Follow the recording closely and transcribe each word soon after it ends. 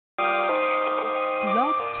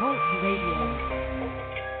Blog Talk Radio.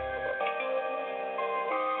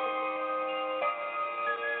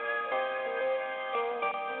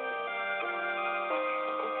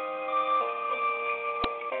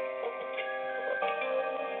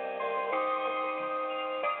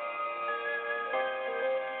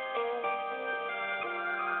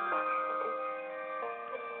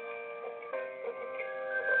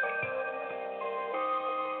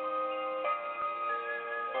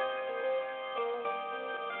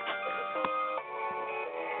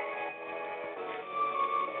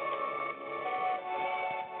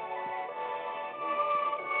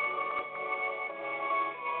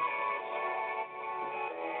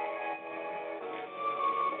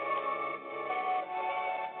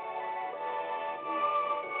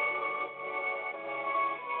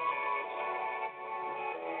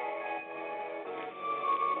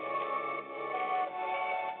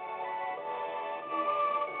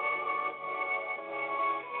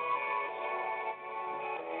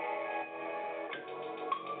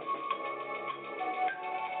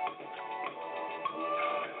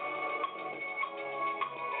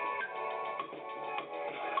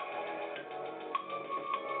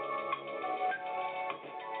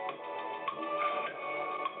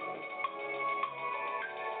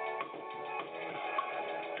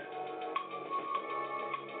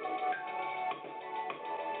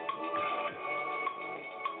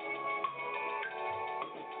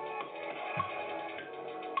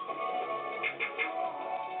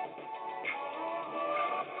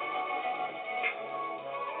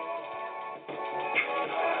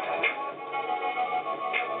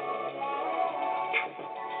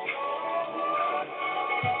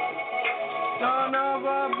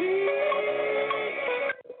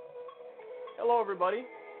 Hello, everybody.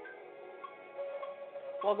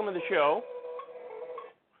 Welcome to the show.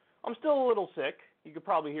 I'm still a little sick. You could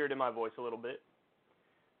probably hear it in my voice a little bit.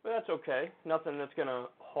 But that's okay. Nothing that's going to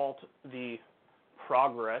halt the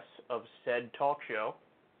progress of said talk show.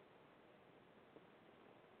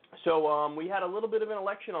 So we had a little bit of an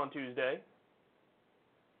election on Tuesday.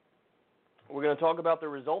 We're going to talk about the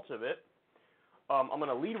results of it. I'm going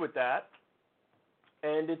to lead with that.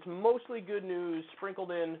 And it's mostly good news sprinkled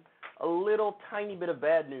in a little tiny bit of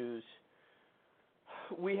bad news.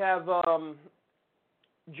 We have Joe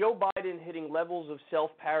Biden hitting levels of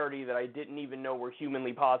self-parody that I didn't even know were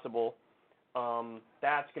humanly possible.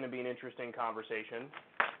 That's going to be an interesting conversation.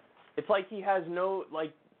 It's like he has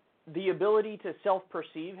the ability to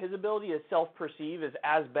self-perceive. His ability to self-perceive is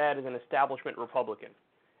as bad as an establishment Republican.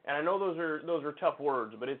 And I know those are tough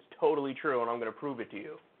words, but it's totally true, and I'm going to prove it to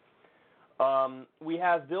you. We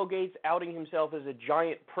have Bill Gates outing himself as a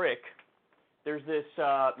giant prick. There's this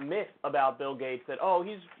myth about Bill Gates that,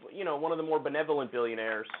 he's, one of the more benevolent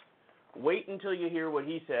billionaires. Wait until you hear what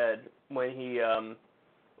he said when he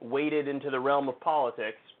waded into the realm of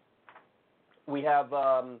politics. We have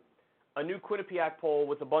a new Quinnipiac poll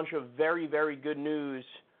with a bunch of very, very good news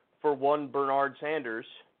for one Bernard Sanders.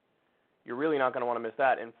 You're really not going to want to miss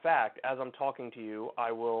that. In fact, as I'm talking to you,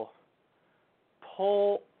 I will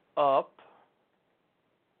pull up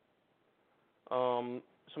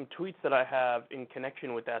some tweets that I have in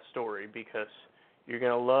connection with that story because you're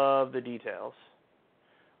going to love the details.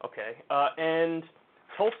 Okay. And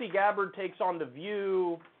Tulsi Gabbard takes on The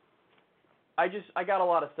View. I got a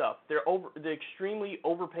lot of stuff. The extremely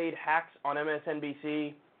overpaid hacks on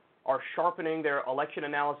MSNBC are sharpening their election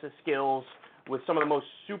analysis skills with some of the most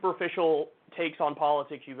superficial takes on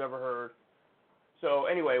politics you've ever heard. So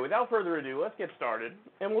anyway, without further ado, let's get started.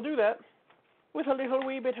 And we'll do that with a little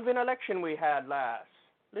wee bit of an election we had last.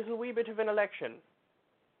 Little wee bit of an election.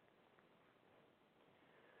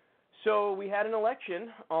 So we had an election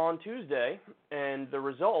on Tuesday, and the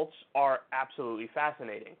results are absolutely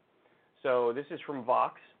fascinating. So this is from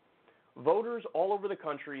Vox. Voters all over the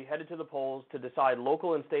country headed to the polls to decide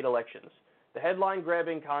local and state elections. The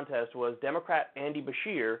headline-grabbing contest was Democrat Andy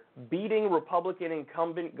Beshear beating Republican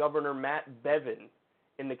incumbent Governor Matt Bevin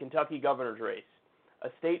in the Kentucky governor's race. A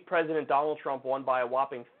state President Donald Trump won by a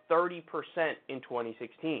whopping 30% in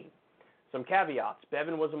 2016. Some caveats.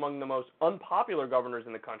 Bevin was among the most unpopular governors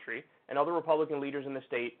in the country, and other Republican leaders in the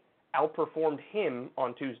state outperformed him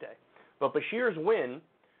on Tuesday. But Beshear's win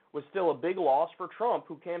was still a big loss for Trump,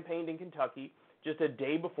 who campaigned in Kentucky just a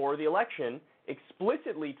day before the election,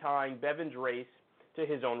 explicitly tying Bevin's race to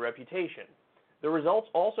his own reputation. The results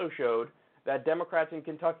also showed that Democrats in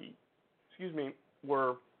Kentucky,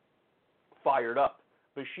 were fired up.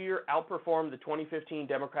 Beshear outperformed the 2015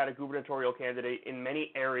 Democratic gubernatorial candidate in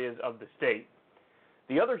many areas of the state.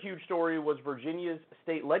 The other huge story was Virginia's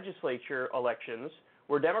state legislature elections,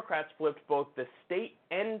 where Democrats flipped both the state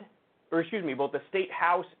and both the state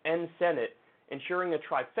House and Senate, ensuring a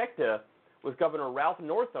trifecta with Governor Ralph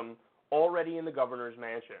Northam already in the governor's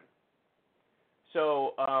mansion.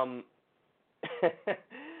 So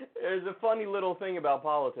there's a funny little thing about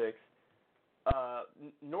politics.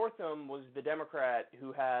 Northam was the Democrat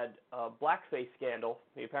who had a blackface scandal.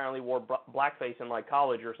 He apparently wore blackface in like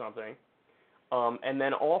college or something. And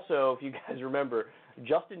then also, if you guys remember,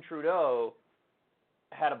 Justin Trudeau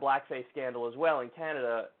had a blackface scandal as well in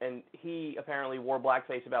Canada, and he apparently wore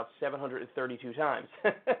blackface about 732 times.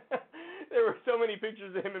 There were so many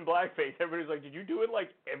pictures of him in blackface. Everybody's like, did you do it like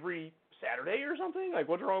every Saturday or something? Like,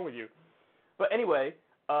 what's wrong with you? But anyway,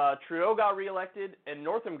 Trudeau got reelected and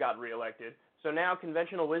Northam got reelected. So now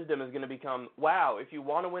conventional wisdom is going to become, wow, if you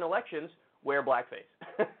want to win elections, wear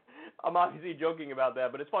blackface. I'm obviously joking about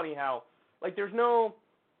that, but it's funny how, like, there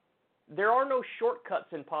are no shortcuts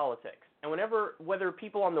in politics. And whether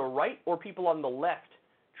people on the right or people on the left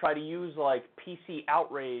try to use, like, PC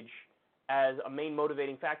outrage as a main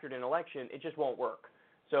motivating factor in an election, it just won't work.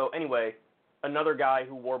 So anyway, another guy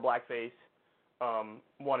who wore blackface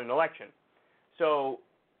won an election. So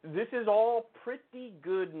this is all pretty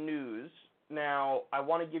good news. Now, I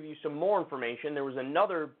want to give you some more information. There was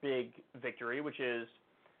another big victory, which is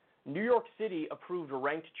New York City approved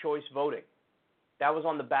ranked choice voting. That was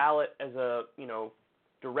on the ballot as a,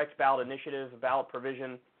 direct ballot initiative, a ballot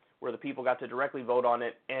provision where the people got to directly vote on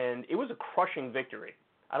it, and it was a crushing victory.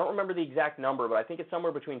 I don't remember the exact number, but I think it's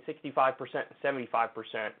somewhere between 65% and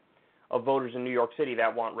 75% of voters in New York City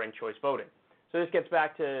that want ranked choice voting. So this gets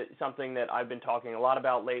back to something that I've been talking a lot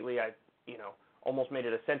about lately. I, almost made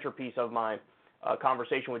it a centerpiece of my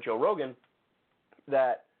conversation with Joe Rogan,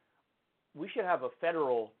 that we should have a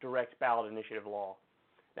federal direct ballot initiative law.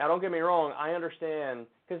 Now, don't get me wrong, I understand,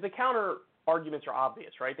 because the counter arguments are obvious,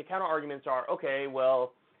 right? The counter arguments are, okay,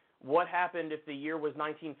 well, what happened if the year was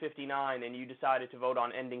 1959 and you decided to vote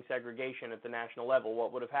on ending segregation at the national level?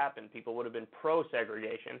 What would have happened? People would have been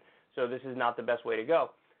pro-segregation, so this is not the best way to go.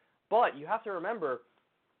 But you have to remember,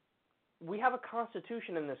 we have a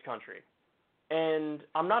constitution in this country. And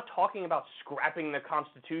I'm not talking about scrapping the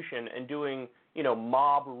Constitution and doing,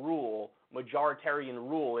 mob rule, majoritarian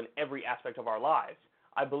rule in every aspect of our lives.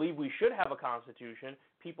 I believe we should have a Constitution.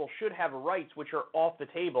 People should have rights which are off the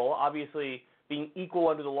table. Obviously, being equal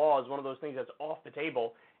under the law is one of those things that's off the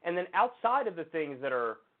table. And then outside of the things that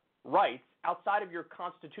are rights, outside of your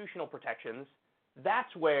constitutional protections,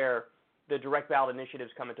 that's where the direct ballot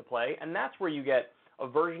initiatives come into play, and that's where you get a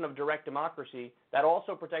version of direct democracy that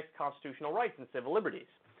also protects constitutional rights and civil liberties.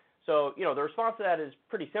 So, the response to that is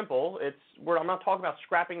pretty simple. I'm not talking about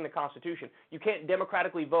scrapping the Constitution. You can't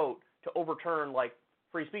democratically vote to overturn, like,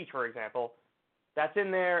 free speech, for example. That's in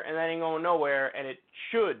there, and that ain't going nowhere, and it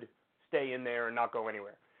should stay in there and not go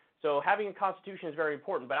anywhere. So having a Constitution is very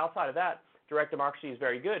important, but outside of that, direct democracy is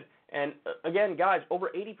very good. And, again, guys, over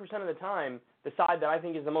 80% of the time, the side that I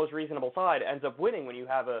think is the most reasonable side ends up winning when you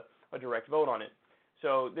have a direct vote on it.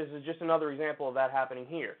 So this is just another example of that happening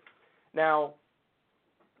here. Now,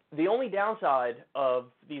 the only downside of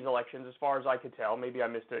these elections, as far as I could tell, maybe I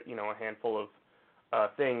missed a handful of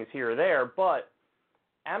things here or there, but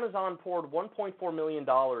Amazon poured $1.4 million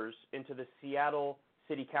into the Seattle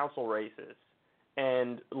City Council races,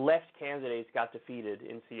 and left candidates got defeated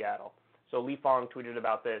in Seattle. So Lee Fong tweeted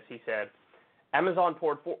about this. He said, Amazon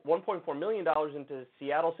poured $1.4 million into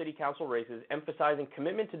Seattle City Council races, emphasizing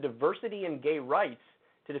commitment to diversity and gay rights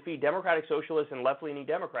to defeat Democratic Socialists and left-leaning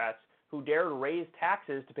Democrats who dare to raise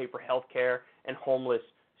taxes to pay for health care and homeless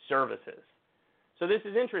services. So this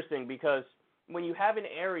is interesting because when you have an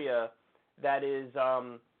area that is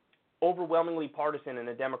overwhelmingly partisan in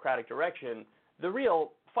a Democratic direction, the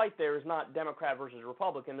real fight there is not Democrat versus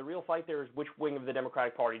Republican. The real fight there is which wing of the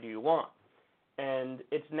Democratic Party do you want? And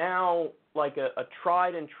it's now like a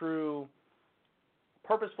tried and true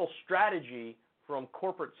purposeful strategy from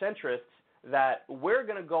corporate centrists that we're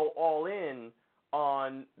going to go all in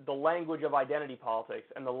on the language of identity politics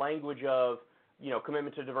and the language of,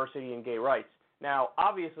 commitment to diversity and gay rights. Now,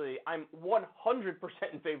 obviously, I'm 100%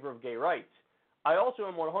 in favor of gay rights. I also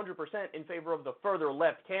am 100% in favor of the further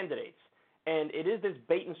left candidates. And it is this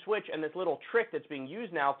bait and switch and this little trick that's being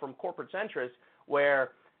used now from corporate centrists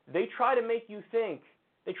where they try to make you think,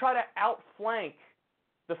 they try to outflank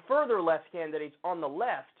the further left candidates on the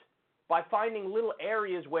left by finding little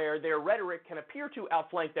areas where their rhetoric can appear to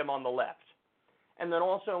outflank them on the left. And then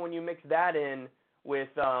also when you mix that in with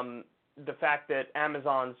the fact that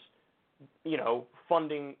Amazon's,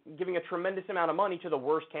 funding, giving a tremendous amount of money to the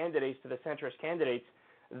worst candidates, to the centrist candidates,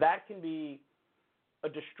 that can be a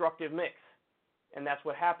destructive mix. And that's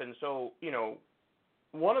what happens. So,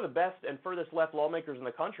 one of the best and furthest left lawmakers in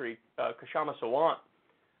the country, Kshama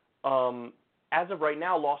Sawant, as of right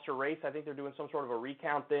now, lost her race. I think they're doing some sort of a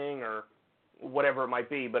recount thing or whatever it might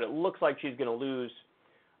be, but it looks like she's going to lose.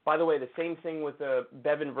 By the way, the same thing with the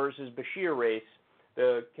Bevin versus Beshear race,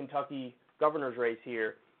 the Kentucky governor's race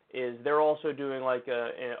here, is they're also doing like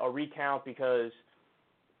a recount because,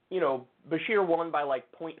 you know, Beshear won by like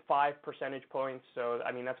 0.5 percentage points. So,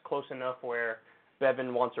 I mean, that's close enough where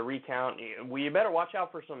Bevin wants a recount. We better watch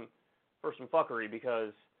out for some fuckery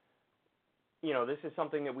because, you know, this is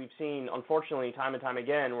something that we've seen, unfortunately, time and time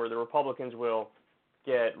again, where the Republicans will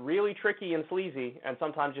get really tricky and sleazy and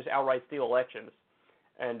sometimes just outright steal elections.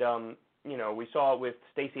 And, you know, we saw it with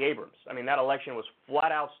Stacey Abrams. I mean, that election was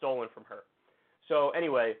flat out stolen from her. So,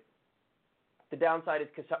 anyway, the downside is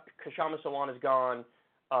Kshama Sawant is gone.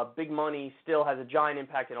 Big money still has a giant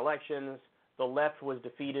impact in elections. The left was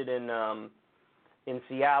defeated in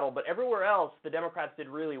Seattle. But everywhere else, the Democrats did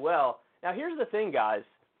really well. Now, here's the thing, guys.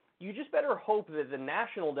 You just better hope that the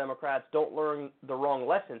national Democrats don't learn the wrong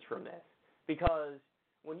lessons from this. Because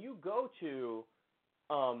when you go to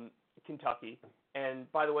Kentucky,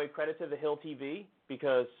 and by the way, credit to the Hill TV,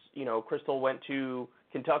 because, you know, Crystal went to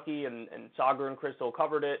Kentucky and Sagar and Crystal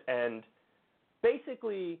covered it, and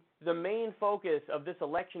basically the main focus of this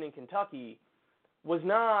election in Kentucky was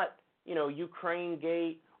not, you know, Ukraine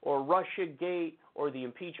Gate or Russia Gate or the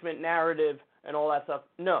impeachment narrative and all that stuff.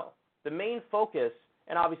 No. The main focus,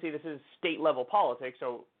 and obviously this is state-level politics,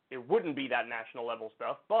 so it wouldn't be that national-level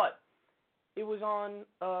stuff, but it was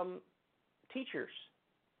on teachers,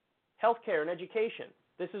 healthcare, and education.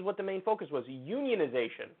 This is what the main focus was,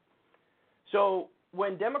 unionization. So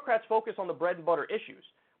when Democrats focus on the bread-and-butter issues,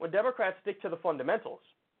 when Democrats stick to the fundamentals,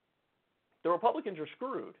 the Republicans are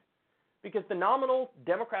screwed because the nominal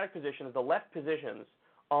Democratic positions, the left positions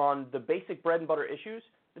on the basic bread-and-butter issues,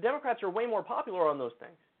 the Democrats are way more popular on those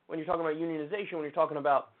things. When you're talking about unionization, when you're talking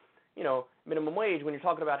about, you know, minimum wage, when you're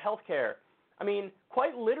talking about health care. I mean,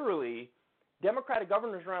 quite literally, Democratic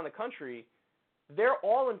governors around the country, they're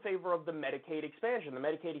all in favor of the Medicaid expansion. The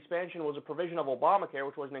Medicaid expansion was a provision of Obamacare,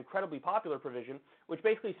 which was an incredibly popular provision, which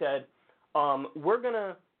basically said, we're going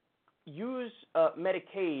to use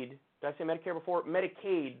Medicaid. Did I say Medicare before?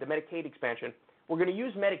 Medicaid, the Medicaid expansion. We're going to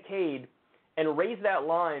use Medicaid and raise that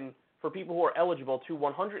line for people who are eligible to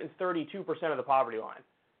 132% of the poverty line.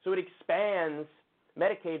 So it expands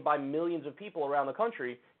Medicaid by millions of people around the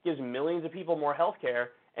country, gives millions of people more health care,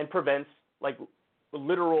 and prevents, like,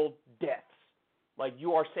 literal deaths. Like,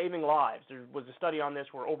 you are saving lives. There was a study on this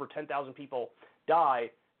where over 10,000 people die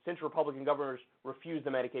since Republican governors refused the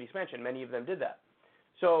Medicaid expansion. Many of them did that.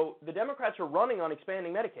 So the Democrats are running on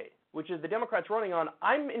expanding Medicaid, which is the Democrats running on,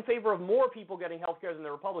 I'm in favor of more people getting health care than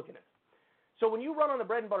the Republican is. So when you run on the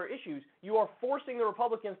bread and butter issues, you are forcing the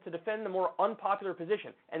Republicans to defend the more unpopular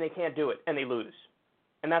position, and they can't do it, and they lose.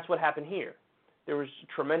 And that's what happened here. There was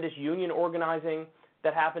tremendous union organizing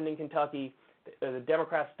that happened in Kentucky. The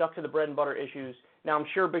Democrats stuck to the bread and butter issues. Now, I'm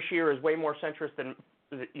sure Beshear is way more centrist than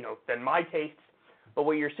my tastes, but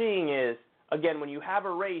what you're seeing is, again, when you have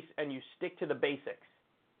a race and you stick to the basics,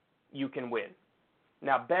 you can win.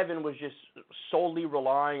 Now, Bevin was just solely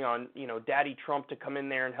relying on, Daddy Trump to come in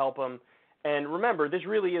there and help him. And remember, this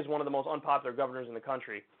really is one of the most unpopular governors in the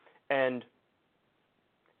country. And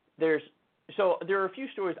there are a few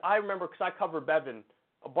stories I remember because I covered Bevin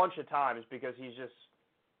a bunch of times because he's just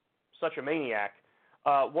such a maniac.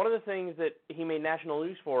 One of the things that he made national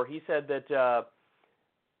news for, he said that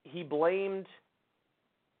he blamed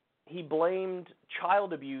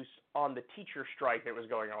child abuse on the teacher strike that was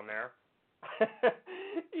going on there.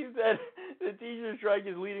 He said the teacher strike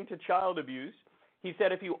is leading to child abuse. He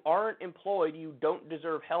said if you aren't employed, you don't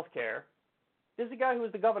deserve health care. This is a guy who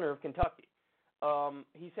was the governor of Kentucky.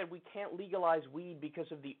 He said we can't legalize weed because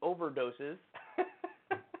of the overdoses.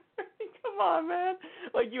 Come on, man.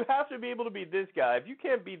 Like, you have to be able to beat this guy. If you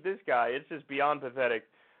can't beat this guy, it's just beyond pathetic.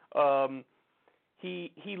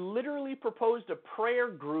 He literally proposed a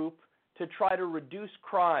prayer group to try to reduce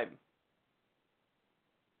crime.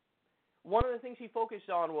 One of the things he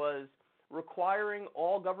focused on was requiring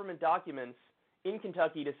all government documents in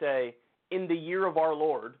Kentucky to say, in the year of our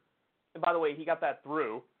Lord. And by the way, he got that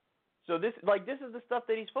through. So this is the stuff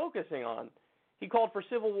that he's focusing on. He called for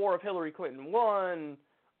civil war if Hillary Clinton won.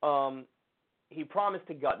 He promised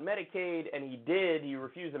to gut Medicaid, and he did. He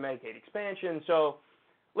refused the Medicaid expansion. So,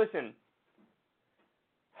 listen,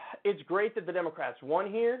 it's great that the Democrats won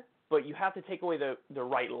here, but you have to take away the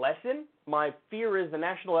right lesson. My fear is the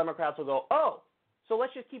national Democrats will go, oh, so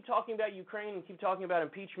let's just keep talking about Ukraine and keep talking about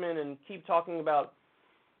impeachment and keep talking about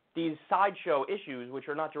these sideshow issues which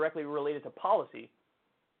are not directly related to policy.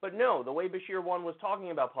 But no, the way Beshear won was talking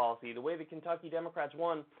about policy. The way the Kentucky Democrats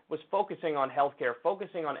won was focusing on health care,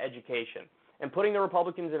 focusing on education, and putting the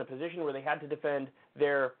Republicans in a position where they had to defend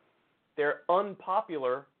their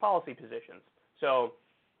unpopular policy positions. So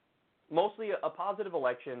mostly a positive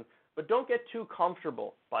election, but don't get too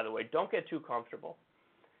comfortable, by the way. Don't get too comfortable,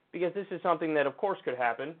 because this is something that, of course, could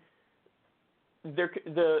happen.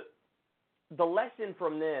 The lesson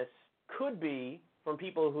from this could be, from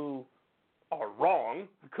people who are wrong,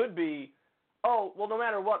 could be, oh, well, no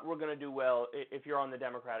matter what, we're going to do well if you're on the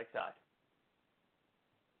Democratic side.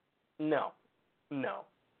 No.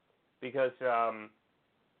 Because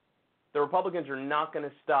the Republicans are not going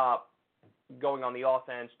to stop going on the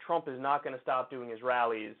offense. Trump is not going to stop doing his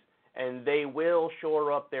rallies, and they will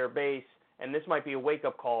shore up their base, and this might be a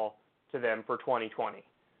wake-up call to them for 2020.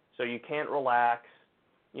 So you can't relax.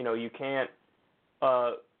 You can't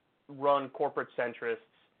run corporate centrists.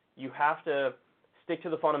 You have to stick to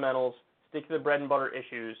the fundamentals, stick to the bread and butter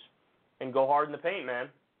issues, and go hard in the paint, man.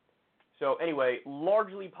 So anyway,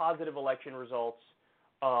 largely positive election results.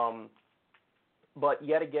 But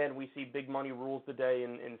yet again, we see big money rules the day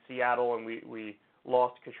in Seattle, and we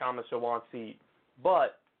lost Kshama Sawant's seat.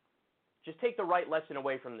 But just take the right lesson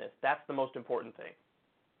away from this. That's the most important thing.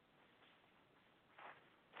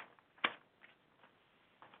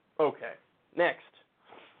 Okay, next.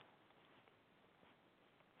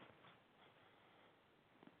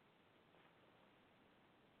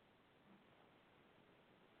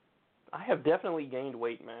 I have definitely gained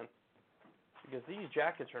weight, man, because these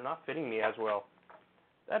jackets are not fitting me as well.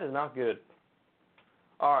 That is not good.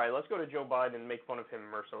 All right, let's go to Joe Biden and make fun of him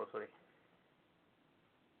mercilessly.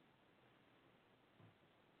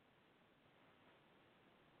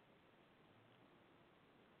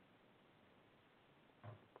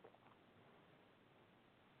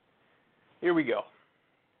 Here we go.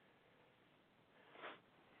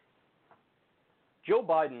 Joe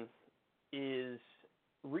Biden is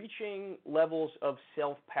reaching levels of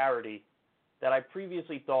self-parody that I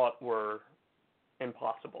previously thought were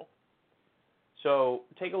impossible. So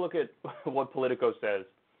take a look at what Politico says.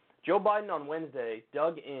 Joe Biden on Wednesday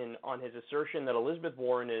dug in on his assertion that Elizabeth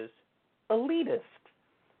Warren is elitist,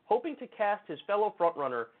 hoping to cast his fellow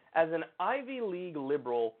frontrunner as an Ivy League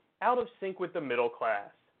liberal out of sync with the middle class.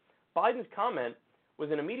 Biden's comment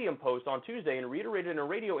was in a Medium post on Tuesday and reiterated in a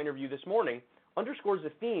radio interview this morning, underscores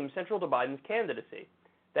the theme central to Biden's candidacy,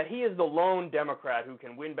 that he is the lone Democrat who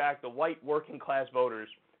can win back the white working class voters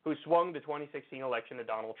who swung the 2016 election to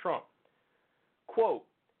Donald Trump. Quote,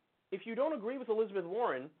 if you don't agree with Elizabeth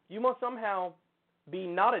Warren, you must somehow be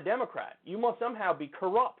not a Democrat. You must somehow be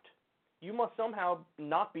corrupt. You must somehow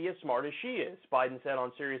not be as smart as she is, Biden said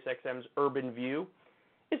on SiriusXM's Urban View.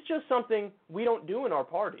 It's just something we don't do in our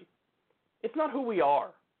party. It's not who we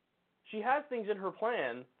are. She has things in her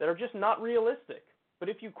plan that are just not realistic. But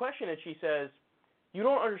if you question it, she says, you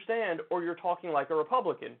don't understand or you're talking like a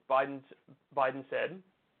Republican, Biden said.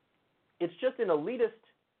 It's just an elitist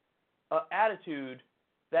attitude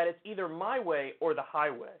that it's either my way or the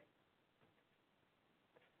highway.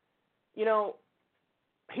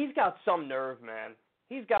 He's got some nerve, man.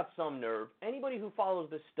 He's got some nerve. Anybody who follows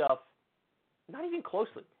this stuff, not even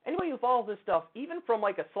closely, anybody who follows this stuff, even from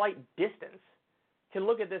like a slight distance, can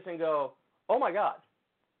look at this and go, oh my God,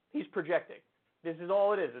 he's projecting. This is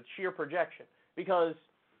all it is. It's sheer projection. Because,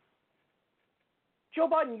 Joe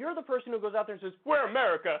Biden, you're the person who goes out there and says, we're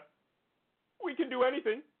America. We can do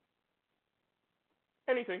anything.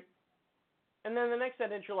 Anything. And then the next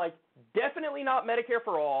sentence, you're like, definitely not Medicare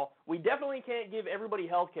for all. We definitely can't give everybody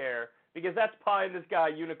health care because that's pie in the sky,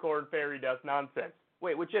 unicorn, fairy dust nonsense.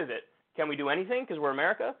 Wait, which is it? Can we do anything because we're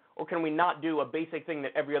America? Or can we not do a basic thing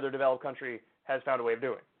that every other developed country has found a way of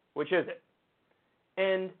doing? Which is it?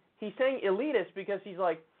 And he's saying elitist because he's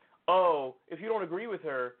like, oh, if you don't agree with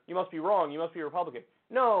her, you must be wrong. You must be a Republican.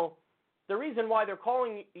 No, the reason why they're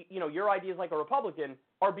calling your ideas like a Republican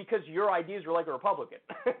are because your ideas are like a Republican.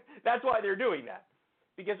 That's why they're doing that.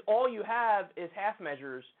 Because all you have is half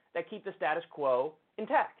measures that keep the status quo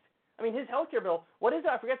intact. I mean, his health care bill, what is it?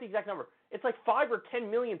 I forget the exact number. It's like 5 or 10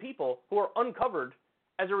 million people who are uncovered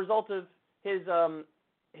as a result of his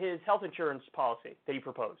health insurance policy that he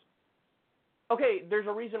proposed. Okay, there's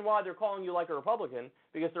a reason why they're calling you like a Republican,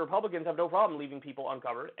 because the Republicans have no problem leaving people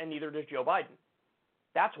uncovered, and neither does Joe Biden.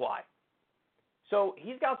 That's why. So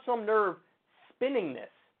he's got some nerve spinning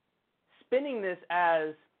this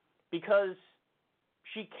as because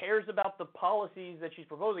she cares about the policies that she's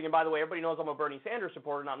proposing. And by the way, everybody knows I'm a Bernie Sanders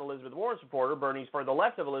supporter, not an Elizabeth Warren supporter. Bernie's for the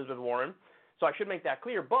left of Elizabeth Warren, so I should make that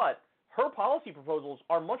clear. But her policy proposals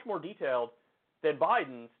are much more detailed than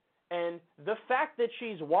Biden's, and the fact that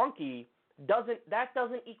she's wonky doesn't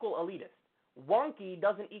equal elitist. Wonky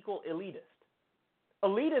doesn't equal elitist.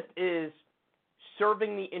 Elitist is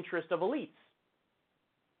serving the interest of elites.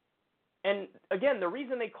 And again, the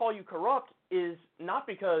reason they call you corrupt is not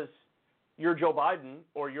because you're Joe Biden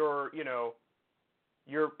or you're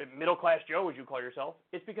middle-class Joe, as you call yourself.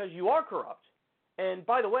 It's because you are corrupt. And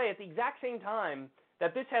by the way, at the exact same time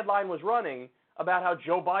that this headline was running about how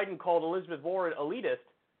Joe Biden called Elizabeth Warren elitist,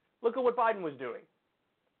 look at what Biden was doing.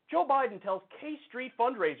 Joe Biden tells K Street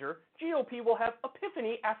fundraiser GOP will have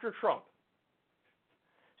epiphany after Trump.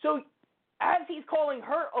 So as he's calling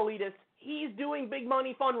her elitist, he's doing big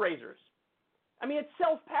money fundraisers. I mean, it's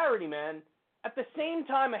self-parody, man. At the same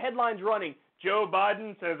time a headline's running, Joe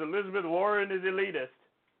Biden says Elizabeth Warren is elitist.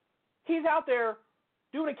 He's out there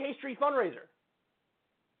doing a K Street fundraiser.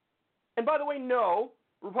 And by the way, no,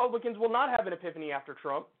 Republicans will not have an epiphany after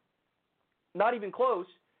Trump. Not even close.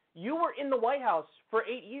 You were in the White House for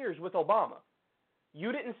 8 years with Obama.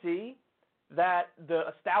 You didn't see that the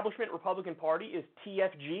establishment Republican Party is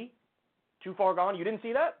TFG, too far gone? You didn't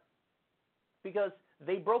see that? Because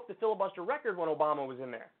they broke the filibuster record when Obama was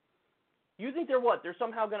in there. You think they're what? They're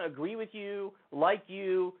somehow going to agree with you, like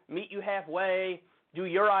you, meet you halfway, do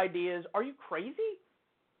your ideas. Are you crazy?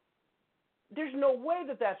 There's no way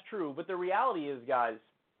that that's true. But the reality is, guys,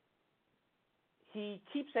 he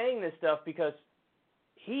keeps saying this stuff because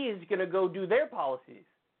he is going to go do their policies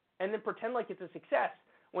and then pretend like it's a success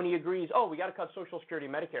when he agrees, oh, we got to cut Social Security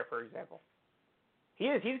and Medicare, for example. He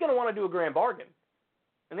is. He's going to want to do a grand bargain.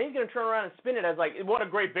 And then he's going to turn around and spin it as like, what a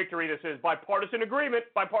great victory this is, bipartisan agreement,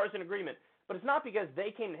 bipartisan agreement. But it's not because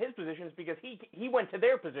they came to his position, it's because he went to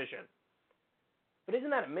their position. But isn't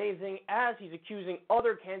that amazing? As he's accusing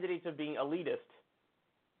other candidates of being elitist,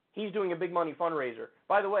 he's doing a big money fundraiser.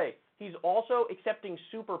 By the way, he's also accepting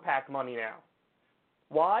super PAC money now.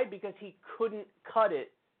 Why? Because he couldn't cut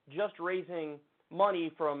it just raising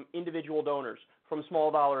money from individual donors, from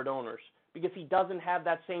small dollar donors, because he doesn't have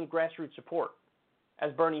that same grassroots support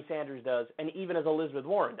as Bernie Sanders does and even as Elizabeth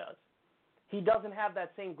Warren does. He doesn't have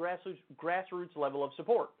that same grassroots level of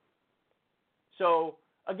support. So,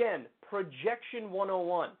 again, projection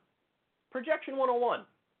 101. Projection 101.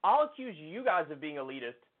 I'll accuse you guys of being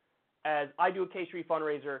elitist as I do a K Street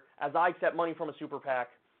fundraiser, as I accept money from a super PAC.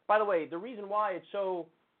 By the way, the reason why it's so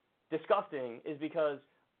disgusting is because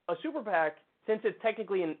a super PAC, since it's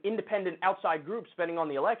technically an independent outside group spending on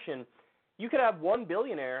the election, you could have one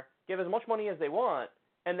billionaire give as much money as they want,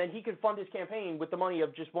 and then he could fund his campaign with the money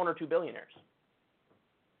of just one or two billionaires.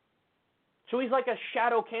 So he's like a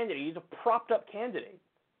shadow candidate. He's a propped up candidate.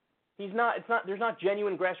 There's not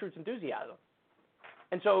genuine grassroots enthusiasm.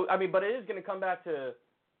 And so, I mean, but it is going to come back to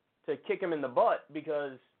kick him in the butt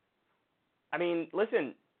because, I mean,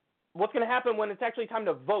 listen, what's going to happen when it's actually time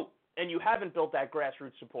to vote and you haven't built that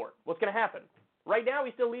grassroots support? What's going to happen? Right now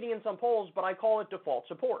he's still leading in some polls, but I call it default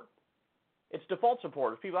support. It's default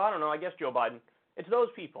support. It's people, I don't know, I guess Joe Biden. It's those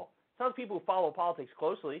people. It's not people who follow politics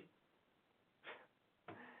closely.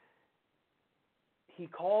 He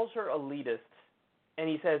calls her elitist, and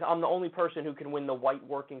he says, I'm the only person who can win the white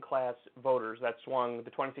working class voters that swung the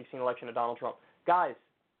 2016 election to Donald Trump. Guys,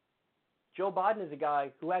 Joe Biden is a guy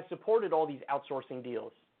who has supported all these outsourcing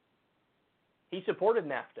deals. He supported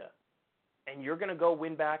NAFTA, and you're going to go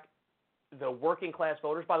win back the working class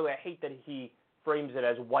voters. By the way, I hate that he frames it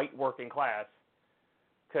as white working class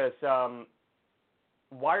because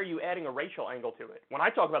why are you adding a racial angle to it? When I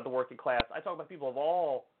talk about the working class, I talk about people of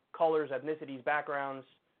all colors, ethnicities, backgrounds,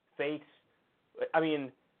 faiths. I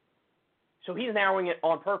mean, so he's narrowing it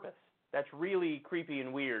on purpose. That's really creepy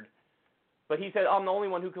and weird. But he said, I'm the only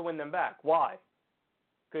one who can win them back. Why?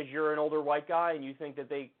 Because you're an older white guy and you think that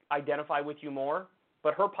they identify with you more?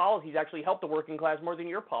 But her policies actually help the working class more than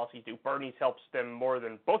your policies do. Bernie's helps them more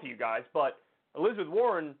than both of you guys, but Elizabeth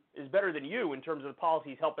Warren is better than you in terms of the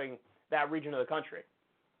policies helping that region of the country.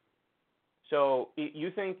 So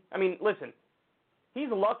you think, I mean, listen, he's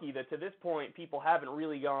lucky that to this point people haven't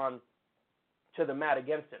really gone to the mat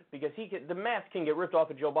against him because the mask can get ripped off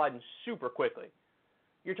of Joe Biden super quickly.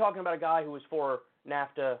 You're talking about a guy who was for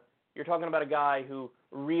NAFTA. You're talking about a guy who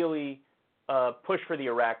really pushed for the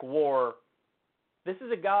Iraq war. This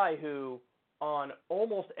is a guy who, on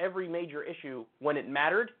almost every major issue, when it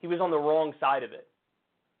mattered, he was on the wrong side of it.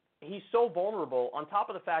 He's so vulnerable, on top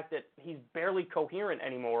of the fact that he's barely coherent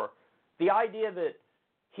anymore. The idea that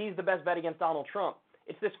he's the best bet against Donald Trump,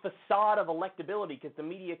 it's this facade of electability because the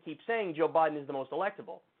media keeps saying Joe Biden is the most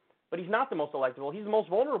electable. But he's not the most electable. He's the most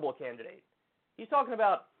vulnerable candidate. He's talking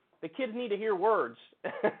about the kids need to hear words.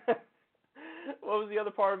 What was the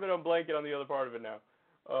other part of it? I'm blanking on the other part of it now.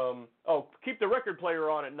 Keep the record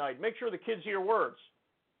player on at night. Make sure the kids hear words.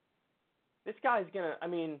 This guy's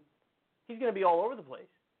he's going to be all over the place.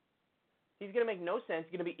 He's going to make no sense.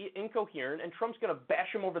 He's going to be incoherent, and Trump's going to bash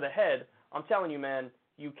him over the head. I'm telling you, man,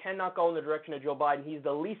 you cannot go in the direction of Joe Biden. He's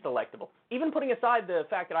the least electable. Even putting aside the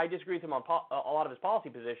fact that I disagree with him on a lot of his policy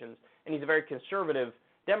positions, and he's a very conservative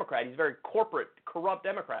Democrat. He's a very corporate, corrupt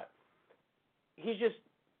Democrat. He's just,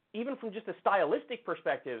 even from just a stylistic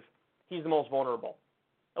perspective, he's the most vulnerable.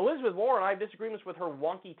 Elizabeth Warren, I have disagreements with her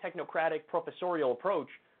wonky, technocratic, professorial approach,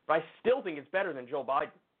 but I still think it's better than Joe Biden.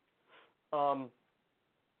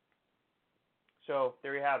 So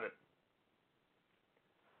there you have it.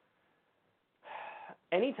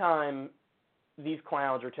 Anytime these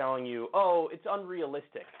clowns are telling you, oh, it's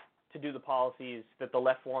unrealistic to do the policies that the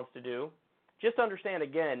left wants to do, just understand,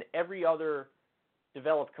 again, every other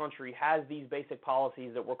developed country has these basic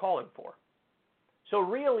policies that we're calling for. So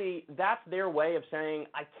really, that's their way of saying,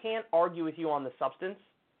 I can't argue with you on the substance.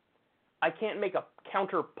 I can't make a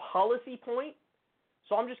counter policy point,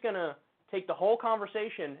 so I'm just going to take the whole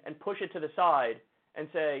conversation and push it to the side and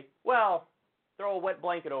say, well, throw a wet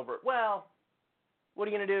blanket over it. Well, what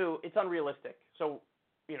are you going to do? It's unrealistic. So,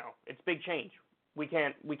 it's big change. We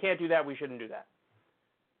can't do that. We shouldn't do that.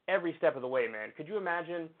 Every step of the way, man. Could you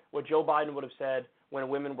imagine what Joe Biden would have said when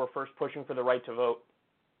women were first pushing for the right to vote?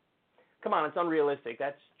 Come on, it's unrealistic.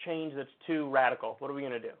 That's change that's too radical. What are we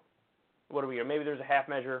going to do? Maybe there's a half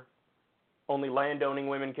measure. Only landowning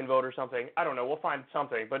women can vote or something. I don't know. We'll find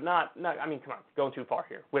something, but not come on, going too far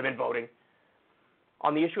here. Women voting.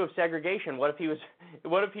 On the issue of segregation, what if he was,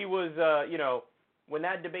 when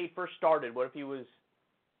that debate first started, what if he was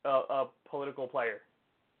a political player?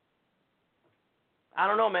 I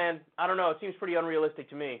don't know, man. I don't know. It seems pretty unrealistic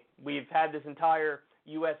to me. We've had this entire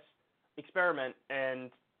U.S. experiment, and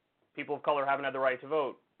people of color haven't had the right to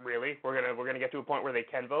vote. Really? We're gonna get to a point where they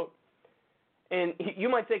can vote? And you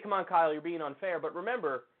might say, come on, Kyle, you're being unfair. But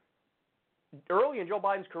remember, early in Joe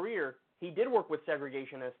Biden's career, he did work with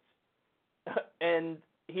segregationists, and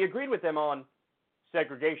he agreed with them on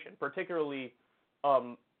segregation, particularly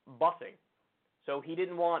busing. So he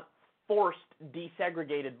didn't want forced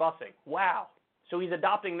desegregated busing. Wow. So he's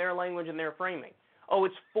adopting their language and their framing. Oh,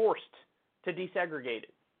 it's forced to desegregate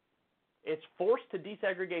it. It's forced to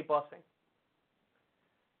desegregate busing.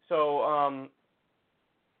 So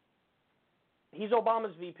he's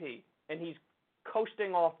Obama's VP, and he's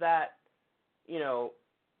coasting off that,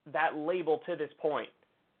 that label to this point.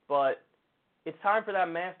 But it's time for that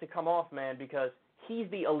mask to come off, man, because he's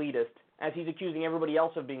the elitist, as he's accusing everybody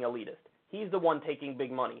else of being elitist. He's the one taking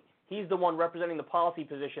big money. He's the one representing the policy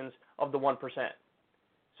positions of the 1%.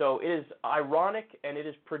 So it is ironic and it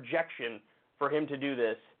is projection for him to do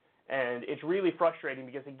this. And it's really frustrating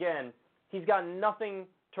because, again, he's got nothing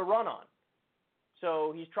to run on.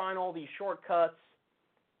 So he's trying all these shortcuts.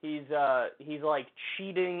 He's like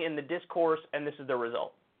cheating in the discourse, and this is the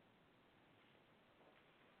result.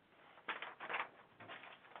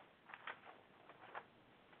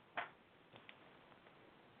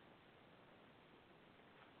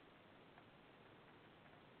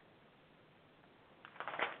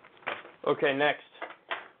 Okay, next.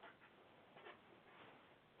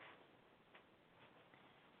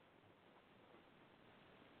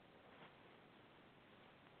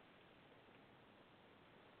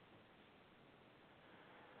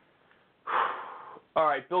 All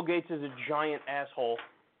right, Bill Gates is a giant asshole.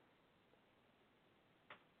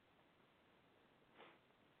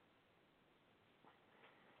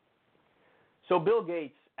 So Bill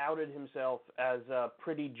Gates outed himself as a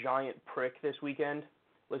pretty giant prick this weekend.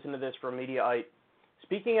 Listen to this from Mediaite.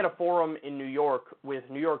 Speaking at a forum in New York with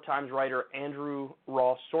New York Times writer Andrew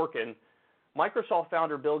Ross Sorkin, Microsoft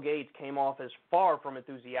founder Bill Gates came off as far from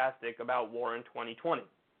enthusiastic about war in 2020.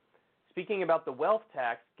 Speaking about the wealth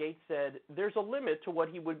tax, Gates said, there's a limit to what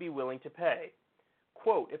he would be willing to pay.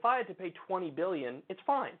 Quote, if I had to pay $20 billion, it's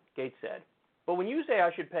fine, Gates said. But when you say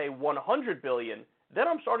I should pay $100 billion, then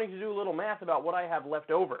I'm starting to do a little math about what I have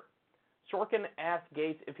left over. Sorkin asked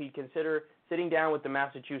Gates if he'd consider sitting down with the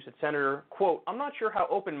Massachusetts senator. Quote, I'm not sure how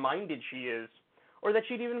open-minded she is, or that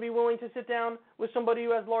she'd even be willing to sit down with somebody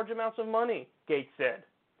who has large amounts of money, Gates said.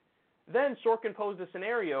 Then Sorkin posed a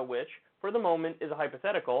scenario which, for the moment, is a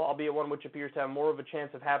hypothetical, albeit one which appears to have more of a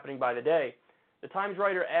chance of happening by the day. The Times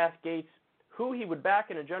writer asked Gates who he would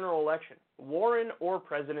back in a general election, Warren or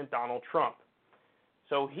President Donald Trump.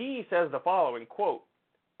 So he says the following, quote,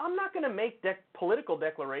 I'm not going to make political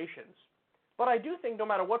declarations, but I do think no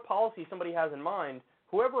matter what policy somebody has in mind,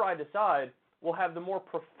 whoever I decide will have the more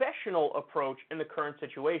professional approach in the current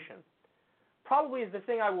situation. Probably is the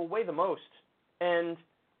thing I will weigh the most, and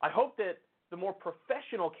I hope that the more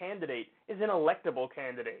professional candidate is an electable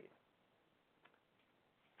candidate.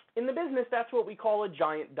 In the business, that's what we call a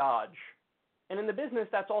giant dodge. And in the business,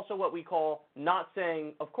 that's also what we call not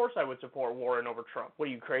saying, of course I would support Warren over Trump. What,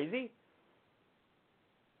 are you crazy?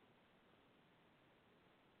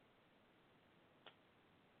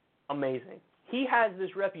 Amazing. He has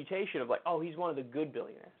this reputation of like, oh, he's one of the good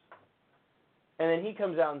billionaires. And then he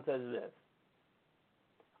comes out and says this.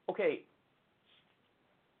 Okay,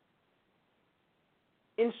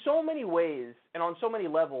 in so many ways and on so many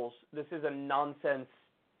levels, this is a nonsense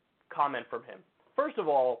comment from him. First of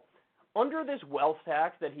all, under this wealth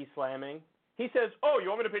tax that he's slamming, he says, oh, you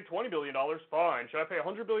want me to pay $20 billion? Fine. Should I pay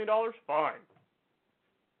 $100 billion? Fine.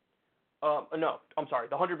 No, I'm sorry.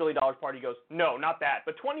 The $100 billion part, he goes, no, not that,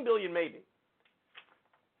 but $20 billion maybe.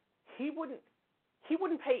 He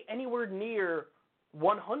wouldn't pay anywhere near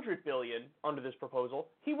 $100 billion under this proposal.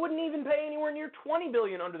 He wouldn't even pay anywhere near $20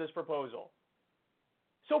 billion under this proposal.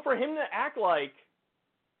 So for him to act like,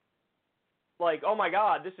 oh my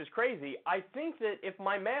God, this is crazy, I think that if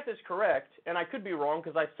my math is correct, and I could be wrong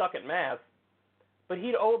because I suck at math, but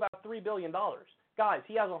he'd owe about $3 billion. Guys,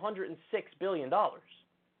 he has $106 billion.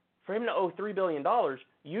 For him to owe $3 billion,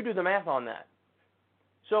 you do the math on that.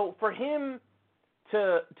 So for him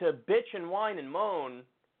to bitch and whine and moan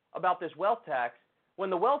about this wealth tax, when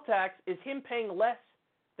the wealth tax is him paying less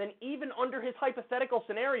than even under his hypothetical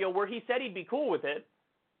scenario where he said he'd be cool with it,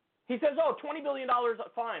 he says, oh, $20 billion,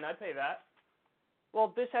 fine, I'd pay that.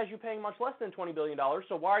 Well, this has you paying much less than $20 billion,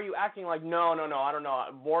 so why are you acting like, no, I don't know,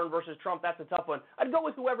 Warren versus Trump, that's a tough one. I'd go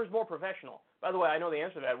with whoever's more professional. By the way, I know the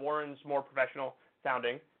answer to that. Warren's more professional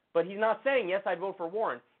sounding, but he's not saying, yes, I'd vote for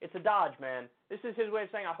Warren. It's a dodge, man. This is his way of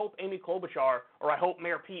saying, I hope Amy Klobuchar or I hope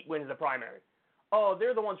Mayor Pete wins the primary. Oh,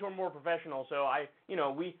 they're the ones who are more professional, so I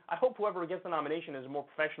hope whoever gets the nomination is a more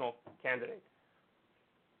professional candidate.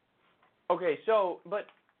 Okay, so, but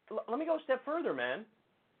let me go a step further, man.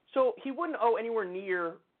 So he wouldn't owe anywhere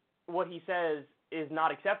near what he says is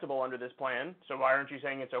not acceptable under this plan, so why aren't you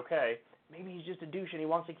saying it's okay? Maybe he's just a douche and he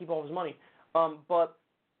wants to keep all his money. But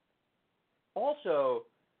also,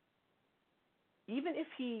 even if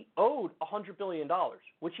he owed $100 billion,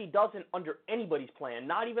 which he doesn't under anybody's plan,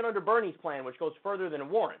 not even under Bernie's plan, which goes further than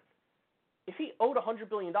Warren, if he owed $100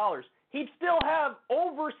 billion, he'd still have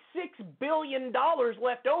over $6 billion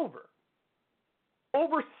left over.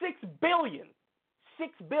 Over $6 billion. $6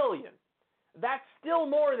 billion. That's still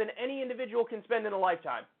more than any individual can spend in a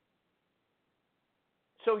lifetime.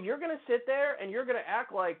 So you're going to sit there and you're going to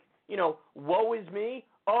act like, woe is me.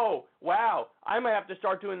 Oh, wow, I might have to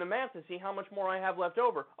start doing the math to see how much more I have left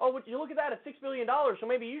over. Oh, would you look at that, at $6 billion, so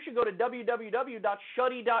maybe you should go to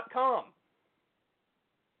www.shuddy.com.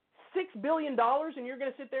 $6 billion and you're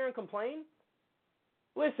going to sit there and complain?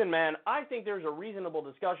 Listen, man, I think there's a reasonable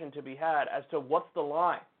discussion to be had as to what's the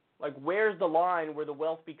line. Like, where's the line where the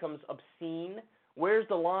wealth becomes obscene? Where's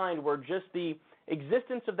the line where just the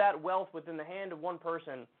existence of that wealth within the hand of one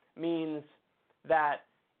person means that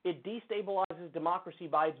it destabilizes democracy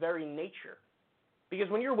by its very nature? Because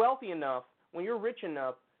when you're wealthy enough, when you're rich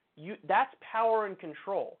enough, that's power and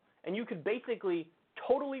control. And you could basically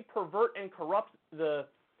totally pervert and corrupt the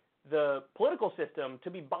political system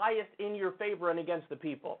to be biased in your favor and against the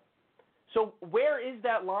people. So where is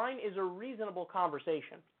that line is a reasonable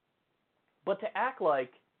conversation. But to act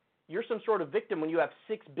like you're some sort of victim when you have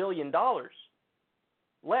 $6 billion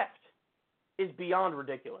left is beyond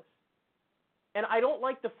ridiculous. And I don't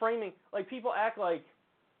like the framing. Like, people act like,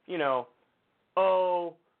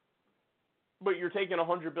 oh, but you're taking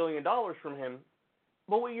 $100 billion from him.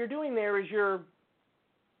 But what you're doing there is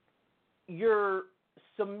you're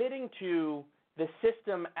submitting to the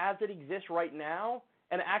system as it exists right now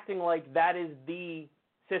and acting like that is the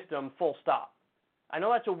system, full stop. I know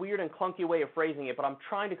that's a weird and clunky way of phrasing it, but I'm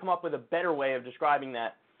trying to come up with a better way of describing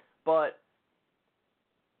that. But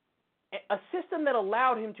a system that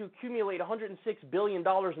allowed him to accumulate $106 billion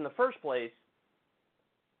in the first place,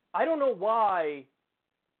 I don't know why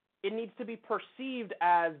it needs to be perceived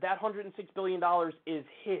as that $106 billion is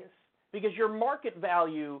his, because your market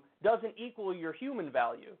value doesn't equal your human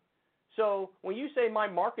value. So when you say my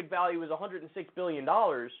market value is $106 billion,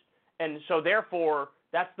 and so therefore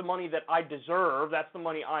that's the money that I deserve, that's the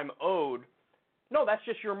money I'm owed, no, that's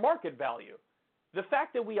just your market value. The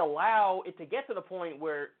fact that we allow it to get to the point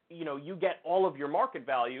where, you get all of your market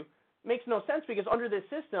value makes no sense, because under this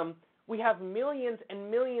system, we have millions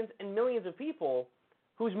and millions and millions of people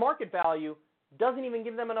whose market value doesn't even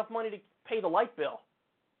give them enough money to pay the light bill,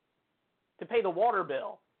 to pay the water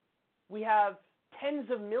bill. We have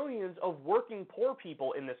tens of millions of working poor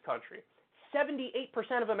people in this country.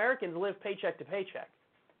 78% of Americans live paycheck to paycheck.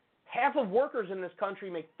 Half of workers in this country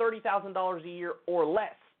make $30,000 a year or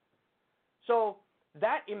less. So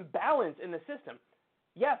that imbalance in the system,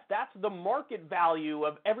 yes, that's the market value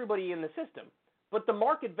of everybody in the system. But the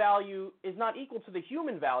market value is not equal to the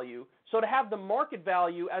human value. So to have the market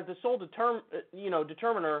value as the sole determinant,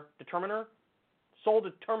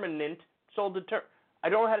 I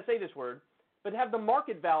don't know how to say this word, but to have the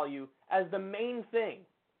market value as the main thing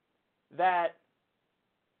that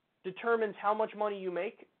determines how much money you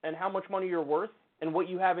make and how much money you're worth and what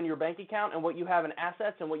you have in your bank account and what you have in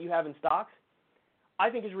assets and what you have in stocks, I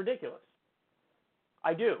think is ridiculous.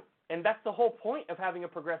 I do. And that's the whole point of having a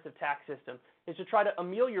progressive tax system, is to try to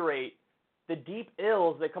ameliorate the deep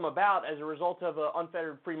ills that come about as a result of an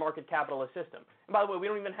unfettered free market capitalist system. And by the way, we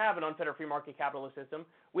don't even have an unfettered free market capitalist system.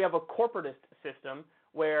 We have a corporatist system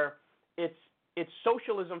where it's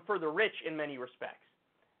socialism for the rich in many respects.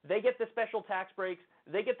 They get the special tax breaks,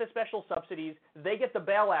 they get the special subsidies, they get the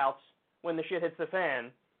bailouts when the shit hits the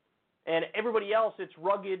fan, and everybody else, it's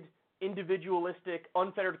rugged, individualistic,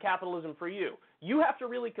 unfettered capitalism for you. You have to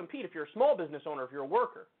really compete if you're a small business owner, if you're a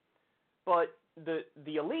worker. But the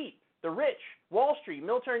elite, the rich, Wall Street,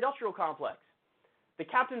 military-industrial complex, the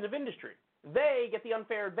captains of industry, they get the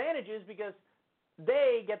unfair advantages because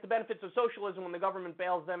they get the benefits of socialism when the government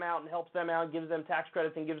bails them out and helps them out, gives them tax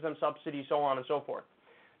credits and gives them subsidies, so on and so forth.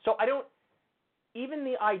 So even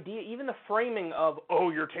the idea, even the framing of, oh,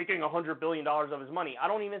 you're taking $100 billion of his money, I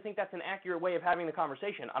don't even think that's an accurate way of having the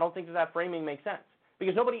conversation. I don't think that framing makes sense.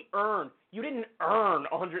 Because you didn't earn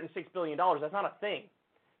 $106 billion. That's not a thing.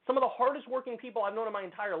 Some of the hardest working people I've known in my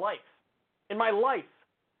entire life,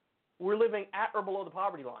 were living at or below the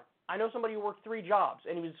poverty line. I know somebody who worked 3 jobs,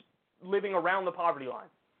 and he was living around the poverty line.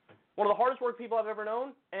 One of the hardest working people I've ever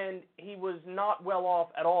known, and he was not well off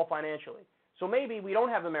at all financially. So maybe we don't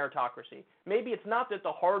have a meritocracy. Maybe it's not that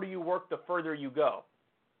the harder you work, the further you go.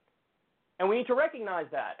 And we need to recognize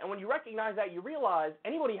that. And when you recognize that, you realize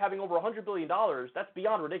anybody having over $100 billion, that's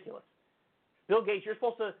beyond ridiculous. Bill Gates, we're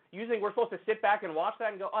supposed to sit back and watch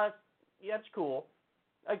that and go, oh, that's cool.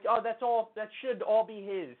 Like, oh, that should all be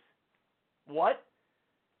his. What?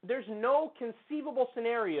 There's no conceivable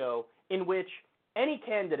scenario in which any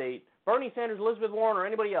candidate, Bernie Sanders, Elizabeth Warren, or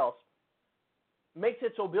anybody else, makes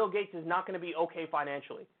it so Bill Gates is not going to be okay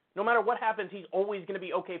financially. No matter what happens, he's always going to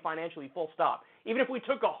be okay financially, full stop. Even if we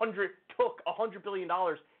took $100 billion,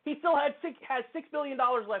 he still has $6 billion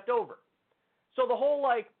left over. So the whole,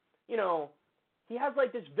 he has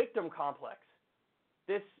this victim complex,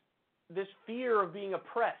 this fear of being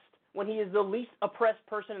oppressed when he is the least oppressed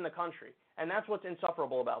person in the country. And that's what's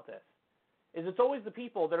insufferable about this, is it's always the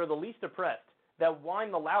people that are the least oppressed that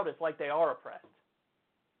whine the loudest like they are oppressed.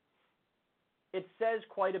 It says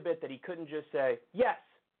quite a bit that he couldn't just say, yes,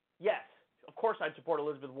 of course I'd support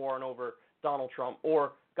Elizabeth Warren over Donald Trump,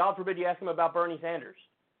 or God forbid you ask him about Bernie Sanders.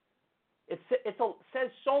 It says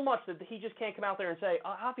so much that he just can't come out there and say,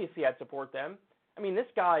 obviously I'd support them. I mean, this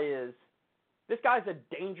guy's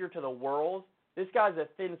a danger to the world. This guy's a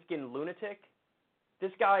thin-skinned lunatic.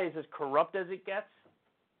 This guy is as corrupt as it gets.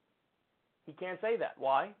 He can't say that.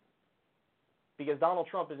 Why? Because Donald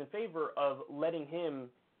Trump is in favor of letting him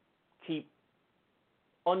keep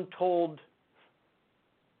untold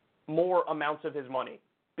more amounts of his money.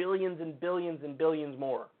 Billions and billions and billions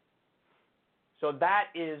more. So that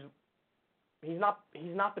is, he's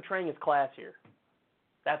not betraying his class here.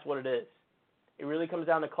 That's what it is. It really comes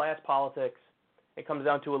down to class politics. It comes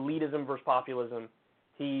down to elitism versus populism.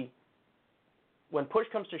 When push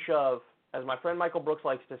comes to shove, as my friend Michael Brooks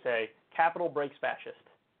likes to say, capital breaks fascist.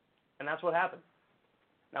 And that's what happened.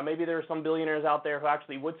 Now, maybe there are some billionaires out there who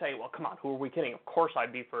actually would say, well, come on, who are we kidding? Of course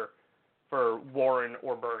I'd be for Warren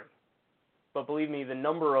or Bernie. But believe me, the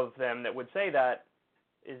number of them that would say that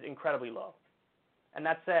is incredibly low. And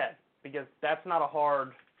that's sad, because that's not a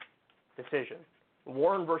hard decision.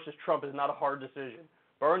 Warren versus Trump is not a hard decision.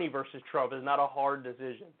 Bernie versus Trump is not a hard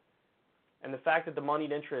decision. And the fact that the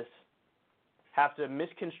moneyed interests have to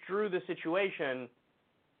misconstrue the situation,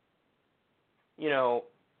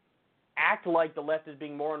 act like the left is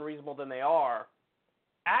being more unreasonable than they are,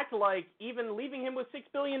 act like even leaving him with $6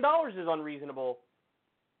 billion is unreasonable,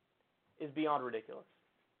 is beyond ridiculous.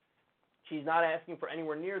 She's not asking for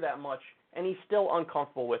anywhere near that much, and he's still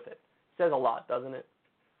uncomfortable with it. Says a lot, doesn't it?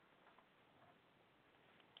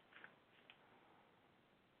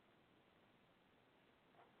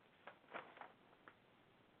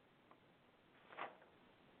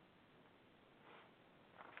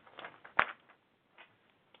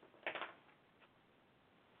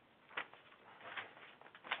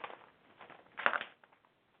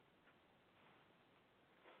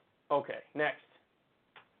 Okay, next.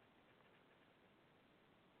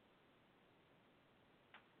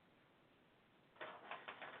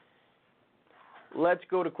 let's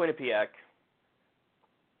go to Quinnipiac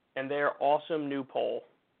and their awesome new poll.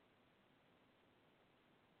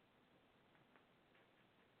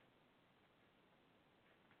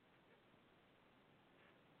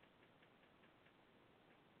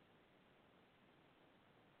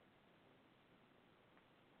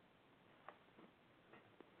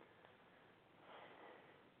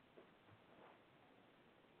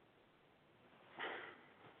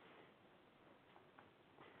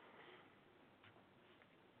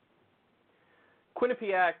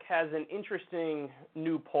 Quinnipiac has an interesting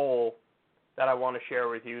new poll that I want to share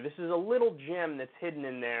with you. This is a little gem that's hidden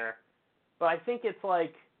in there, but I think it's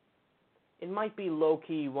like, it might be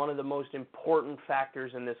low-key one of the most important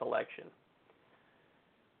factors in this election.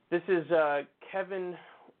 This is Kevin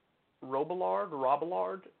Robillard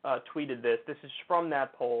tweeted this. This is from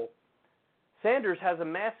that poll. Sanders has a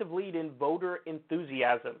massive lead in voter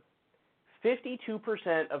enthusiasm.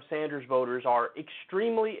 52% of Sanders voters are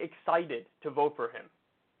extremely excited to vote for him.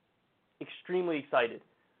 Extremely excited.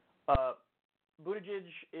 Buttigieg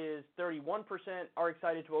is 31% are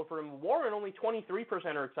excited to vote for him. Warren, only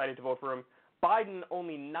 23% are excited to vote for him. Biden,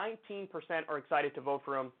 only 19% are excited to vote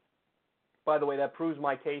for him. By the way, that proves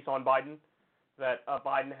my case on Biden, that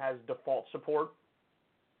Biden has default support.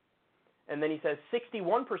 And then he says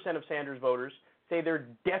 61% of Sanders voters say they're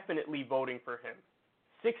definitely voting for him.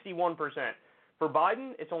 61%. For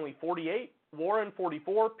Biden, it's only 48, Warren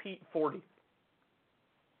 44, Pete 40.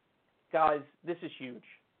 Guys, this is huge.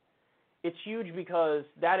 It's huge because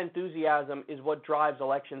that enthusiasm is what drives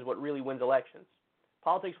elections, what really wins elections.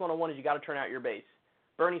 Politics 101 is you got to turn out your base.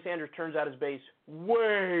 Bernie Sanders turns out his base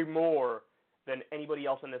way more than anybody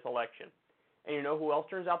else in this election. And you know who else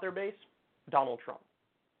turns out their base? Donald Trump.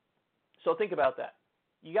 So think about that.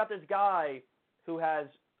 You got this guy who has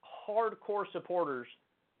hardcore supporters,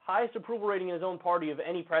 highest approval rating in his own party of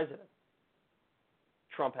any president.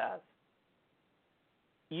 Trump has.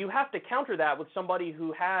 You have to counter that with somebody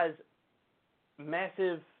who has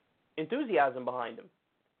massive enthusiasm behind him,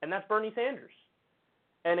 and that's Bernie Sanders.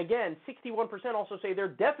 And again, 61% also say they're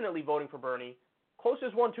definitely voting for Bernie.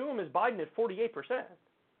 Closest one to him is Biden at 48%.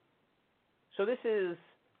 So this is,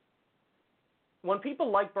 when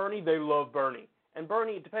people like Bernie, they love Bernie. And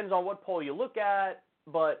Bernie, it depends on what poll you look at,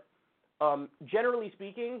 but generally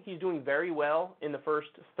speaking, he's doing very well in the first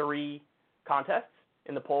three contests,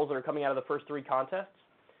 in the polls that are coming out of the first three contests.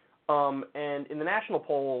 And in the national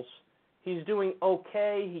polls, he's doing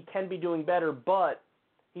okay. He can be doing better, but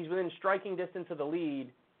he's within striking distance of the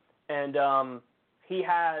lead, and he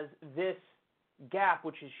has this gap,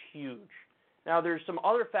 which is huge. Now, there's some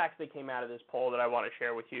other facts that came out of this poll that I want to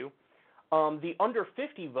share with you. The under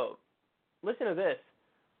 50 vote. Listen to this.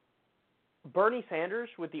 Bernie Sanders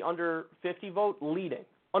with the under 50 vote leading.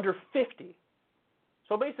 Under 50.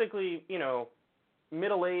 So basically, you know,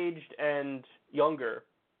 middle-aged and younger.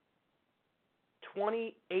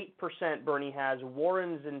 28% Bernie has.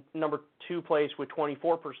 Warren's in number 2 place with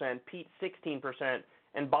 24%. Pete 16%.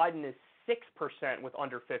 And Biden is 6% with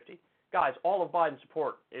under 50. Guys, all of Biden's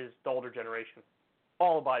support is the older generation.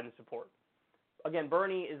 All of Biden's support. Again,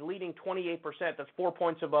 Bernie is leading 28%. That's 4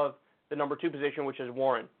 points above the number 2 position, which is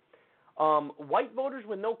Warren. White voters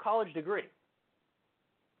with no college degree.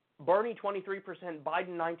 Bernie 23%,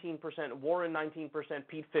 Biden 19%, Warren 19%,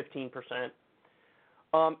 Pete 15%.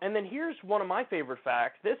 And then here's one of my favorite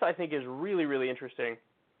facts. This I think is really, really interesting.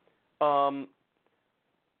 Bernie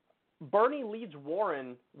leads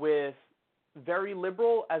Warren with very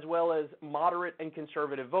liberal as well as moderate and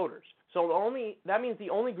conservative voters. So that means the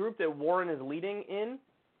only group that Warren is leading in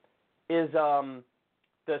is the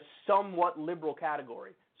somewhat liberal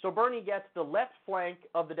category. So Bernie gets the left flank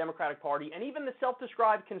of the Democratic Party and even the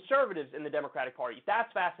self-described conservatives in the Democratic Party.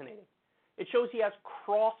 That's fascinating. It shows he has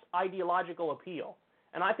cross-ideological appeal.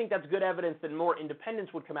 And I think that's good evidence that more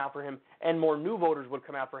independents would come out for him and more new voters would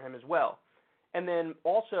come out for him as well. And then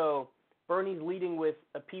also, Bernie's leading with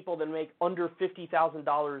people that make under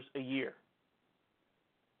 $50,000 a year.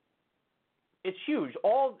 It's huge.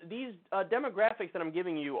 All these demographics that I'm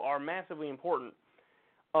giving you are massively important.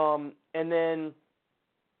 And then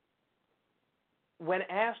when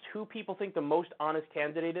asked who people think the most honest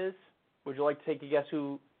candidate is, would you like to take a guess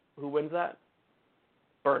who wins that?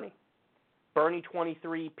 Bernie. Bernie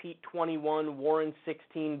 23, Pete 21, Warren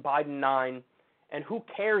 16, Biden 9. And who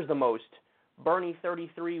cares the most? Bernie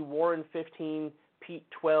 33, Warren 15, Pete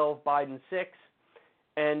 12, Biden 6.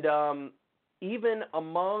 And even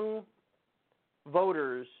among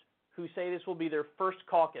voters who say this will be their first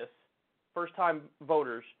caucus, first-time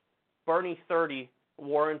voters, Bernie 30,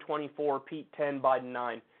 Warren 24, Pete 10, Biden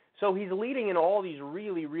 9. So he's leading in all these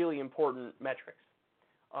really, really important metrics.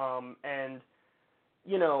 And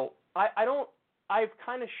I've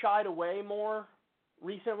kind of shied away more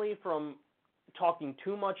recently from talking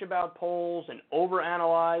too much about polls and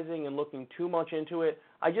overanalyzing and looking too much into it.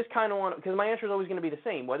 I just kind of want to, because my answer is always going to be the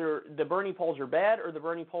same. Whether the Bernie polls are bad or the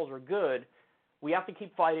Bernie polls are good, we have to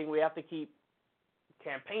keep fighting. We have to keep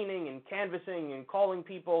campaigning and canvassing and calling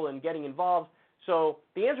people and getting involved. So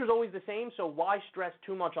the answer is always the same, so why stress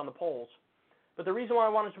too much on the polls? But the reason why I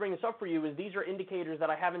wanted to bring this up for you is these are indicators that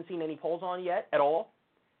I haven't seen any polls on yet at all.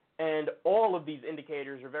 And all of these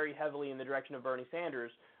indicators are very heavily in the direction of Bernie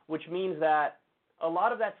Sanders, which means that a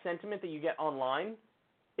lot of that sentiment that you get online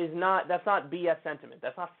that's not BS sentiment.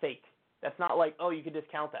 That's not fake. That's not like, oh, you could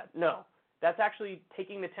discount that. No. That's actually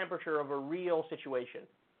taking the temperature of a real situation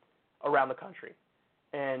around the country.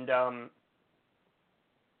 And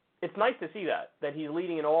it's nice to see that he's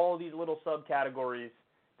leading in all these little subcategories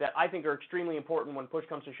that I think are extremely important when push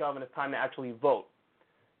comes to shove and it's time to actually vote.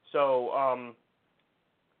 So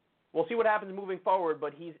we'll see what happens moving forward,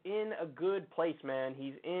 but he's in a good place, man.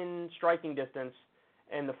 He's in striking distance,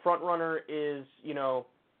 and the front runner is,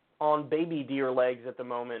 on baby deer legs at the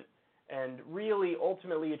moment. And really,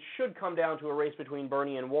 ultimately, it should come down to a race between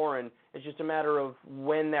Bernie and Warren. It's just a matter of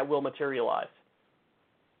when that will materialize.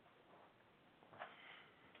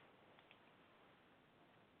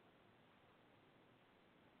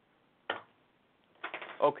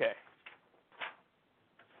 Okay.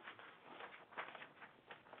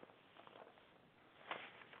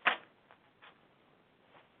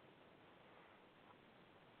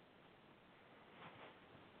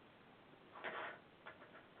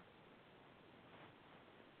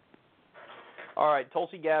 All right,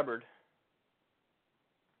 Tulsi Gabbard.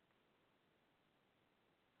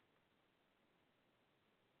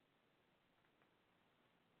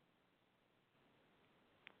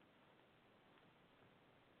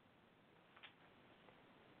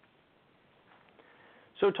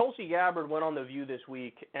 So Tulsi Gabbard went on The View this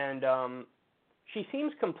week, and she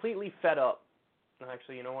seems completely fed up.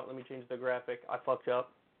 Actually, you know what? Let me change the graphic. I fucked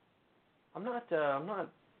up. I'm not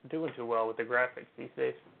doing too well with the graphics these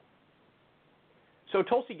days. So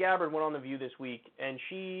Tulsi Gabbard went on The View this week, and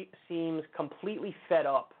she seems completely fed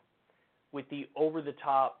up with the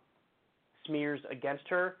over-the-top smears against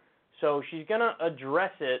her. So she's going to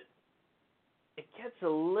address it. It gets a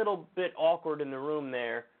little bit awkward in the room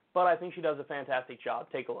there, but I think she does a fantastic job.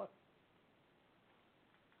 Take a look.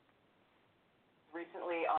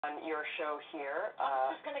 Recently on your show here.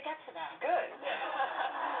 I was just going to get to that. Good.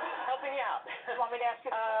 Helping you out. You want me to ask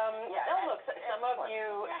you? Look, some of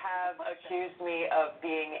you have accused me of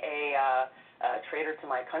being a traitor to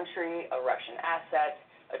my country, a Russian asset,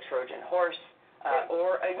 a Trojan horse,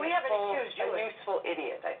 or a useful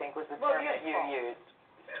idiot, I think was the term that you used,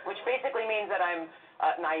 which basically means that I'm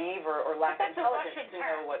naive or lack intelligence to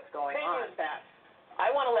know what's going on. They use that.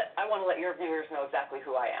 I want to let your viewers know exactly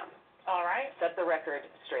who I am. All right. Set the record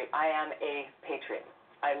straight. I am a patriot.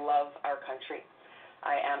 I love our country.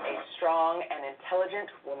 I am a strong and intelligent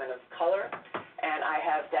woman of color, and I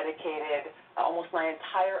have dedicated almost my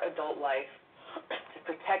entire adult life to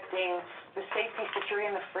protecting the safety, security,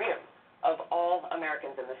 and the freedom of all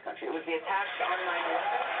Americans in this country. It was the attacks on 9/11.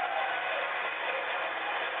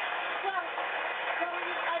 Well,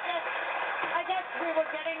 I guess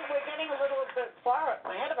we're getting a little bit far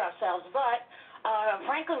ahead of ourselves, but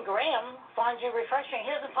Franklin Graham finds you refreshing. He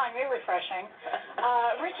doesn't find me refreshing.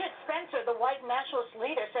 Richard Spencer, the white nationalist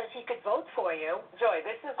leader, says he could vote for you. Joy,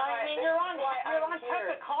 this is why you're on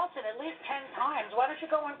Tucker Carlson at least 10 times. Why don't you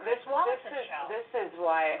go on Chris Wallace's show? This is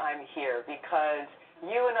why I'm here, because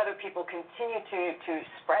you and other people continue to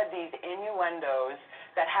spread these innuendos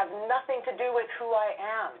that have nothing to do with who I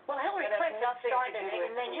am. Well, Hillary Clinton started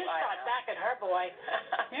it, and then you start back at her, boy.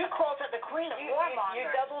 You called her the queen of warmongers.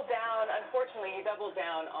 You double down, unfortunately,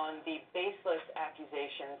 on the baseless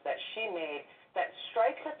accusations that she made that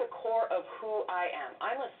strikes at the core of who I am.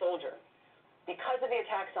 I'm a soldier. Because of the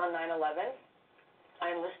attacks on 9/11,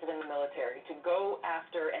 I enlisted in the military to go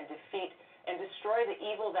after and defeat and destroy the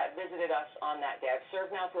evil that visited us on that day. I've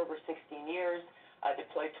served now for over 16 years.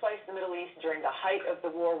 Deployed twice in the Middle East during the height of the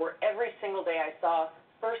war, where every single day I saw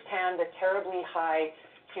firsthand the terribly high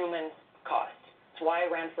human cost. That's why I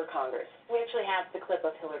ran for Congress. We actually have the clip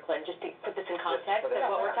of Hillary Clinton. Just to put this in context of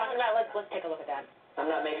what we're talking about, let's take a look at that. I'm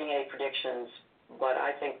not making any predictions, but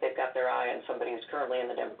I think they've got their eye on somebody who's currently in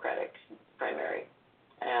the Democratic primary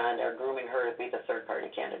and are grooming her to be the third-party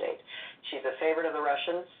candidate. She's a favorite of the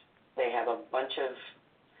Russians. They have a bunch of,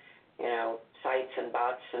 sites and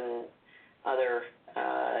bots and other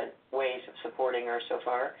ways of supporting her so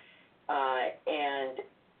far. And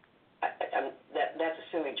that's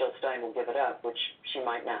assuming Jill Stein will give it up, which she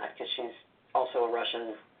might not, because she's also a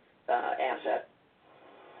Russian asset.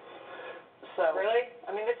 So really?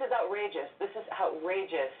 I mean, this is outrageous. This is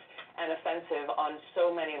outrageous and offensive on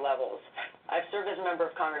so many levels. I've served as a member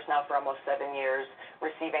of Congress now for almost 7 years,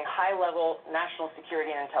 receiving high-level national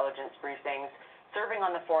security and intelligence briefings, serving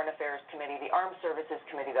on the Foreign Affairs Committee, the Armed Services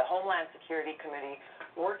Committee, the Homeland Security Committee,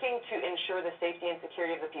 working to ensure the safety and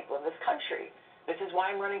security of the people of this country. This is why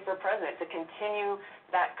I'm running for president, to continue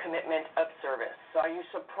that commitment of service. So are you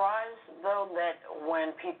surprised, though, that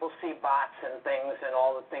when people see bots and things and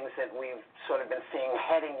all the things that we've sort of been seeing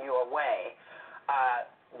heading your way,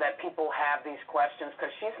 that people have these questions?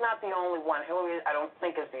 Because she's not the only one. Hillary, I don't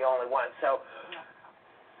think, is the only one. So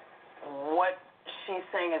what she's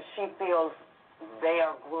saying is she feels they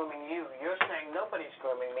are grooming you. You're saying nobody's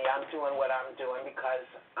grooming me. I'm doing what I'm doing because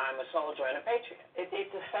I'm a soldier and a patriot. It's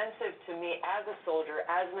offensive to me as a soldier,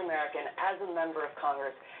 as an American, as a member of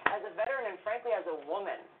Congress, as a veteran, and frankly as a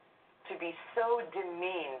woman, to be so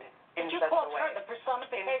demeaned in Did you such call a way. her the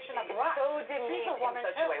personification of rock? So demeaned She's a in woman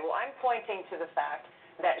such too. a way. Well, I'm pointing to the fact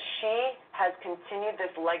that she has continued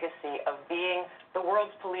this legacy of being the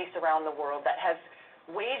world's police around the world, that has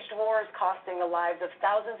waged wars costing the lives of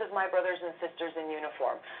thousands of my brothers and sisters in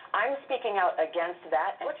uniform. I'm speaking out against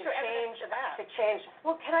that and What's to your evidence change to that? to change.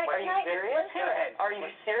 Well, Are you serious? Let's hear Go it. ahead. Are you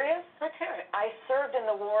serious? Let's hear it. I served in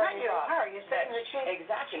the war Not in you, Iraq. her. You're saying that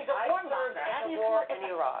Exactly. she's a I warmonger. served How in do the you war come up in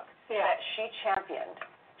with Iraq Yeah. that she championed.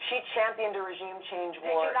 She championed a regime change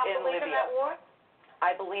Did war you not in believe Libya. in that war?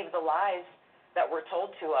 I believe the lies that were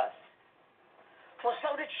told to us. Well,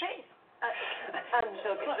 so did she.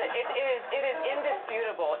 So it is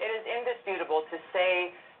indisputable. It is indisputable to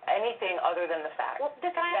say anything other than the fact Well,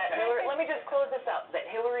 that Hillary, let me just close this out, that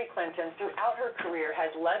Hillary Clinton, throughout her career,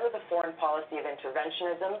 has led with a foreign policy of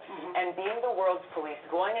interventionism and being the world's police,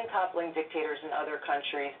 going and toppling dictators in other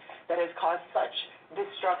countries that has caused such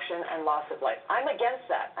destruction and loss of life. I'm against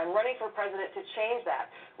that. I'm running for president to change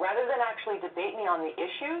that. Rather than actually debate me on the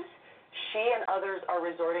issues, she and others are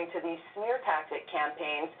resorting to these smear tactic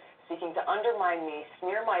campaigns, seeking to undermine me,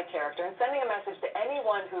 smear my character, and sending a message to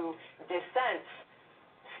anyone who dissents,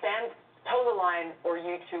 stand, toe the line, or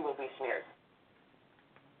you too will be smeared.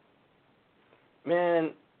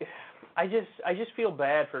 Man, I just feel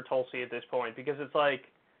bad for Tulsi at this point, because it's like,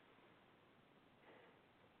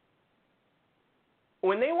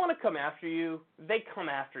 when they want to come after you, they come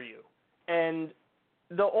after you. And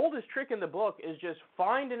the oldest trick in the book is just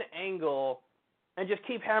find an angle and just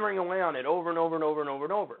keep hammering away on it over and over and over and over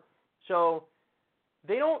and over. So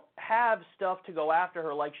they don't have stuff to go after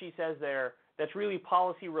her, like she says there, that's really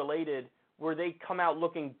policy related, where they come out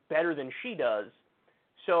looking better than she does.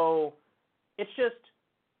 So it's just,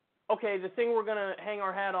 okay, the thing we're going to hang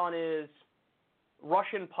our hat on is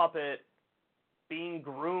Russian puppet being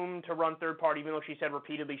groomed to run third party, even though she said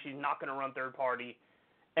repeatedly she's not going to run third party,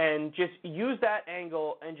 and just use that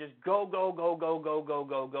angle and just go,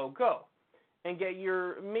 and get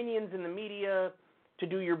your minions in the media to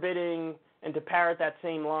do your bidding and to parrot that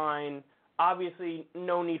same line. Obviously,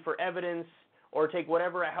 no need for evidence, or take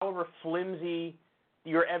whatever, however flimsy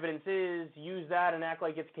your evidence is, use that and act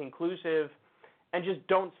like it's conclusive, and just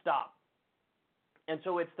don't stop. And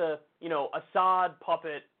so it's the, Assad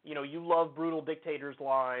puppet, you love brutal dictators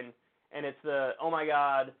line, and it's the, oh my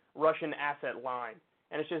God, Russian asset line.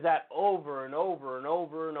 And it's just that over and over and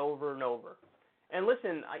over and over and over. And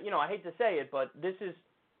listen, I hate to say it, but this is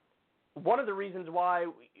one of the reasons why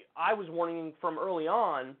I was warning from early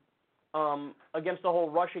on against the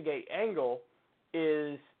whole Russiagate angle,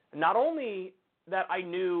 is not only that I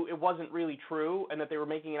knew it wasn't really true and that they were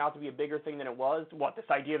making it out to be a bigger thing than it was. This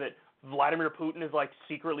idea that Vladimir Putin is like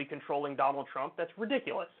secretly controlling Donald Trump, that's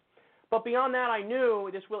ridiculous. But beyond that, I knew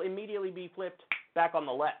this will immediately be flipped back on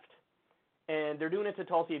the left. And they're doing it to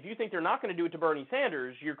Tulsi. If you think they're not going to do it to Bernie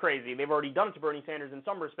Sanders, you're crazy. They've already done it to Bernie Sanders in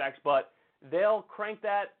some respects, but they'll crank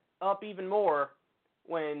that up even more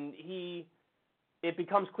when it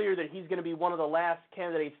becomes clear that he's going to be one of the last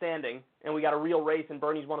candidates standing, and we got a real race and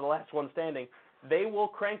Bernie's one of the last ones standing. They will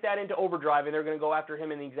crank that into overdrive, and they're going to go after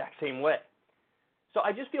him in the exact same way. So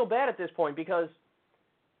I just feel bad at this point, because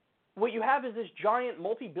what you have is this giant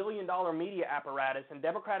multi-billion-dollar media apparatus and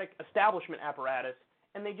Democratic establishment apparatus,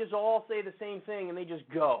 and they just all say the same thing, and they just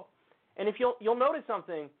go. And if you'll notice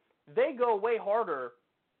something, they go way harder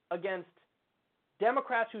against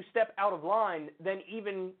Democrats who step out of line than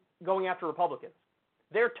even going after Republicans.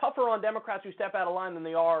 They're tougher on Democrats who step out of line than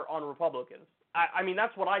they are on Republicans. I mean,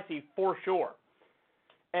 that's what I see for sure.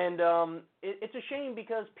 And it's a shame,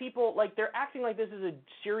 because people, they're acting like this is a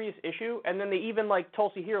serious issue, and then they even, like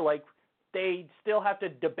Tulsi here, they still have to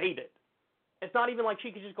debate it. It's not even like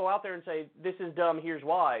she could just go out there and say, this is dumb, here's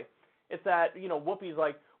why. it's that, Whoopi's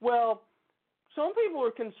like, well, some people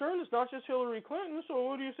are concerned it's not just Hillary Clinton, so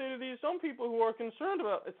what do you say to these some people who are concerned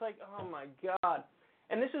about? It's like, oh my God.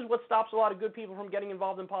 And this is what stops a lot of good people from getting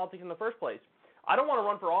involved in politics in the first place. I don't want to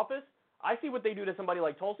run for office. I see what they do to somebody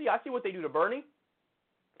like Tulsi. I see what they do to Bernie.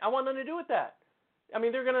 I want nothing to do with that. I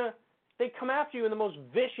mean, they come after you in the most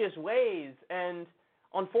vicious ways, and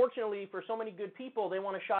unfortunately for so many good people, they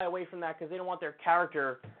want to shy away from that because they don't want their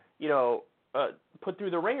character, put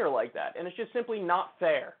through the ringer like that. And it's just simply not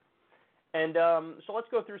fair. And so let's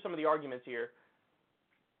go through some of the arguments here.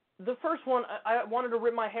 The first one, I wanted to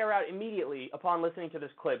rip my hair out immediately upon listening to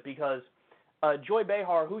this clip because Joy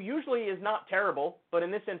Behar, who usually is not terrible, but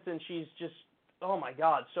in this instance she's just, oh my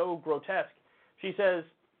God, so grotesque. She says,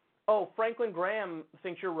 oh, Franklin Graham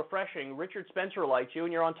thinks you're refreshing. Richard Spencer likes you,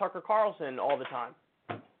 and you're on Tucker Carlson all the time.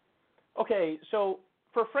 Okay, so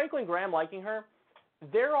for Franklin Graham liking her,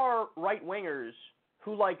 there are right-wingers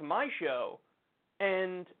who like my show,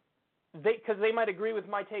 and because they might agree with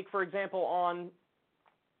my take, for example, on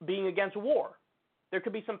being against war. There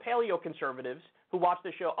could be some paleo-conservatives who watch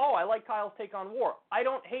the show. Oh, I like Kyle's take on war. I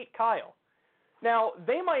don't hate Kyle. Now,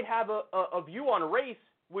 they might have a view on race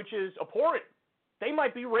which is abhorrent. They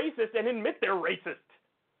might be racist and admit they're racist.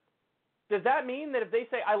 Does that mean that if they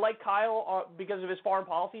say, I like Kyle because of his foreign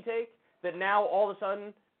policy take, that now all of a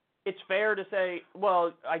sudden it's fair to say,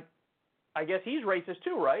 well, I guess he's racist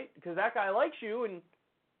too, right? Because that guy likes you.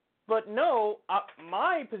 But no,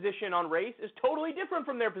 my position on race is totally different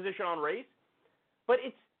from their position on race. But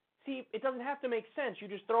it doesn't have to make sense. You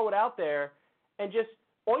just throw it out there and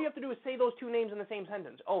all you have to do is say those two names in the same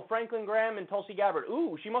sentence. Oh, Franklin Graham and Tulsi Gabbard.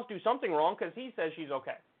 Ooh, she must do something wrong because he says she's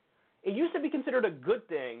okay. It used to be considered a good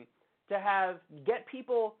thing to get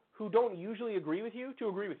people who don't usually agree with you to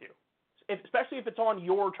agree with you, especially if it's on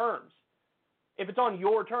your terms. If it's on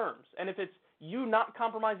your terms, and if it's you not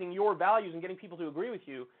compromising your values and getting people to agree with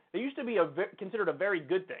you, they used to be considered a very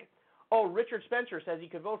good thing. Oh, Richard Spencer says he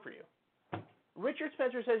could vote for you. Richard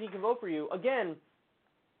Spencer says he can vote for you. Again,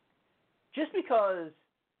 just because,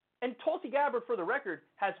 and Tulsi Gabbard, for the record,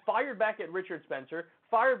 has fired back at Richard Spencer,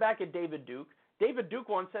 fired back at David Duke. David Duke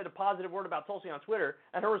once said a positive word about Tulsi on Twitter,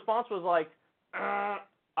 and her response was like, I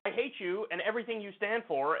hate you and everything you stand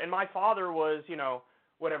for, and my father was,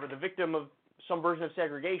 the victim of some version of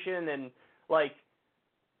segregation, and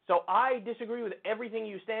so I disagree with everything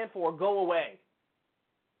you stand for, go away.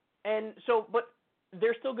 And so, but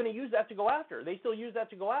they're still going to use that to go after her. They still use that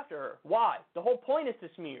to go after her. Why? The whole point is to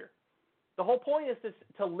smear. The whole point is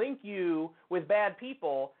to link you with bad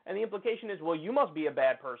people, and the implication is, well, you must be a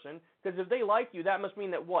bad person, because if they like you, that must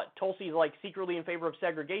mean that what? Tulsi's secretly in favor of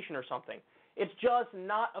segregation or something. It's just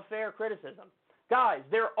not a fair criticism. Guys,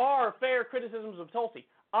 there are fair criticisms of Tulsi.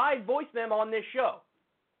 I voice them on this show.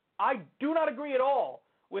 I do not agree at all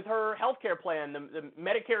with her health care plan, the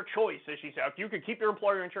Medicare choice, as she said. You could keep your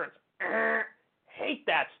employer insurance. Hate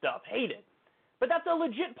that stuff. Hate it. But that's a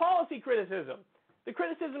legit policy criticism. The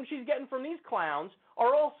criticisms she's getting from these clowns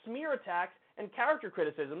are all smear attacks and character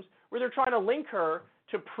criticisms where they're trying to link her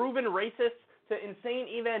to proven racists, to insane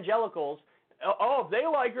evangelicals. Oh, if they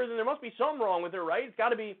like her, then there must be something wrong with her, right? It's got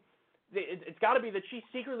to be that she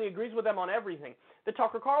secretly agrees with them on everything. The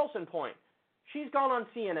Tucker Carlson point. She's gone on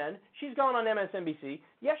CNN. She's gone on MSNBC.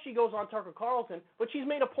 Yes, she goes on Tucker Carlson, but she's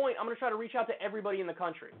made a point. I'm going to try to reach out to everybody in the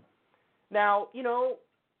country. Now,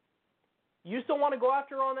 you still want to go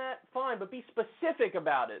after her on that? Fine, but be specific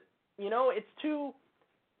about it.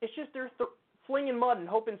 It's just they're flinging mud and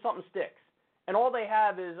hoping something sticks. And all they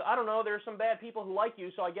have is, I don't know, there's some bad people who like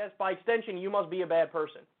you, so I guess by extension you must be a bad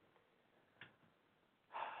person.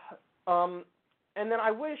 And then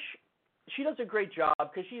I wish she does a great job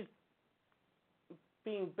because she's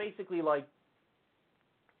being basically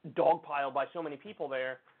dogpiled by so many people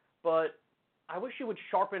there, but I wish she would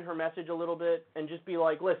sharpen her message a little bit and just be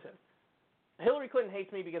like, listen, Hillary Clinton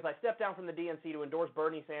hates me because I stepped down from the DNC to endorse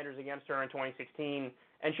Bernie Sanders against her in 2016,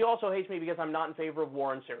 and she also hates me because I'm not in favor of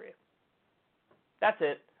war in Syria. That's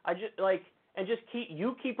it.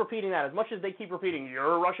 Keep repeating that as much as they keep repeating,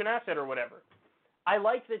 you're a Russian asset or whatever. I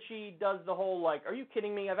like that she does the whole, are you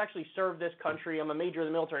kidding me? I've actually served this country. I'm a major in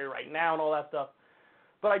the military right now and all that stuff.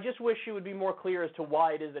 But I just wish she would be more clear as to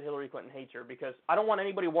why it is that Hillary Clinton hates her, because I don't want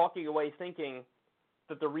anybody walking away thinking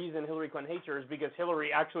that the reason Hillary Clinton hates her is because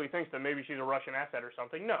Hillary actually thinks that maybe she's a Russian asset or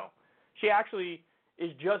something. No. She actually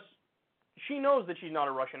is she knows that she's not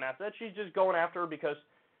a Russian asset. She's just going after her because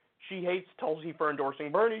she hates Tulsi for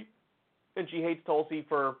endorsing Bernie, and she hates Tulsi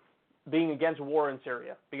for being against war in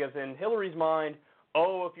Syria. Because in Hillary's mind,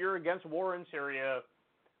 if you're against war in Syria,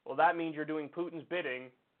 well, that means you're doing Putin's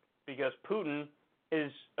bidding, because Putin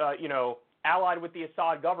is, allied with the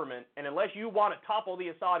Assad government, and unless you want to topple the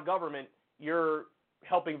Assad government, you're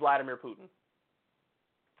helping Vladimir Putin.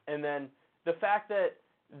 And then the fact that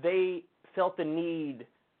they felt the need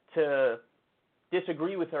to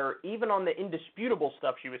disagree with her, even on the indisputable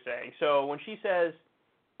stuff she was saying. So when she says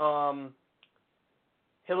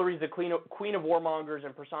Hillary's the queen of warmongers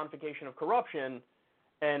and personification of corruption,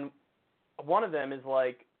 and one of them is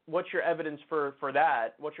like, what's your evidence for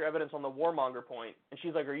that? What's your evidence on the warmonger point? And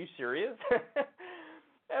she's like, are you serious?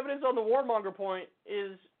 Evidence on the warmonger point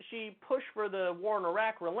is she pushed for the war in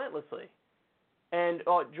Iraq relentlessly. And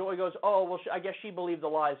Joy goes, oh, well, I guess she believed the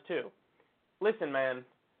lies too. Listen, man,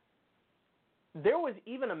 there was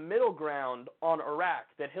even a middle ground on Iraq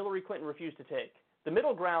that Hillary Clinton refused to take. The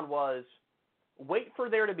middle ground was wait for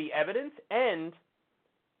there to be evidence and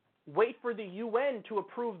wait for the UN to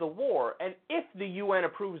approve the war. And if the UN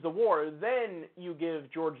approves the war, then you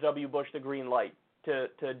give George W. Bush the green light to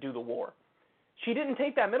do the war. She didn't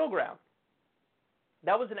take that middle ground.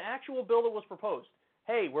 That was an actual bill that was proposed.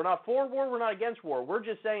 Hey, we're not for war, we're not against war. We're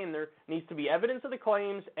just saying there needs to be evidence of the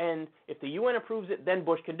claims, and if the UN approves it, then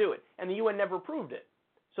Bush can do it. And the UN never approved it.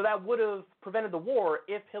 So that would have prevented the war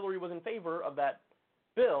if Hillary was in favor of that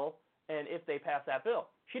bill and if they passed that bill.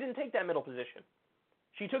 She didn't take that middle position.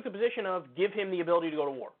 She took the position of give him the ability to go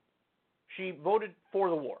to war. She voted for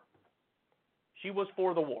the war. She was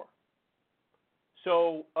for the war.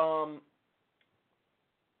 So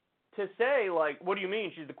to say, like, what do you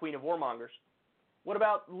mean she's the queen of warmongers? What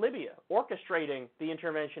about Libya, orchestrating the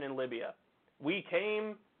intervention in Libya? We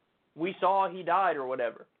came, we saw he died or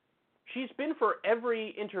whatever. She's been for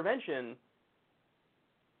every intervention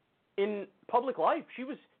in public life.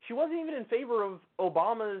 She wasn't even in favor of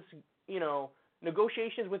Obama's,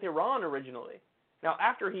 negotiations with Iran originally. Now,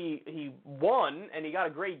 after he won and he got a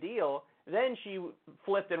great deal, then she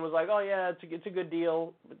flipped and was like, oh, yeah, it's a good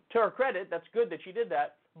deal. To her credit, that's good that she did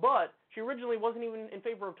that. But she originally wasn't even in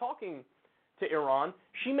favor of talking to Iran.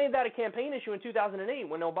 She made that a campaign issue in 2008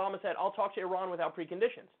 when Obama said, I'll talk to Iran without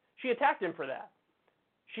preconditions. She attacked him for that.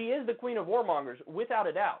 She is the queen of warmongers, without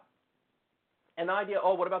a doubt. And the idea,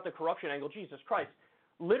 what about the corruption angle? Jesus Christ.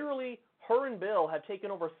 Literally, her and Bill have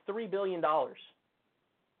taken over $3 billion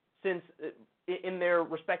since in their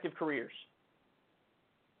respective careers.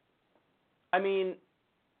 I mean,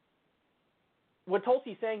 what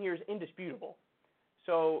Tulsi's saying here is indisputable.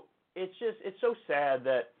 So it's so sad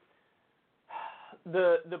that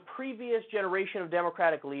the previous generation of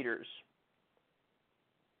Democratic leaders,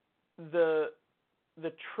 the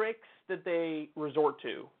tricks that they resort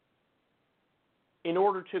to in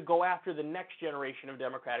order to go after the next generation of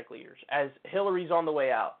Democratic leaders, as Hillary's on the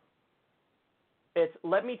way out. It's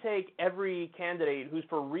let me take every candidate who's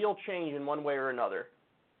for real change in one way or another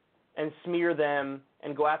and smear them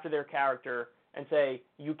and go after their character and say,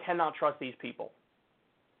 you cannot trust these people.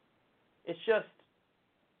 It's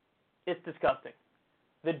disgusting.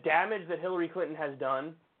 The damage that Hillary Clinton has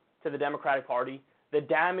done to the Democratic Party, the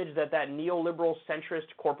damage that neoliberal centrist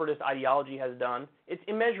corporatist ideology has done, it's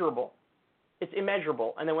immeasurable. It's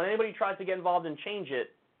immeasurable. And then when anybody tries to get involved and change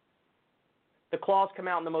it, the claws come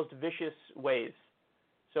out in the most vicious ways.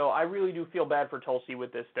 So I really do feel bad for Tulsi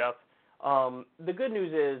with this stuff. The good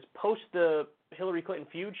news is, post the Hillary Clinton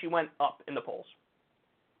feud, she went up in the polls.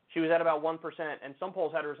 She was at about 1%, and some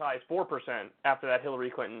polls had her as high as 4% after that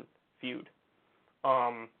Hillary Clinton feud.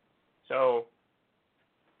 So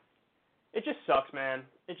it just sucks, man.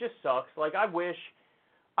 It just sucks. Like, I wish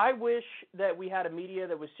that we had a media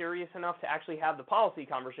that was serious enough to actually have the policy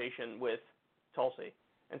conversation with Tulsi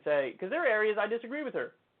and say, because there are areas I disagree with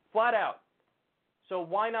her, flat out. So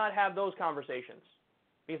why not have those conversations?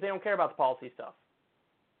 Because they don't care about the policy stuff.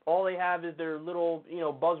 All they have is their little,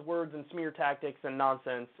 buzzwords and smear tactics and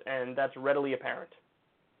nonsense, and that's readily apparent.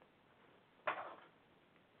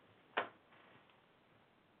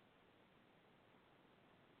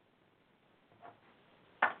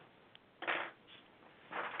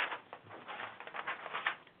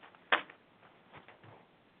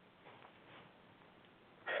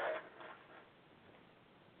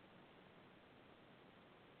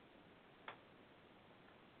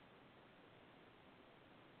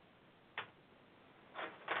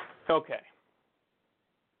 Okay.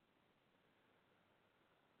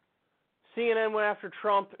 CNN went after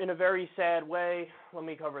Trump in a very sad way. Let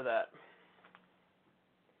me cover that.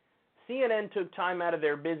 CNN took time out of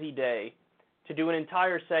their busy day to do an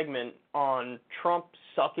entire segment on Trump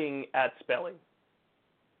sucking at spelling.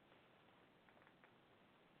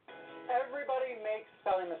 Everybody makes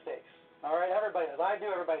spelling mistakes. All right, everybody does. I do,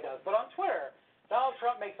 everybody does. But on Twitter, Donald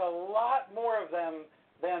Trump makes a lot more of them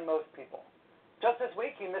than most people. Just this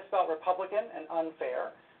week, he misspelled Republican and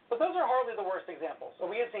unfair. But those are hardly the worst examples. So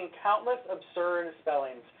we have seen countless absurd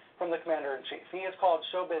spellings from the commander-in-chief. He is called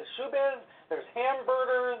showbiz shoebiz. There's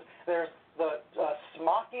hamburgers. There's the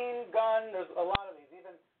smocking gun. There's a lot of these,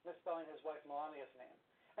 even misspelling his wife Melania's name.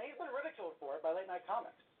 And he's been ridiculed for it by late-night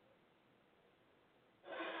comics.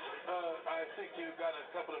 I think you got a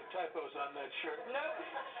couple of typos on that shirt. No,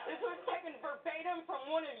 this was taken verbatim from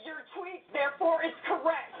one of your tweets, therefore it's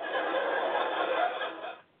correct.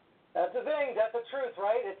 That's the thing. That's the truth,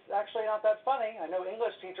 right? It's actually not that funny. I know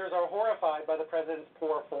English teachers are horrified by the president's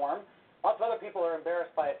poor form. Lots of other people are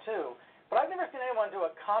embarrassed by it, too. But I've never seen anyone do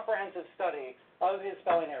a comprehensive study of his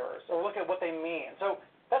spelling errors or look at what they mean. So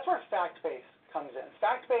that's where FactBase comes in.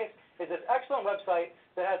 FactBase is this excellent website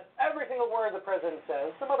that has every single word the president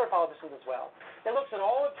says, some other politicians as well. It looks at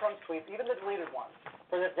all of Trump's tweets, even the deleted ones,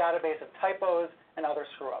 for this database of typos and other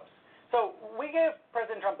screw-ups. So we gave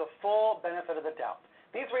President Trump the full benefit of the doubt.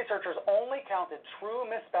 These researchers only counted true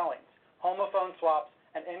misspellings, homophone swaps,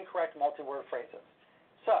 and incorrect multi-word phrases.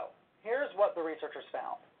 So here's what the researchers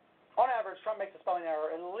found. On average, Trump makes a spelling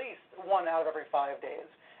error at least 1 out of every 5 days.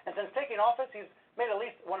 And since taking office, he's made at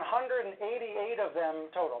least 188 of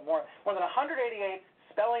them total, more than 188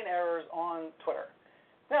 spelling errors on Twitter.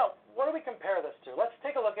 Now, what do we compare this to? Let's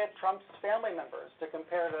take a look at Trump's family members to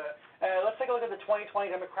compare to, let's take a look at the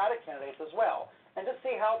 2020 Democratic candidates as well, and just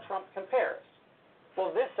see how Trump compares.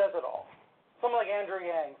 Well, this says it all. Someone like Andrew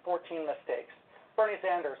Yang, 14 mistakes. Bernie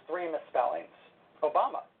Sanders, 3 misspellings.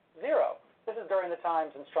 Obama, 0. This is during the time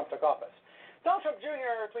since Trump took office. Donald Trump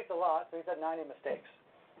Jr. tweets a lot, so he's had 90 mistakes.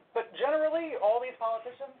 But generally, all these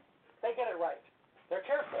politicians, they get it right. They're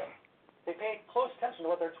careful. They pay close attention to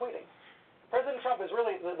what they're tweeting. President Trump is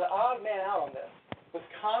really the odd man out on this, with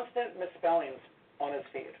constant misspellings on his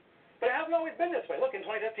feed. But it hasn't always been this way. Look, in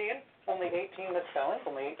 2015, only 18 misspellings,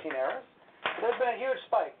 only 18 errors. There's been a huge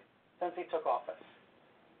spike since he took office.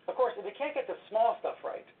 Of course, if you can't get the small stuff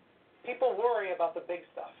right, people worry about the big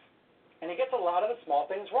stuff. And he gets a lot of the small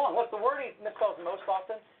things wrong. Look, the word he misspells most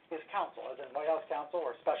often is counsel, as in White House counsel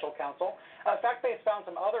or special counsel. FactBase found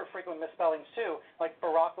some other frequent misspellings, too, like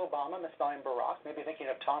Barack Obama, misspelling Barack, maybe thinking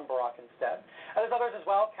of Tom Barack instead. There's others as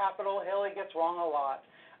well. Capitol Hill, he gets wrong a lot.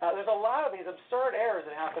 There's a lot of these absurd errors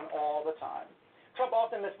that happen all the time. Trump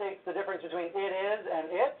often mistakes the difference between it is and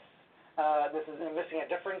it's. This is missing a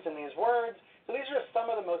difference in these words. So these are just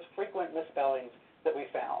some of the most frequent misspellings that we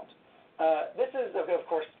found. This is, of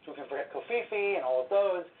course, we can forget Kofifi and all of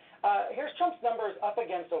those. Here's Trump's numbers up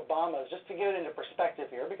against Obama's, just to get it into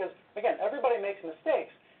perspective here, because, again, everybody makes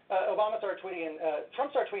mistakes. Trump started tweeting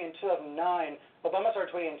in 2009, Obama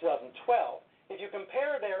started tweeting in 2012. If you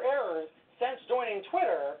compare their errors since joining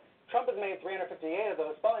Twitter, Trump has made 358 of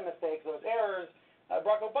those spelling mistakes, those errors.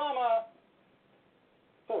 Barack Obama,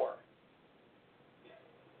 4.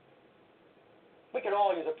 We could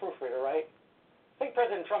all use a proofreader, right? I think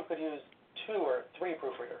President Trump could use 2 or 3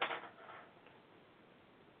 proofreaders.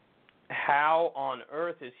 How on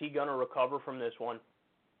earth is he going to recover from this one?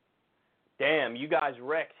 Damn, you guys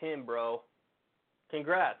wrecked him, bro.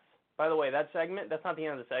 Congrats. By the way, that segment, that's not the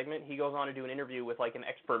end of the segment. He goes on to do an interview with like an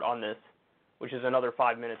expert on this, which is another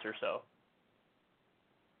 5 minutes or so.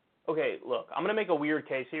 Okay, look, I'm going to make a weird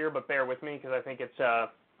case here, but bear with me because I think it's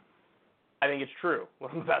true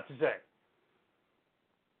what I'm about to say.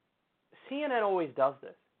 CNN always does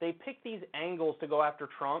this. They pick these angles to go after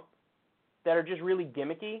Trump that are just really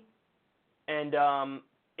gimmicky, and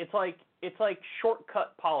it's like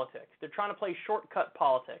shortcut politics. They're trying to play shortcut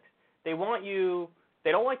politics. They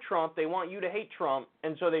don't like Trump, they want you to hate Trump,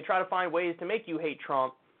 and so they try to find ways to make you hate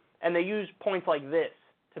Trump, and they use points like this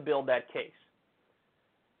to build that case.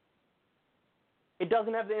 It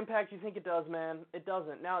doesn't have the impact you think it does, man. It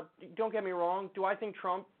doesn't. Now, don't get me wrong. Do I think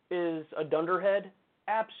Trump is a dunderhead?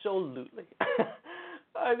 Absolutely.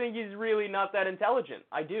 I think he's really not that intelligent.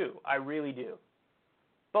 I do. I really do.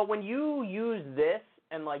 But when you use this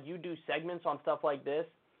and like you do segments on stuff like this,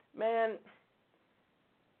 man,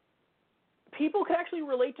 people could actually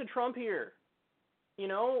relate to Trump here. You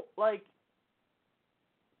know, like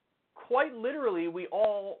quite literally we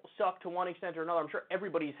all suck to one extent or another. I'm sure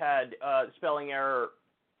everybody's had spelling error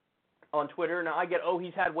on Twitter. Now I get,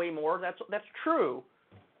 he's had way more. That's true.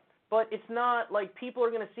 But it's not like people are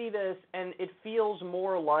going to see this and it feels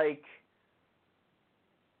more like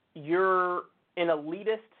you're an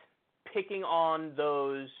elitist picking on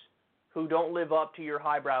those who don't live up to your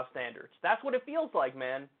highbrow standards. That's what it feels like,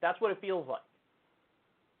 man. That's what it feels like.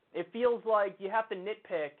 It feels like you have to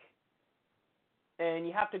nitpick and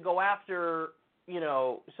you have to go after,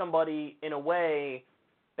 somebody in a way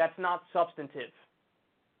that's not substantive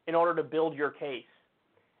in order to build your case.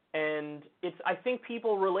 And I think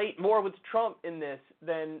people relate more with Trump in this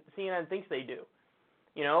than CNN thinks they do.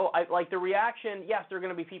 You know, like the reaction, yes, there are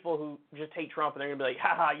going to be people who just hate Trump and they're going to be like,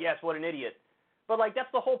 haha, yes, what an idiot. But like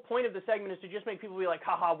that's the whole point of the segment, is to just make people be like,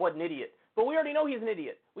 haha, what an idiot. But we already know he's an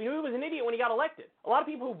idiot. We knew he was an idiot when he got elected. A lot of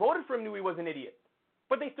people who voted for him knew he was an idiot,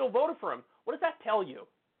 but they still voted for him. What does that tell you?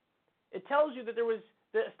 It tells you that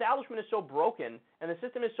the establishment is so broken and the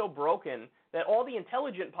system is so broken that all the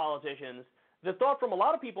intelligent politicians, the thought from a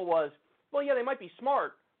lot of people was, well, yeah, they might be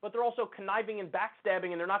smart, but they're also conniving and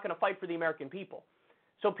backstabbing, and they're not going to fight for the American people.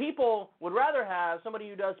 So people would rather have somebody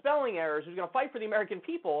who does spelling errors who's going to fight for the American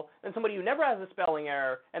people than somebody who never has a spelling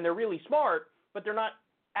error and they're really smart, but they're not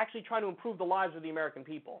actually trying to improve the lives of the American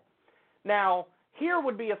people. Now, here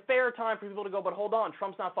would be a fair time for people to go, but hold on,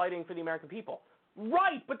 Trump's not fighting for the American people.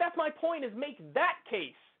 Right, but that's my point, is make that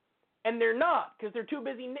case. And they're not, because they're too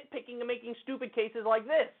busy nitpicking and making stupid cases like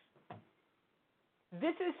this.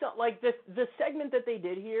 This is like the segment that they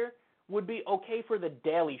did here would be okay for The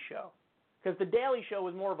Daily Show, because The Daily Show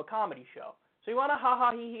is more of a comedy show. So you want to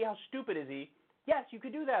ha-ha, he-he, how stupid is he? Yes, you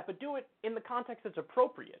could do that, but do it in the context that's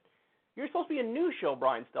appropriate. You're supposed to be a news show,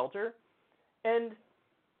 Brian Stelter. And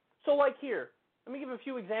so like here, let me give a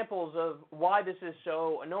few examples of why this is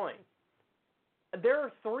so annoying. There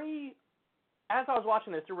are three, as I was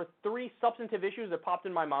watching this, there were three substantive issues that popped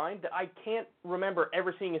in my mind that I can't remember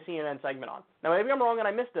ever seeing a CNN segment on. Now, maybe I'm wrong and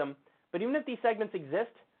I missed them, but even if these segments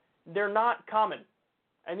exist, they're not common.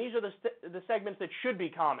 And these are the segments that should be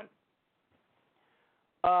common.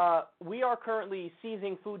 We are currently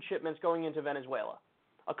seizing food shipments going into Venezuela,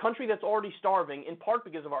 a country that's already starving, in part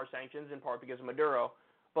because of our sanctions, in part because of Maduro,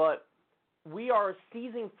 but we are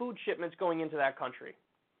seizing food shipments going into that country.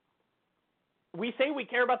 We say we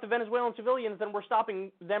care about the Venezuelan civilians, then we're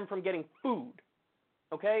stopping them from getting food,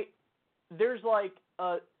 okay? There's like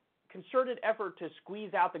a concerted effort to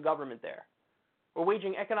squeeze out the government there. We're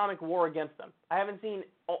waging economic war against them. I don't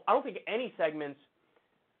think any segments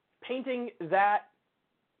painting that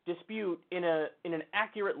dispute in an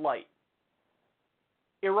accurate light.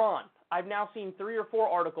 Iran. I've now seen 3 or 4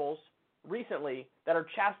 articles recently that are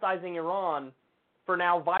chastising Iran for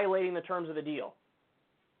now violating the terms of the deal.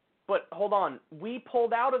 But hold on, we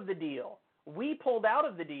pulled out of the deal.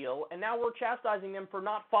 And now we're chastising them for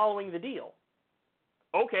not following the deal.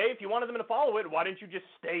 Okay, if you wanted them to follow it, why didn't you just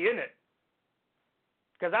stay in it?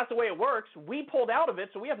 Because that's the way it works. We pulled out of it,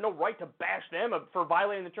 so we have no right to bash them for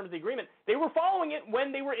violating the terms of the agreement. They were following it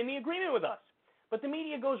when they were in the agreement with us. But the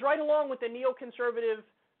media goes right along with the neoconservative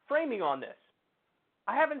framing on this.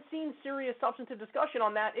 I haven't seen serious substantive discussion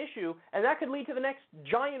on that issue, and that could lead to the next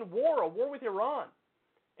giant war, a war with Iran.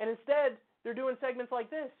 And instead, they're doing segments like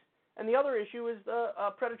this. And the other issue is the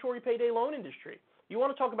predatory payday loan industry. You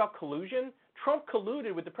want to talk about collusion? Trump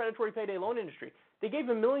colluded with the predatory payday loan industry. They gave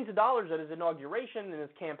him millions of dollars at his inauguration and his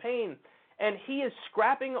campaign, and he is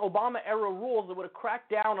scrapping Obama-era rules that would have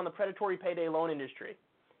cracked down on the predatory payday loan industry.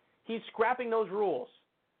 He's scrapping those rules,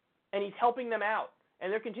 and he's helping them out,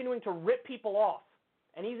 and they're continuing to rip people off,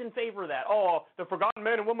 and he's in favor of that. Oh, the forgotten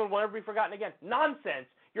men and women will never be forgotten again. Nonsense.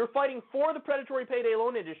 You're fighting for the predatory payday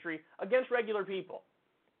loan industry against regular people.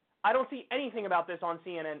 I don't see anything about this on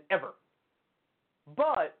CNN ever.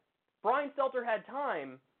 But Brian Stelter had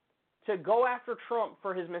time to go after Trump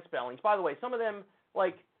for his misspellings. By the way, some of them,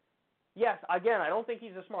 like, yes, again, I don't think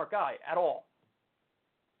he's a smart guy at all.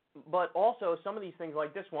 But also some of these things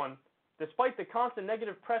like this one, despite the constant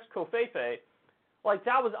negative press covfefe, like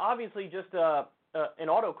that was obviously just an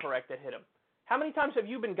autocorrect that hit him. How many times have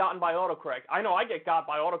you been gotten by autocorrect? I know I get got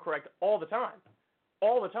by autocorrect all the time.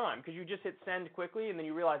 All the time, because you just hit send quickly and then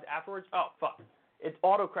you realize afterwards, oh, fuck, it's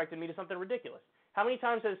autocorrected me to something ridiculous. How many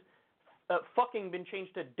times has fucking been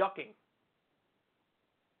changed to ducking?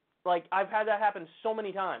 Like, I've had that happen so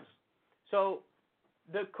many times. So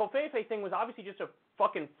the covfefe thing was obviously just a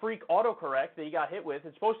fucking freak autocorrect that he got hit with.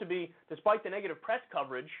 It's supposed to be, despite the negative press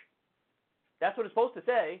coverage, that's what it's supposed to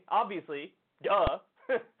say, obviously. Duh.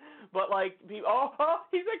 But, like, people,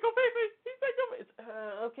 he said covfefe, he said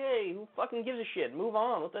covfefe. Okay, who fucking gives a shit? Move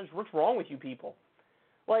on. What's wrong with you people?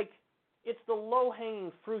 Like, it's the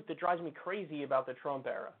low-hanging fruit that drives me crazy about the Trump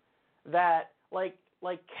era. That, like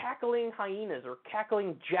cackling hyenas or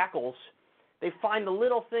cackling jackals, they find the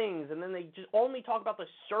little things and then they just only talk about the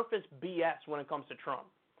surface BS when it comes to Trump.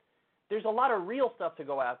 There's a lot of real stuff to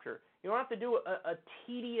go after. You don't have to do a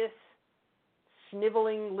tedious,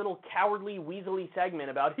 sniveling, little cowardly, weaselly segment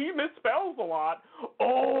about he misspells a lot.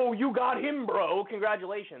 Oh, you got him, bro.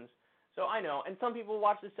 Congratulations. So I know, and some people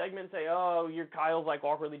watch this segment and say, oh, Kyle's like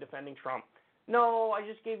awkwardly defending Trump. No, I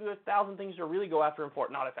just gave you 1,000 things to really go after him for.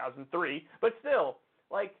 Not 1,003, but still,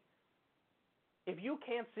 like, if you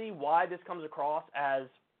can't see why this comes across as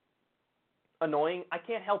annoying, I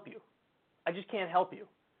can't help you. I just can't help you.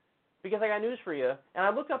 Because I got news for you, and I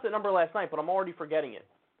looked up the number last night, but I'm already forgetting it.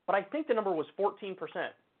 But I think the number was 14%.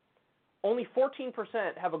 Only 14%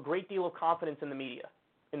 have a great deal of confidence in the media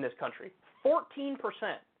in this country. 14%.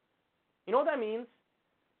 You know what that means?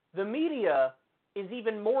 The media is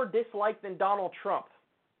even more disliked than Donald Trump.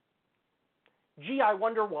 Gee, I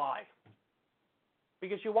wonder why.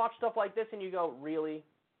 Because you watch stuff like this and you go, really?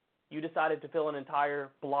 You decided to fill an entire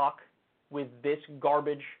block with this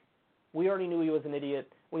garbage? We already knew he was an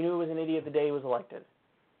idiot. We knew he was an idiot the day he was elected.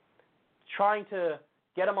 Trying to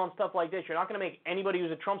get him on stuff like this, you're not going to make anybody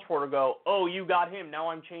who's a Trump supporter go, oh, you got him, now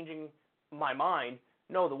I'm changing my mind.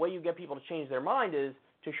 No, the way you get people to change their mind is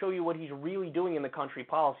to show you what he's really doing in the country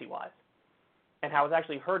policy-wise and how it's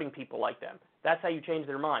actually hurting people like them. That's how you change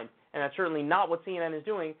their mind. And that's certainly not what CNN is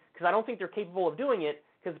doing, because I don't think they're capable of doing it,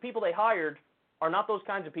 because the people they hired are not those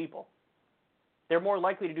kinds of people. They're more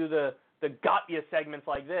likely to do the got ya segments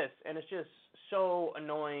like this, and it's just so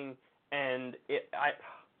annoying, and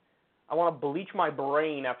I want to bleach my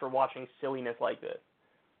brain after watching silliness like this.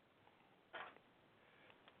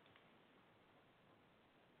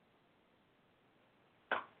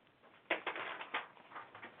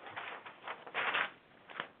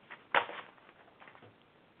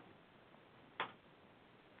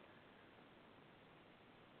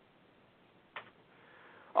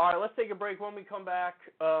 All right, let's take a break. When we come back,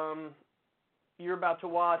 you're about to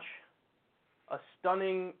watch a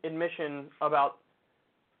stunning admission about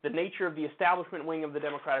the nature of the establishment wing of the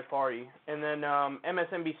Democratic Party. And then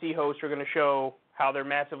MSNBC hosts are going to show how they're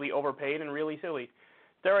massively overpaid and really silly.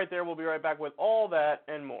 Stay right there. We'll be right back with all that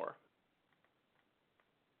and more.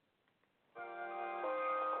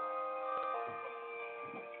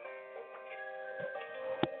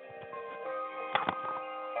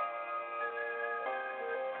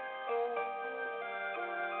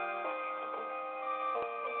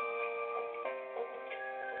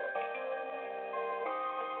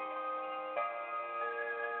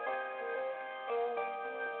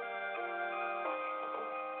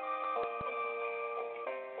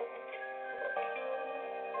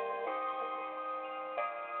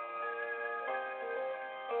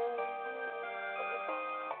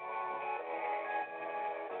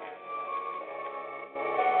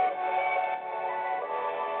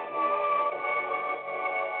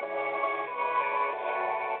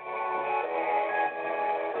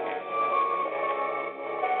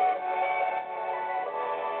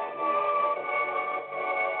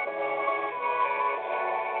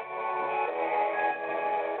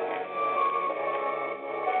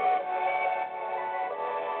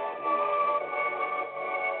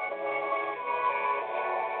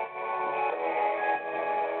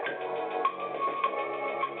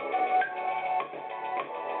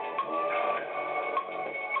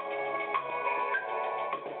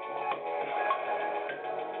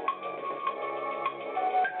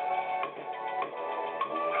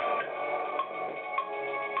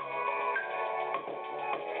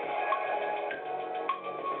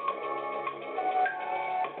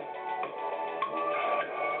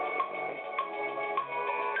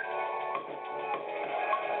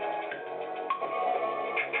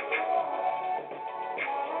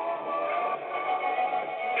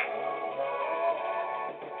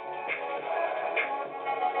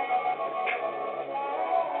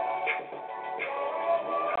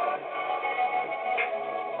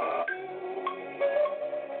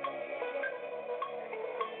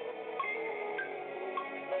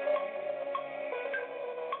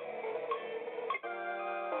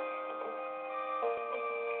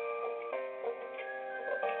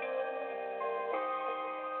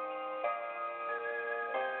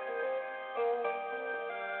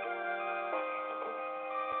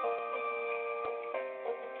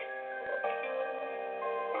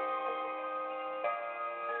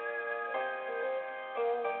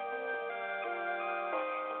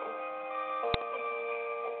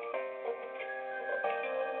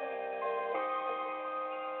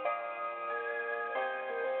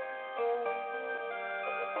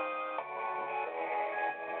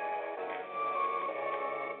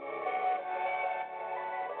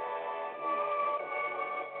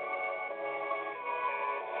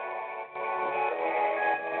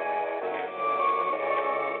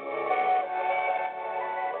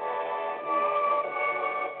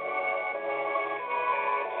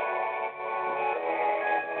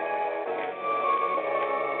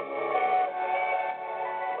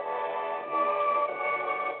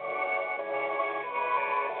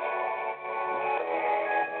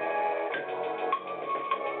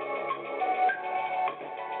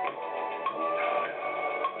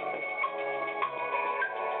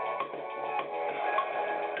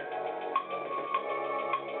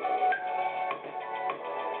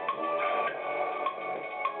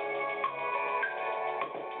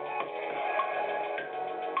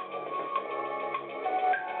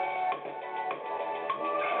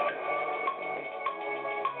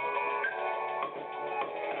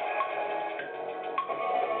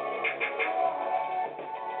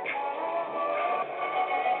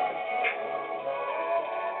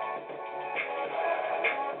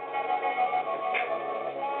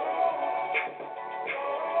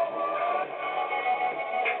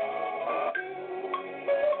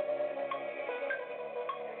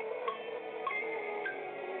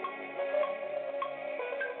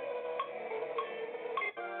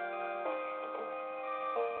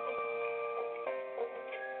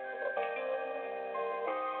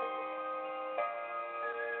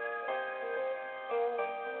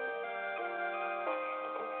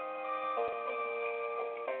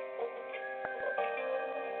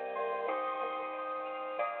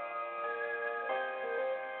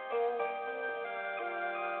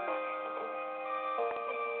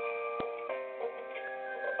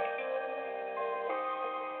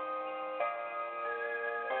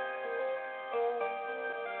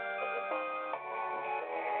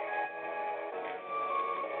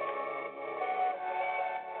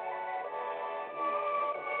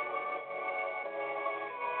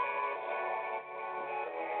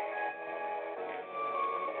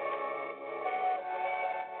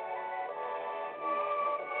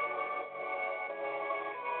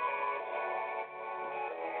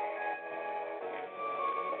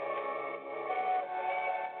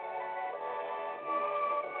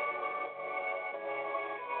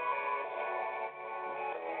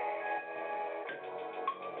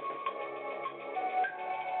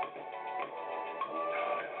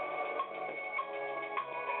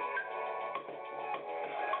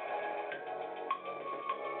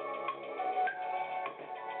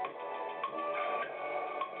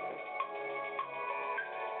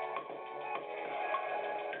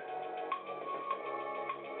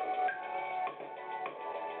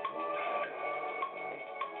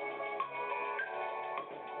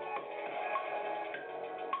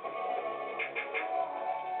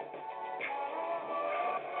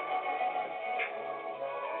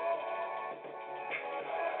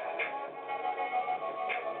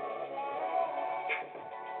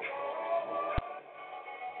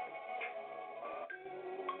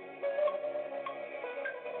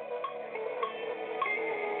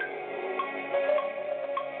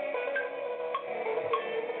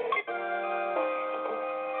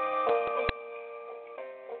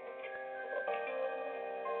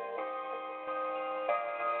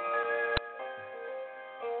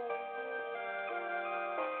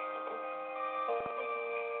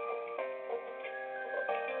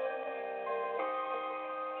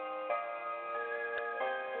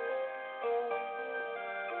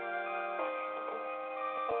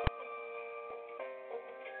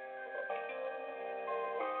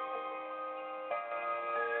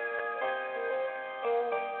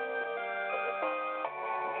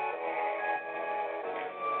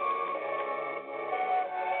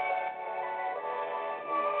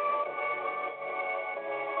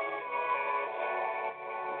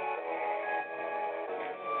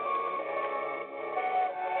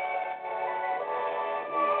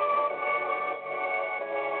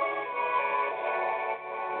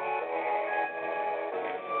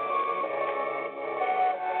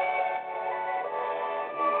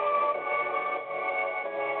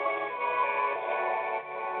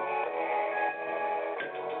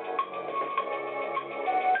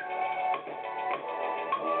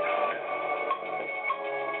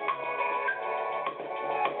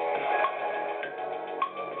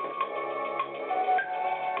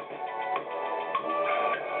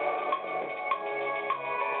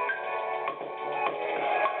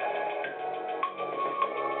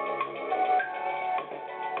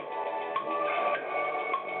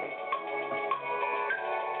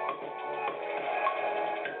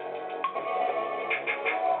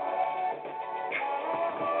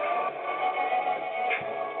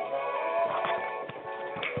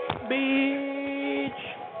 Beach.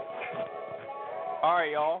 All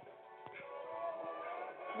right, y'all.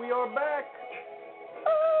 We are back.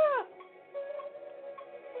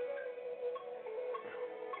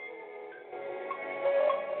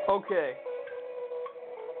 Okay.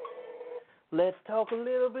 Let's talk a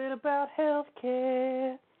little bit about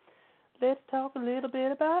healthcare. Let's talk a little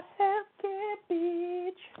bit about healthcare,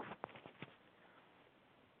 Beach.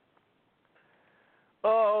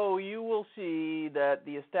 Oh, you will see that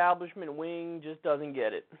the establishment wing just doesn't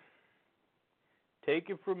get it. Take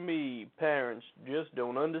it from me, parents just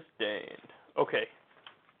don't understand. Okay.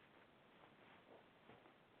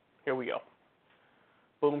 Here we go.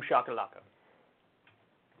 Boom shakalaka.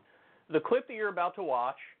 The clip that you're about to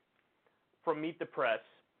watch from Meet the Press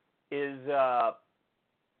is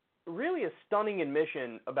really a stunning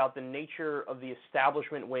admission about the nature of the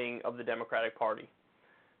establishment wing of the Democratic Party.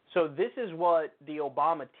 So this is what the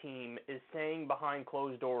Obama team is saying behind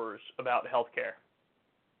closed doors about health care.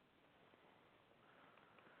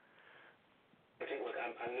 Look,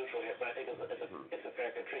 I'm neutral here, but I think it's a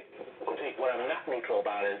fair critique. What I'm not neutral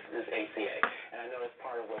about is ACA, and I know that's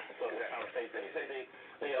part of what's sort of the conversation.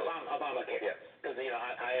 The Obamacare, yes, because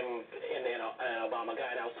I am an Obama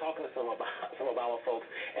guy, and I was talking to some Obama folks,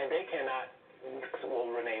 and they cannot.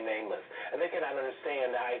 Will remain nameless, and they cannot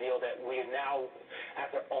understand the ideal that we now,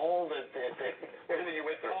 after all everything you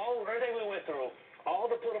went through, everything we went through. All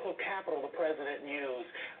the political capital the president used,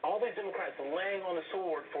 all these Democrats laying on the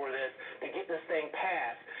sword for this to get this thing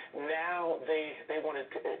passed. Now they wanted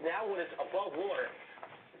to, now when it's above water,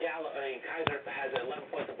 Kaiser has it 11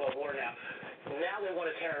 points above water now. Now they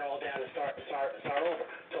want to tear it all down and start over.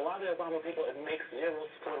 So a lot of the Obama people, it makes zero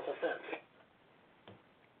political sense.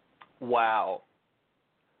 Wow.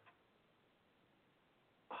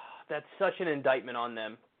 That's such an indictment on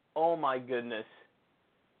them. Oh my goodness.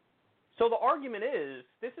 So the argument is,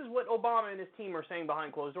 this is what Obama and his team are saying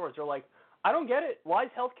behind closed doors. They're like, I don't get it. Why is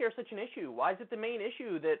healthcare such an issue? Why is it the main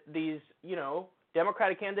issue that these,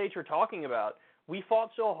 Democratic candidates are talking about? We fought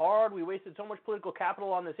so hard, we wasted so much political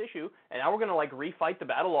capital on this issue, and now we're going to refight the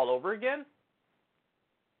battle all over again?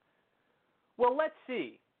 Well, let's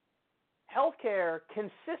see. Healthcare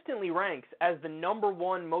consistently ranks as the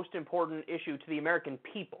 #1 most important issue to the American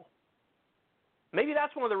people. Maybe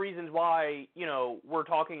that's one of the reasons why, we're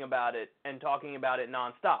talking about it and talking about it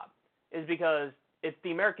nonstop, is because it's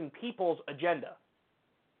the American people's agenda.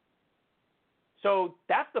 So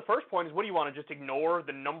that's the first point, is what do you want to just ignore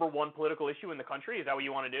the #1 political issue in the country? Is that what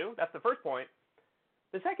you want to do? That's the first point.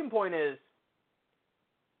 The second point is,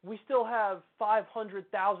 we still have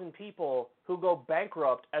 500,000 people who go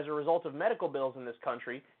bankrupt as a result of medical bills in this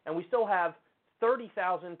country, and we still have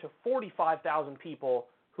 30,000 to 45,000 people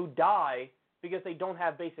who die because they don't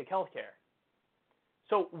have basic health care.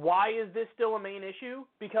 So why is this still a main issue?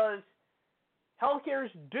 Because health care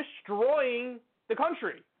is destroying the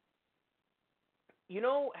country. You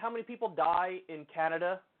know how many people die in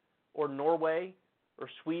Canada or Norway or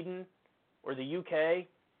Sweden or the UK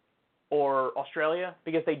or Australia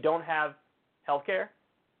because they don't have health care?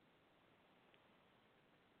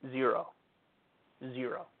 Zero.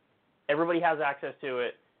 Everybody has access to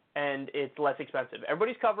it, and it's less expensive.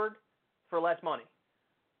 Everybody's covered for less money.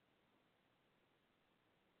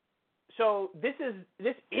 So this is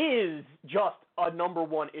just a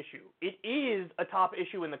 #1 issue. It is a top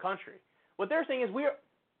issue in the country. What they're saying is we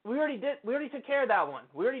already took care of that one.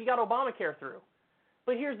 We already got Obamacare through.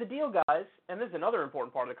 But here's the deal, guys, and this is another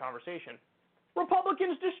important part of the conversation.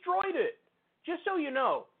 Republicans destroyed it. Just so you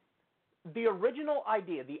know, the original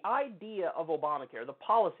idea, the idea of Obamacare, the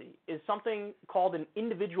policy, is something called an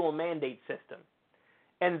individual mandate system.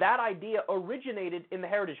 And that idea originated in the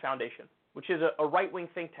Heritage Foundation, which is a right-wing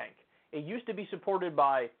think tank. It used to be supported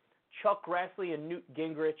by Chuck Grassley and Newt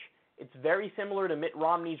Gingrich. It's very similar to Mitt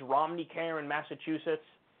Romney's Romney Care in Massachusetts.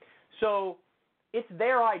 So it's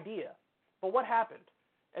their idea. But what happened?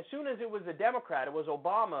 As soon as it was a Democrat, it was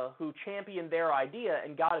Obama who championed their idea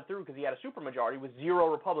and got it through because he had a supermajority with 0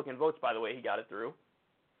 Republican votes, by the way, he got it through.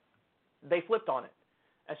 They flipped on it.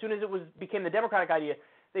 As soon as it became the Democratic idea,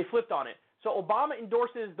 they flipped on it. So Obama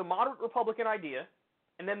endorses the moderate Republican idea,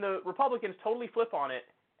 and then the Republicans totally flip on it,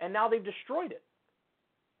 and now they've destroyed it.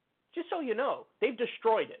 Just so you know, they've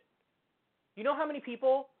destroyed it. You know how many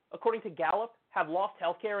people, according to Gallup, have lost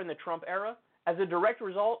health care in the Trump era as a direct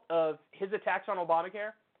result of his attacks on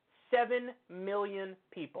Obamacare? 7 million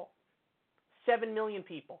people. 7 million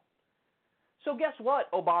people. So guess what,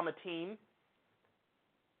 Obama team?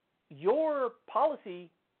 Your policy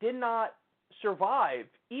did not survive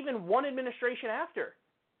even one administration after.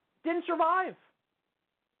 Didn't survive.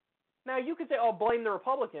 Now, you could say, blame the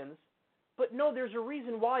Republicans, But no, there's a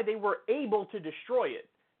reason why they were able to destroy it.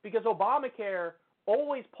 Because Obamacare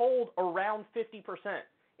always polled around 50%.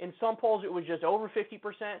 In some polls, it was just over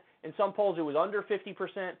 50%. In some polls, it was under 50%.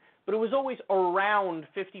 But it was always around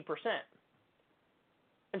 50%.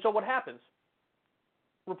 And so what happens?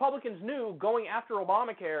 Republicans knew going after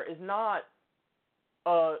Obamacare is not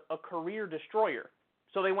a career destroyer.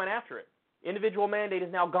 So they went after it. Individual mandate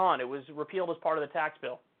is now gone. It was repealed as part of the tax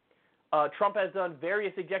bill. Trump has done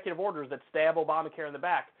various executive orders that stab Obamacare in the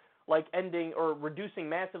back, like ending or reducing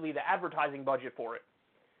massively the advertising budget for it.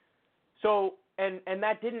 So, and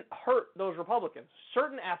that didn't hurt those Republicans.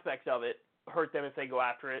 Certain aspects of it hurt them if they go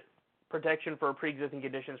after it. Protection for pre-existing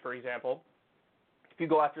conditions, for example. If you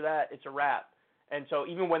go after that, it's a wrap. And so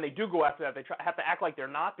even when they do go after that, they have to act like they're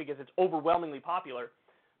not because it's overwhelmingly popular.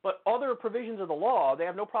 But other provisions of the law, they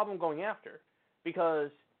have no problem going after because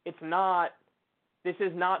this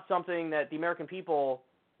is not something that the American people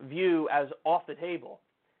view as off the table.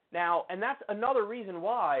 Now, and that's another reason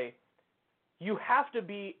why you have to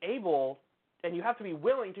be able and you have to be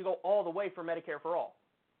willing to go all the way for Medicare for all.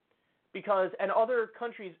 Because, and other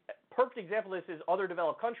countries, perfect example of this is other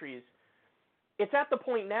developed countries, it's at the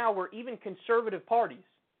point now where even conservative parties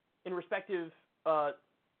in respective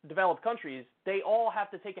developed countries, they all have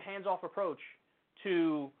to take a hands-off approach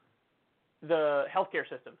to the healthcare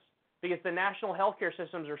systems because the national healthcare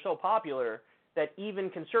systems are so popular that even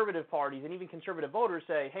conservative parties and even conservative voters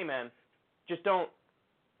say, hey, man, just don't,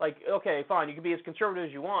 like, okay, fine, you can be as conservative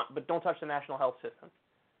as you want, but don't touch the national health system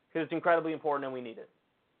because it's incredibly important and we need it.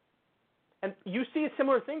 And you see a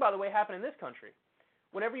similar thing, by the way, happen in this country.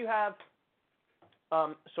 Whenever you have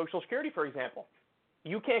Social Security, for example,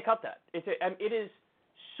 you can't cut that. It is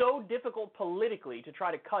so difficult politically to try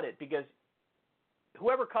to cut it because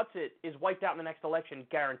whoever cuts it is wiped out in the next election,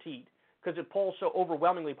 guaranteed, because it polls so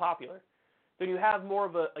overwhelmingly popular. Then you have more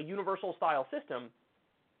of a universal style system,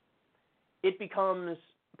 it becomes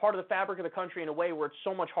part of the fabric of the country in a way where it's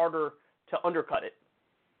so much harder to undercut it.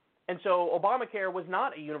 And so Obamacare was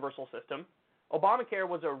not a universal system. Obamacare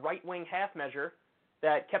was a right-wing half measure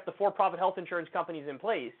that kept the for-profit health insurance companies in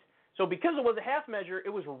place. So because it was a half measure, it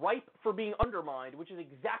was ripe for being undermined, which is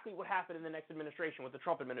exactly what happened in the next administration with the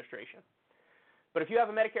Trump administration. But if you have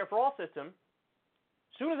a Medicare for all system,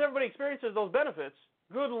 as soon as everybody experiences those benefits,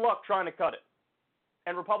 good luck trying to cut it.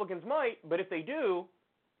 And Republicans might, but if they do,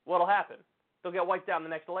 what'll happen? They'll get wiped out in the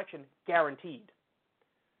next election, guaranteed.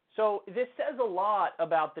 So this says a lot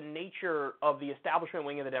about the nature of the establishment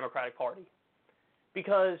wing of the Democratic Party,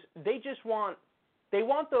 because they just want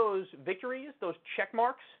those victories, those check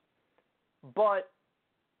marks, but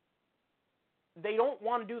they don't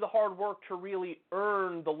want to do the hard work to really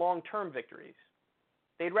earn the long-term victories.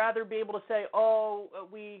 They'd rather be able to say, oh,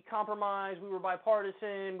 we compromised, we were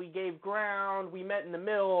bipartisan, we gave ground, we met in the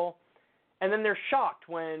middle, and then they're shocked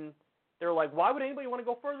when they're like, why would anybody want to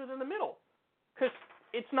go further than the middle? Because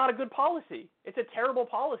it's not a good policy. It's a terrible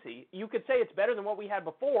policy. You could say it's better than what we had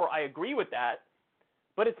before. I agree with that,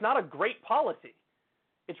 but it's not a great policy.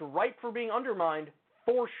 It's ripe for being undermined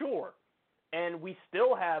for sure. And we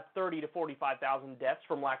still have 30 to 45,000 deaths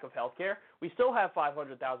from lack of health care. We still have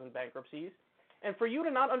 500,000 bankruptcies. And for you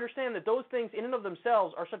to not understand that those things in and of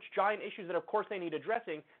themselves are such giant issues that of course they need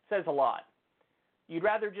addressing says a lot. You'd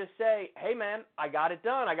rather just say, hey man, I got it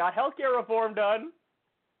done. I got health care reform done.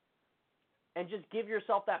 And just give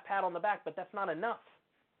yourself that pat on the back, but that's not enough.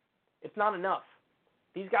 It's not enough.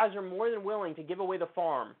 These guys are more than willing to give away the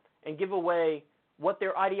farm and give away what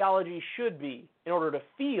their ideology should be in order to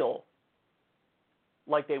feel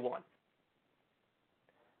like they won.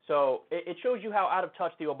 So it shows you how out of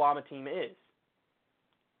touch the Obama team is.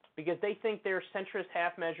 Because they think they're centrist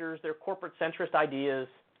half measures, they're corporate centrist ideas.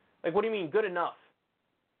 Like, what do you mean, good enough?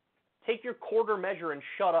 Take your quarter measure and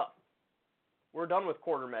shut up. We're done with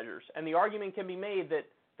quarter measures. And the argument can be made that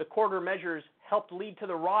the quarter measures helped lead to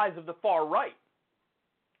the rise of the far right.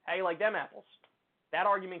 How you like them apples? That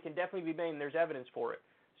argument can definitely be made, and there's evidence for it.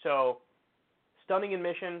 So, stunning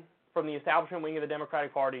admission from the establishment wing of the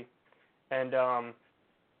Democratic Party. And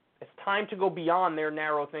it's time to go beyond their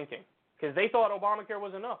narrow thinking. Because they thought Obamacare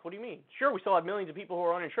was enough. What do you mean? Sure, we still have millions of people who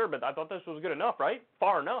are uninsured, but I thought this was good enough, right?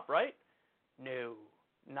 Far enough, right? No,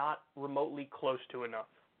 not remotely close to enough.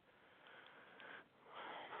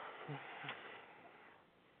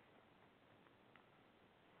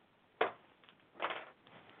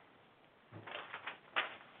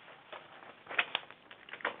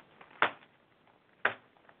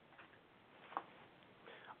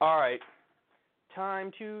 All right.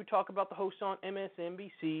 Time to talk about the hosts on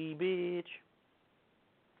MSNBC, bitch.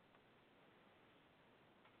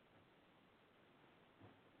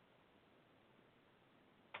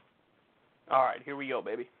 All right, here we go,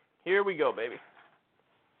 baby. Here we go, baby.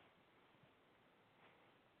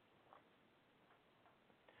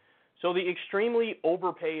 So the extremely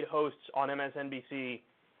overpaid hosts on MSNBC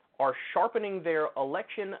are sharpening their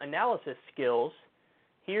election analysis skills.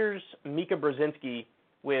 Here's Mika Brzezinski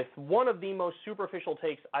with one of the most superficial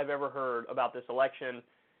takes I've ever heard about this election.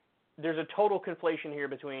 There's a total conflation here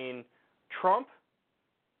between Trump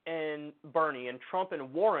and Bernie, and Trump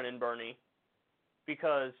and Warren and Bernie,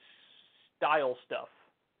 because style stuff.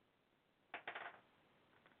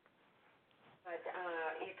 But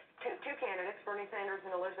it's two candidates, Bernie Sanders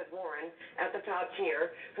and Elizabeth Warren, at the top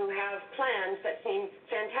tier, who have plans that seem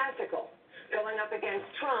fantastical, going up against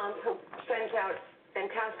Trump, who sends out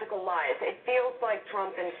fantastical lies. It feels like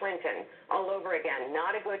Trump and Clinton all over again.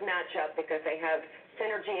 Not a good matchup because they have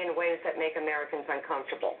synergy in ways that make Americans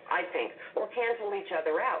uncomfortable, I think, or cancel each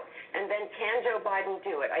other out. And then can Joe Biden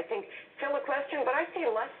do it? I think still a question, but I see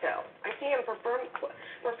less so. I see him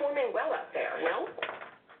performing well out there, no?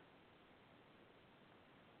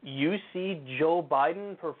 You see Joe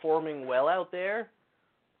Biden performing well out there?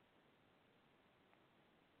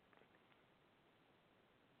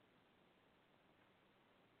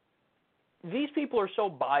 These people are so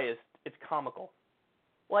biased, it's comical.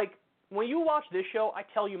 Like, when you watch this show, I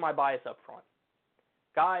tell you my bias up front.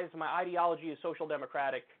 Guys, my ideology is social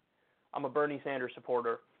democratic. I'm a Bernie Sanders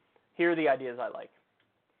supporter. Here are the ideas I like.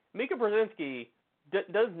 Mika Brzezinski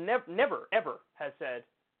never, ever has said,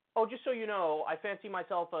 oh, just so you know, I fancy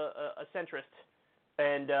myself a centrist,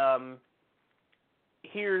 and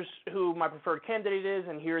here's who my preferred candidate is,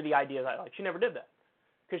 and here are the ideas I like. She never did that,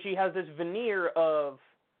 because she has this veneer of,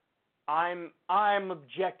 I'm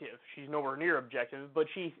objective. She's nowhere near objective, but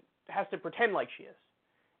she has to pretend like she is.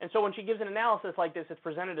 And so when she gives an analysis like this, it's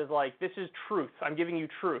presented as like, this is truth. I'm giving you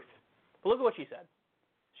truth. But look at what she said.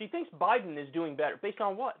 She thinks Biden is doing better. Based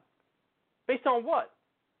on what? Based on what?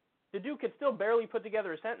 The dude could still barely put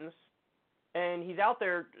together a sentence, and he's out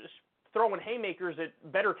there just throwing haymakers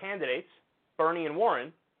at better candidates, Bernie and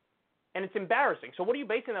Warren, and it's embarrassing. So what are you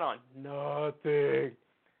basing that on? Nothing.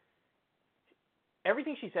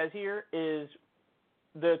 Everything she says here is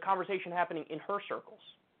the conversation happening in her circles,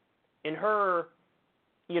 in her,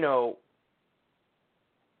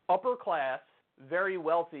 upper class, very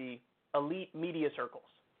wealthy, elite media circles.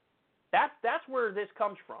 That's where this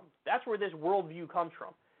comes from. That's where this worldview comes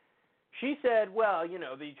from. She said, well, you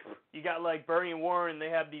got like Bernie and Warren, they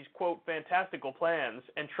have these, quote, fantastical plans,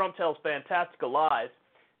 and Trump tells fantastical lies.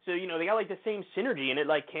 So, they got like the same synergy, and it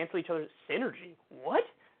like cancels each other's synergy. What?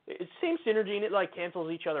 It's same synergy, and it like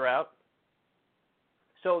cancels each other out.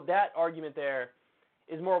 So that argument there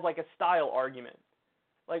is more of like a style argument.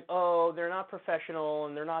 Like, oh, they're not professional,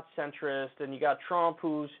 and they're not centrist, and you got Trump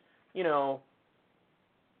who's,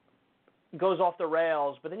 goes off the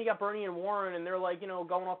rails, but then you got Bernie and Warren, and they're like,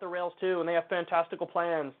 going off the rails too, and they have fantastical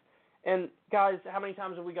plans. And guys, how many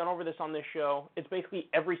times have we gone over this on this show? It's basically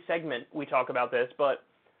every segment we talk about this, but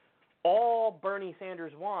all Bernie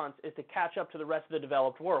Sanders wants is to catch up to the rest of the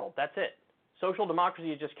developed world. That's it. Social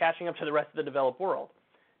democracy is just catching up to the rest of the developed world.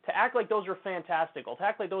 To act like those are fantastical, to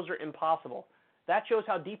act like those are impossible, that shows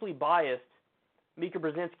how deeply biased Mika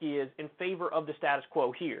Brzezinski is in favor of the status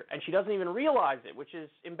quo here. And she doesn't even realize it, which is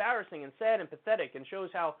embarrassing and sad and pathetic, and shows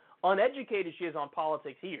how uneducated she is on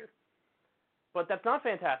politics here. But that's not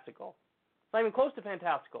fantastical. It's not even close to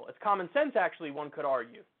fantastical. It's common sense, actually, one could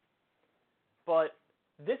argue. But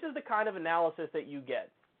this is the kind of analysis that you get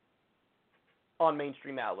on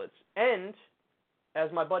mainstream outlets. And,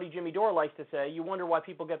 as my buddy Jimmy Dore likes to say, you wonder why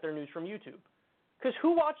people get their news from YouTube. Because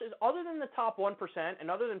who watches, other than the top 1%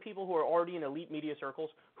 and other than people who are already in elite media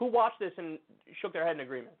circles, who watched this and shook their head in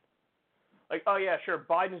agreement? Like, oh yeah, sure,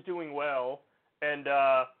 Biden's doing well, and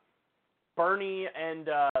Bernie and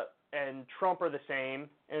Trump are the same,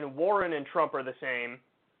 and Warren and Trump are the same,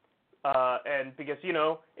 and because,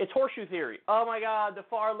 it's horseshoe theory. Oh my God, the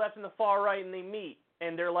far left and the far right, and they meet,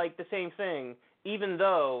 and they're like the same thing, even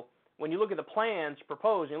though when you look at the plans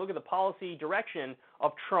proposed, and you look at the policy direction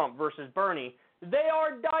of Trump versus Bernie, they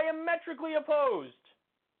are diametrically opposed.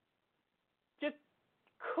 Just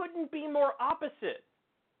couldn't be more opposite.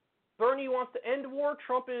 Bernie wants to end war,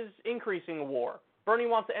 Trump is increasing war. Bernie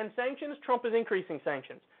wants to end sanctions, Trump is increasing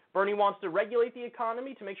sanctions. Bernie wants to regulate the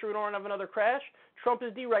economy to make sure we don't have another crash, Trump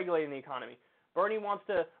is deregulating the economy. Bernie wants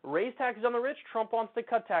to raise taxes on the rich, Trump wants to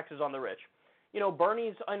cut taxes on the rich.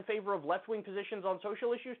 Bernie's in favor of left-wing positions on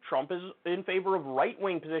social issues, Trump is in favor of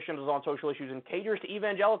right-wing positions on social issues and caters to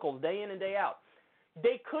evangelicals day in and day out.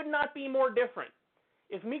 They could not be more different.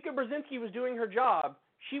 If Mika Brzezinski was doing her job,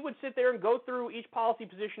 she would sit there and go through each policy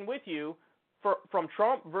position with you from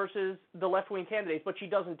Trump versus the left-wing candidates, but she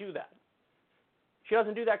doesn't do that. She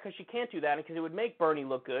doesn't do that because she can't do that and because it would make Bernie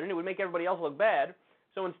look good and it would make everybody else look bad.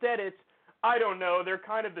 So instead it's, I don't know, they're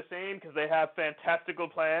kind of the same because they have fantastical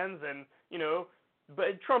plans and, you know,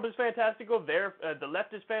 but Trump is fantastical, the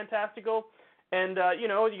left is fantastical, and, you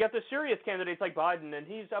know, you got the serious candidates like Biden, and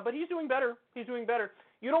but he's doing better. He's doing better.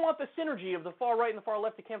 You don't want the synergy of the far right and the far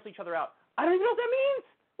left to cancel each other out. I don't even know what that means.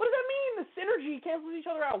 What does that mean, the synergy cancels each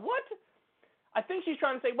other out? What? I think she's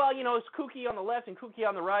trying to say, well, you know, it's kooky on the left and kooky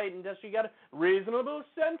on the right, and just you got a reasonable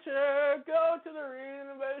center, go to the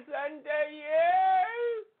reasonable center,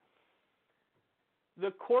 yeah.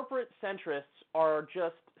 The corporate centrists are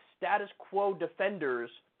just status quo defenders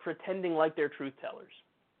pretending like they're truth tellers.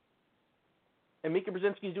 And Mika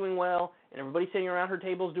Brzezinski's doing well, and everybody sitting around her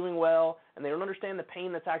table is doing well, and they don't understand the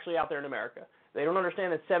pain that's actually out there in America. They don't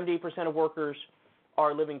understand that 78% of workers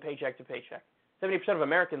are living paycheck to paycheck. 70% of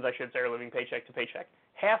Americans, I should say, are living paycheck to paycheck.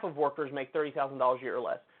 Half of workers make $30,000 a year or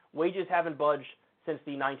less. Wages haven't budged since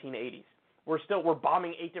the 1980s. We're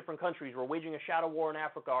bombing 8 different countries. We're waging a shadow war in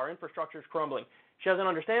Africa. Our infrastructure is crumbling. She doesn't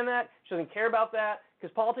understand that. She doesn't care about that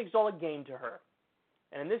because politics is all a game to her.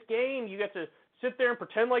 And in this game, you get to sit there and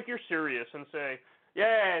pretend like you're serious and say,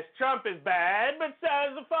 yes, Trump is bad, but so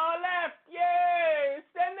is the far left. Yes,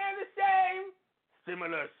 and they're the same.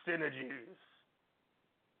 Similar synergies.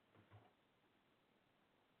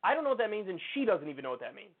 I don't know what that means, and she doesn't even know what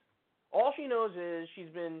that means. All she knows is she's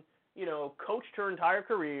been, you know, coached her entire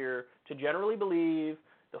career to generally believe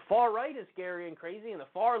the far right is scary and crazy and the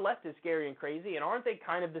far left is scary and crazy, and aren't they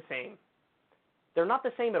kind of the same? They're not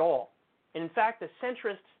the same at all. And in fact, the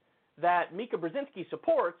centrists that Mika Brzezinski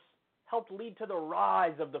supports helped lead to the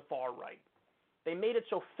rise of the far right. They made it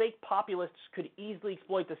so fake populists could easily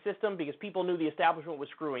exploit the system because people knew the establishment was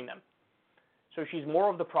screwing them. So she's more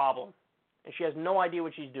of the problem, and she has no idea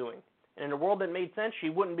what she's doing. And in a world that made sense, she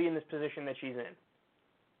wouldn't be in this position that she's in.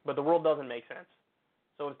 But the world doesn't make sense.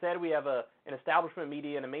 So instead we have an establishment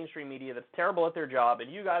media and a mainstream media that's terrible at their job,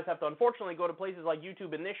 and you guys have to unfortunately go to places like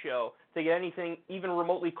YouTube and this show to get anything even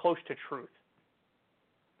remotely close to truth.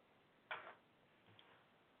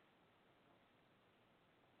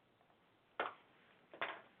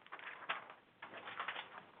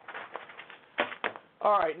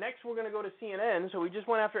 All right, next we're going to go to CNN. So we just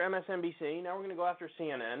went after MSNBC. Now we're going to go after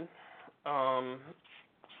CNN.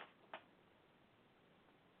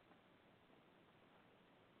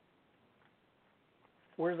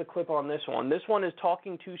 Where's the clip on this one? This one is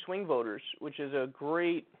talking to swing voters, which is a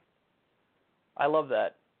great, I love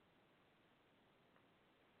that.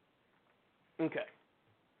 Okay.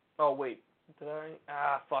 Oh, wait. Did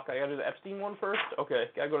I? Fuck. I got to do the Epstein one first? Okay,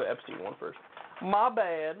 got to go to the Epstein one first. My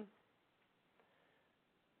bad.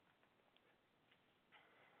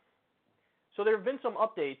 So there have been some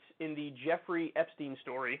updates in the Jeffrey Epstein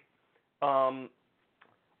story.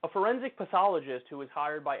 A forensic pathologist who was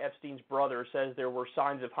hired by Epstein's brother says there were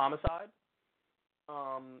signs of homicide.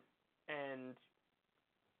 And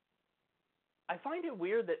I find it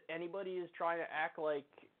weird that anybody is trying to act like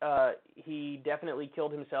he definitely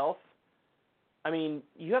killed himself. I mean,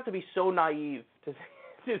 you have to be so naive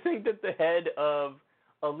to think that the head of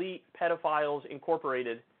Elite Pedophiles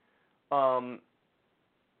Incorporated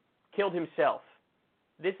killed himself.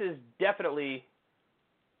 This is definitely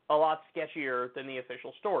a lot sketchier than the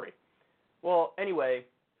official story. Well, anyway,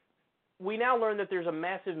 we now learn that there's a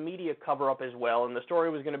massive media cover-up as well, and the story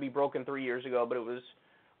was going to be broken 3 years ago, but it was,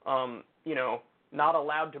 not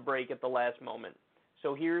allowed to break at the last moment.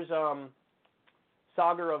 So here's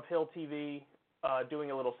Sagar of Hill TV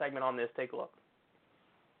doing a little segment on this. Take a look.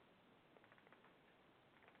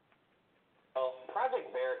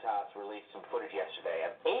 Project Veritas released some footage yesterday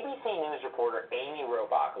of ABC News reporter Amy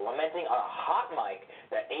Robach lamenting on a hot mic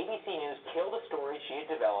that ABC News killed a story she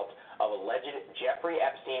had developed of alleged Jeffrey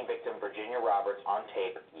Epstein victim Virginia Roberts on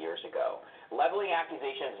tape years ago, leveling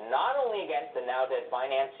accusations not only against the now-dead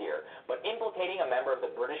financier, but implicating a member of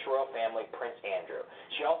the British royal family, Prince Andrew.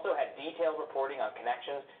 She also had detailed reporting on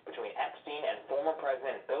connections between Epstein and former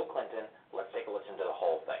President Bill Clinton. Let's take a listen to the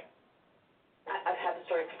whole thing. I've had the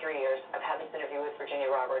story for 3 years. I've had this interview with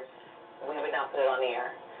Virginia Roberts. We would not put it on the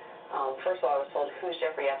air. First of all, I was told, who's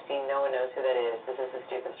Jeffrey Epstein? No one knows who that is. This is a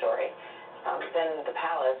stupid story. Then the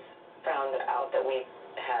palace found out that we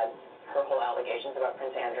had her whole allegations about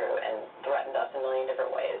Prince Andrew and threatened us in a million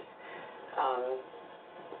different ways.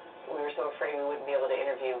 We were so afraid we wouldn't be able to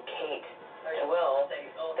interview Kate and Will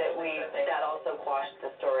that also quashed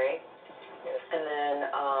the story. And then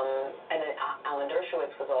Alan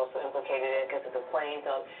Dershowitz was also implicated in it because of the plane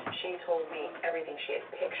film. She told me everything. She had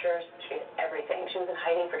pictures. She had everything. She was in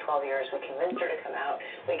hiding for 12 years. We convinced her to come out.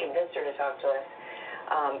 We convinced her to talk to us.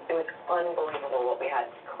 It was unbelievable what we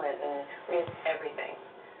had. Clinton, we had everything.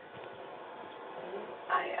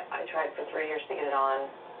 I tried for 3 years to get it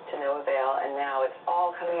on, to no avail, and now it's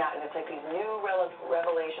all coming out, and it's like these new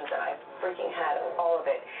revelations, and I've freaking had all of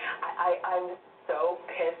it. I'm so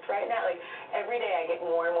pissed right now. Like, every day I get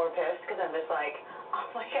more and more pissed because I'm just like,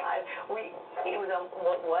 oh my God, what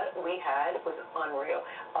we had was unreal.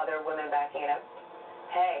 Other women backing it up.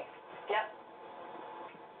 Hey, yep.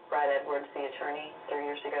 Brad Edwards, the attorney, 3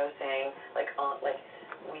 years ago, saying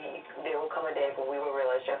there will come a day when we will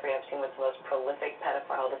realize Jeffrey Epstein was the most prolific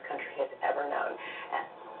pedophile this country has ever known. And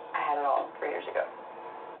I had it all 3 years ago.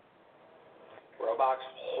 Robach's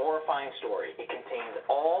horrifying story. It contains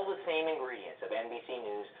all the same ingredients of NBC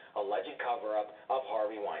News' alleged cover-up of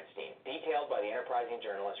Harvey Weinstein, detailed by the enterprising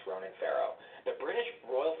journalist Ronan Farrow. The British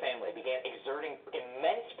royal family began exerting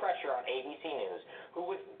immense pressure on ABC News, who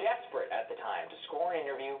was desperate at the time to score an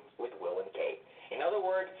interview with Will and Kate. In other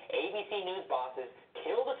words, ABC News bosses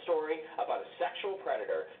killed a story about a sexual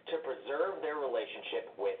predator to preserve their relationship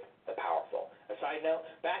with the powerful. A side note,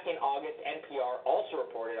 back in August, NPR also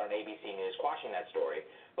reported on ABC News quashing that story.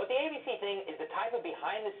 But the ABC thing is the type of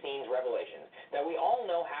behind-the-scenes revelations that we all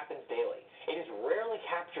know happens daily. It is rarely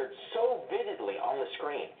captured so vividly on the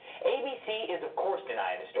screen. ABC is, of course,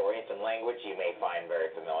 denying the story in some language you may find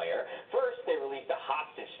very familiar. First, they released a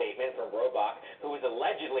hostage statement from Robach, who was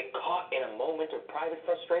allegedly caught in a moment of private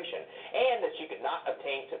frustration, and that she could not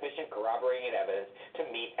obtain sufficient corroborating evidence to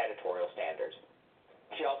meet editorial standards.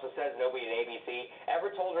 She also says nobody at ABC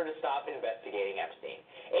ever told her to stop investigating Epstein.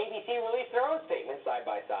 ABC released their own statement side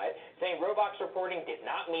by side, saying Robach's reporting did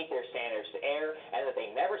not meet their standards to air and that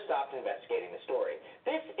they never stopped investigating the story.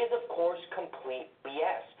 This is, of course, complete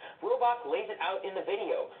BS. Robach lays it out in the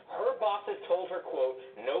video. Her bosses told her, quote,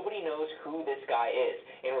 nobody knows who this guy is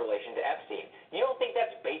in relation to Epstein. You don't think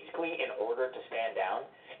that's basically in order to stand down?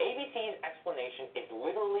 ABC's explanation is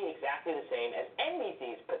literally exactly the same as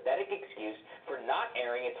NBC's pathetic excuse for not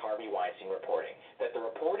airing its Harvey Weinstein reporting, that the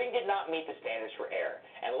reporting did not meet the standards for air.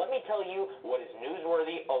 And let me tell you what is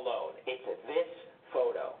newsworthy alone. It's this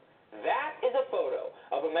photo. That is a photo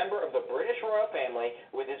of a member of the British royal family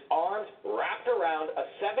with his arms wrapped around a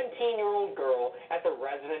 17-year-old girl at the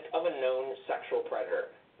residence of a known sexual predator.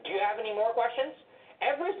 Do you have any more questions?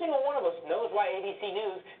 Every single one of us knows why ABC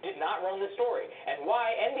News did not run the story and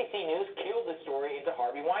why NBC News killed the story into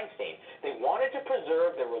Harvey Weinstein. They wanted to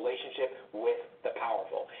preserve their relationship with the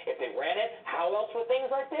powerful. If they ran it, how else would things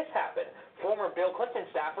like this happen? Former Bill Clinton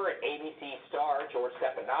staffer at ABC star George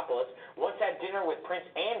Stephanopoulos once had dinner with Prince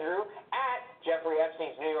Andrew at Jeffrey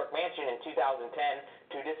Epstein's New York mansion in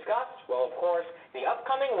 2010 to discuss, well, of course, the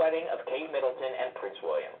upcoming wedding of Kate Middleton and Prince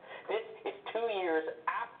William. This is 2 years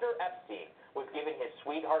after Epstein was given his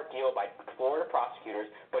sweetheart deal by Florida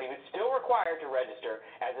prosecutors, but he was still required to register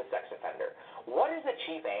as a sex offender. What is the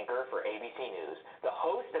chief anchor for ABC News, the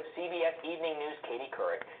host of CBS Evening News, Katie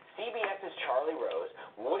Couric, CBS's Charlie Rose,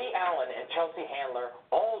 Woody Allen, and Chelsea Handler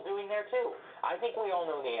all doing there too? I think we all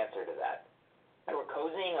know the answer to that. And we're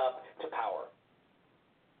cozying up to power.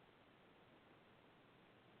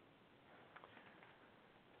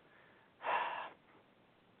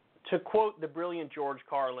 To quote the brilliant George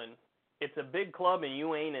Carlin, it's a big club and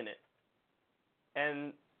you ain't in it.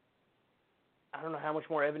 And I don't know how much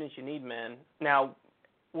more evidence you need, man. Now,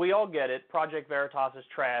 we all get it. Project Veritas is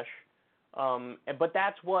trash. But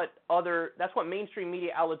that's what mainstream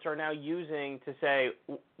media outlets are now using to say,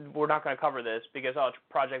 we're not going to cover this because,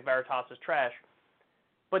 Project Veritas is trash.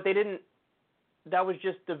 But they didn't. That was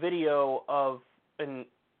just the video of an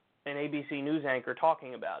ABC News anchor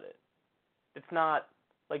talking about it. It's not.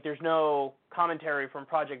 Like, there's no commentary from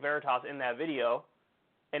Project Veritas in that video,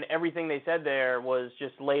 and everything they said there was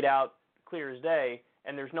just laid out clear as day,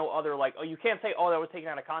 and there's no other, you can't say, that was taken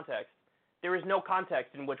out of context. There is no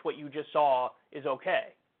context in which what you just saw is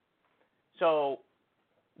okay. So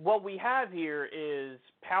what we have here is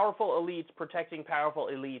powerful elites protecting powerful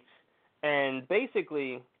elites and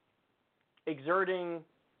basically exerting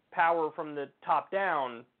power from the top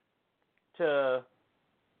down to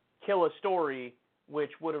kill a story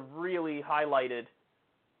which would have really highlighted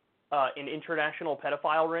an international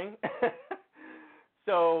pedophile ring.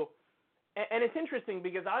 So, and it's interesting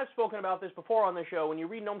because I've spoken about this before on the show. When you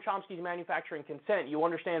read Noam Chomsky's Manufacturing Consent, you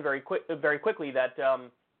understand very quickly that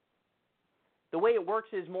the way it works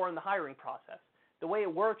is more in the hiring process. The way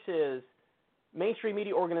it works is mainstream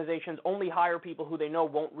media organizations only hire people who they know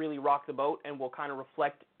won't really rock the boat and will kind of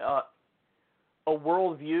reflect a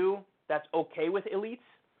worldview that's okay with elites.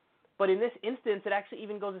 But in this instance, it actually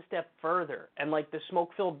even goes a step further. And the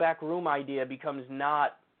smoke-filled back room idea becomes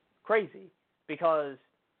not crazy because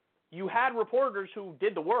you had reporters who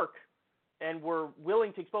did the work and were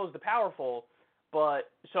willing to expose the powerful, but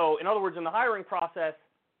so in other words, in the hiring process,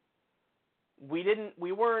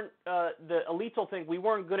 the elites will think we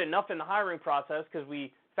weren't good enough in the hiring process because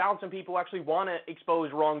we found some people who actually want to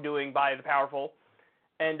expose wrongdoing by the powerful,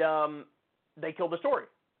 and they killed the story.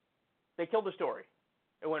 They killed the story.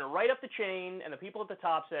 It went right up the chain, and the people at the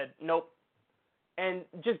top said, nope. And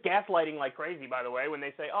just gaslighting like crazy, by the way, when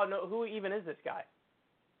they say, oh, no, who even is this guy?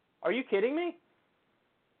 Are you kidding me?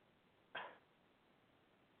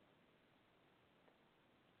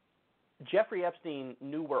 Jeffrey Epstein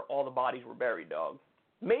knew where all the bodies were buried, dog.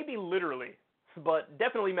 Maybe literally, but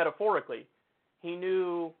definitely metaphorically. He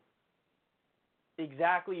knew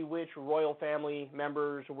exactly which royal family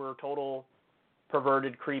members were total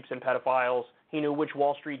perverted creeps and pedophiles. He knew which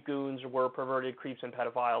Wall Street goons were perverted creeps and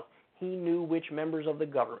pedophiles. He knew which members of the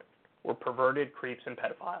government were perverted creeps and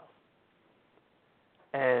pedophiles.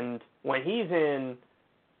 And when he's in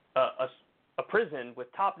a prison with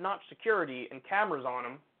top-notch security and cameras on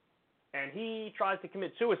him, and he tries to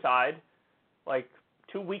commit suicide like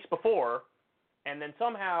 2 weeks before, and then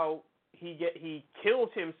somehow he kills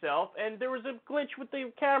himself, and there was a glitch with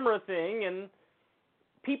the camera thing, and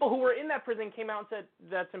people who were in that prison came out and said,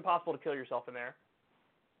 that's impossible to kill yourself in there.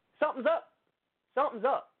 Something's up. Something's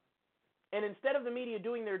up. And instead of the media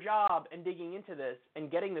doing their job and digging into this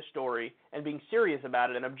and getting the story and being serious about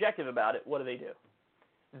it and objective about it, what do?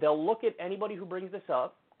 They'll look at anybody who brings this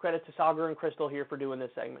up. Credit to Sagar and Crystal here for doing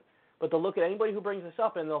this segment. But they'll look at anybody who brings this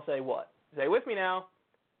up and they'll say what? Say with me now,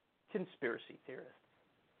 conspiracy theorists.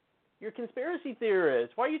 You're conspiracy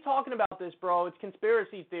theorists. Why are you talking about this, bro? It's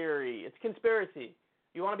conspiracy theory. It's conspiracy.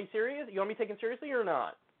 You want to be serious? You want to be taken seriously or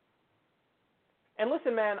not? And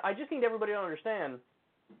listen, man, I just need everybody to understand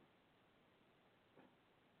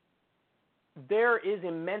there is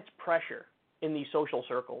immense pressure in these social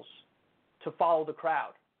circles to follow the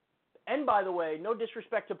crowd. And by the way, no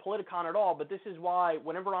disrespect to Politicon at all, but this is why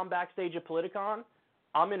whenever I'm backstage at Politicon,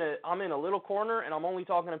 I'm in a little corner and I'm only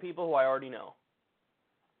talking to people who I already know.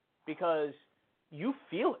 Because you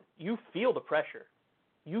feel it. You feel the pressure.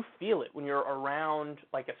 You feel it when you're around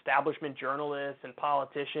like establishment journalists and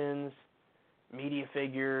politicians, media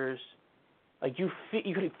figures. Like you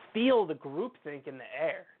can feel the groupthink in the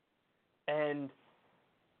air. And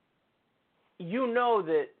you know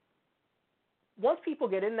that once people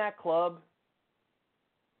get in that club,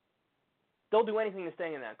 they'll do anything to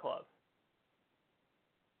stay in that club.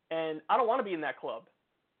 And I don't want to be in that club.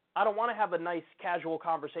 I don't want to have a nice casual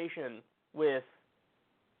conversation with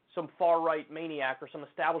some far-right maniac or some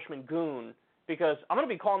establishment goon because I'm going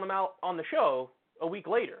to be calling them out on the show a week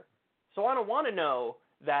later. So I don't want to know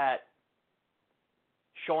that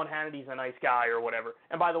Sean Hannity's a nice guy or whatever.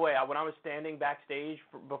 And by the way, when I was standing backstage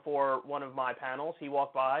before one of my panels, he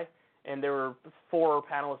walked by, and there were 4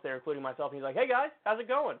 panelists there, including myself, and he's like, hey, guys, how's it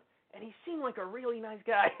going? And he seemed like a really nice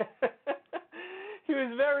guy. He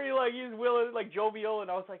was very, he was willing, jovial,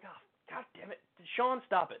 and I was like, oh, God damn it. Sean,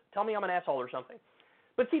 stop it. Tell me I'm an asshole or something.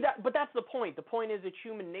 But see, that's the point. The point is it's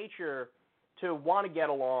human nature to want to get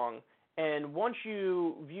along, and once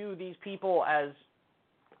you view these people as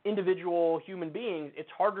individual human beings, it's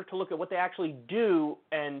harder to look at what they actually do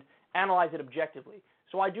and analyze it objectively.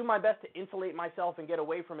 So I do my best to insulate myself and get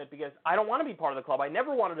away from it because I don't want to be part of the club. I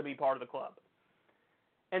never wanted to be part of the club.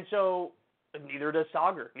 And so neither does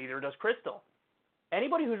Sagar, neither does Crystal.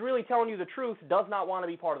 Anybody who's really telling you the truth does not want to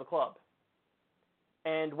be part of the club.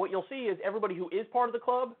 And what you'll see is everybody who is part of the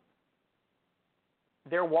club,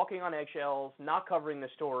 they're walking on eggshells, not covering the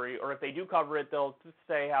story, or if they do cover it, they'll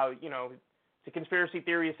say how, it's a conspiracy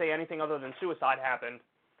theory to say anything other than suicide happened.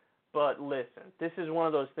 But listen, this is one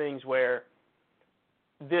of those things where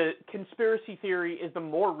the conspiracy theory is the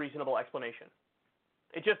more reasonable explanation.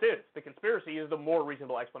 It just is. The conspiracy is the more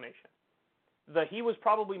reasonable explanation. He was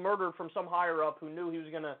probably murdered from some higher up who knew he was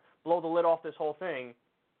going to blow the lid off this whole thing.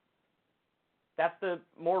 That's the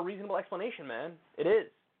more reasonable explanation, man. It is.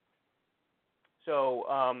 So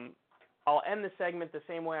I'll end the segment the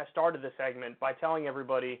same way I started the segment by telling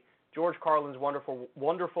everybody George Carlin's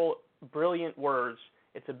wonderful, brilliant words.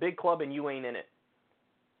 It's a big club and you ain't in it.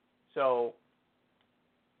 So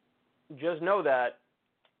just know that,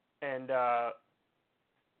 and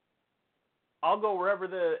I'll go wherever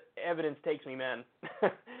the evidence takes me, man.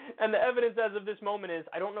 And the evidence as of this moment is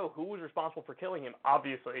I don't know who was responsible for killing him,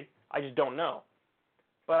 obviously. I just don't know.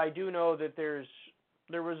 But I do know that there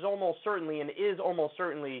was almost certainly and is almost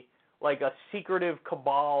certainly like a secretive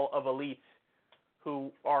cabal of elites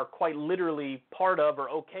who are quite literally part of or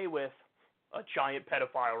okay with a giant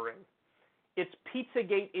pedophile ring. It's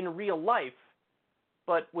Pizzagate in real life,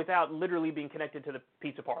 but without literally being connected to the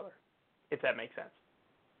pizza parlor, if that makes sense.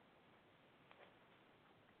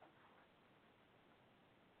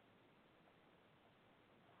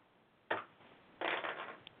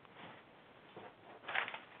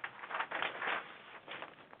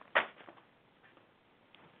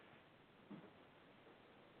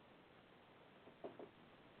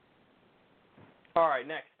 All right,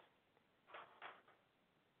 next.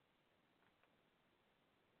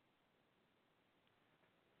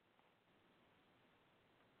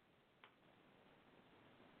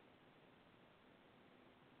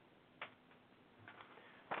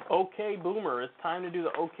 Okay, Boomer. It's time to do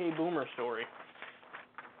the Okay, Boomer story.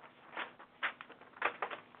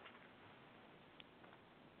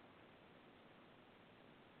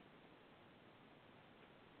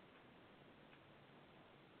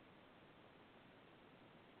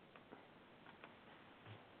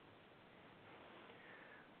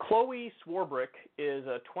 Chloe Swarbrick is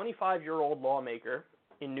a 25-year-old lawmaker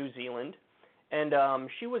in New Zealand, and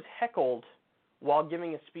she was heckled while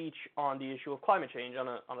giving a speech on the issue of climate change, on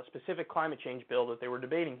a specific climate change bill that they were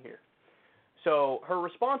debating here. So her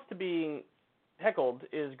response to being heckled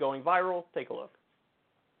is going viral. Take a look.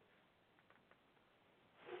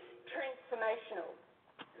 Transformational.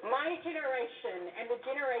 My generation and the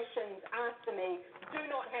generations after me do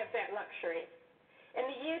not have that luxury. In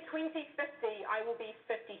the year 2050, I will be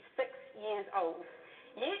 56 years old.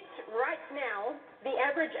 Yet, right now, the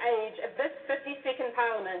average age of this 52nd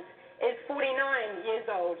Parliament is 49 years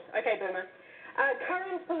old. Okay, Boomer.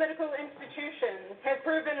 Current political institutions have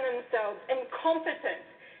proven themselves incompetent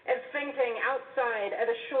at thinking outside of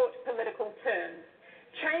a short political term.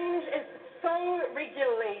 Change is so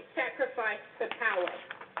regularly sacrificed for power.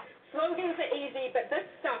 Slogans are easy, but this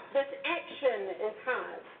action is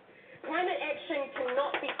hard. Climate action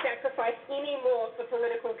cannot be sacrificed anymore for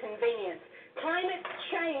political convenience. Climate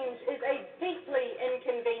change is a deeply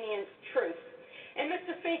inconvenient truth. And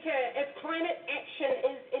Mr. Speaker, if climate action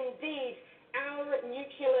is indeed our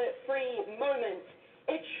nuclear-free moment,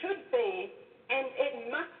 it should be, and it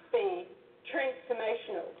must be,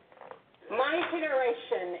 transformational. My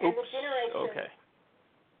generation and the generation... Okay.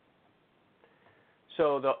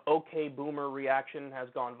 So the Okay Boomer reaction has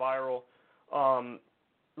gone viral.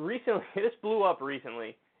 Recently, this blew up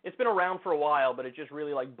recently. It's been around for a while, but it just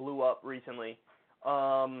really blew up recently.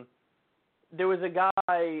 There was a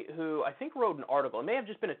guy who I think wrote an article. It may have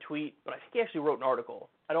just been a tweet, but I think he actually wrote an article.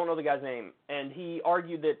 I don't know the guy's name. And he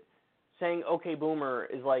argued that saying Okay Boomer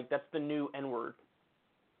is that's the new N-word.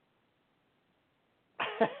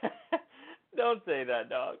 Don't say that,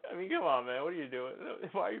 dog. I mean, come on, man. What are you doing?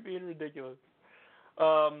 Why are you being ridiculous?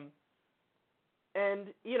 And,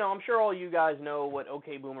 I'm sure all you guys know what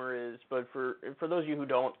Okay Boomer is, but for those of you who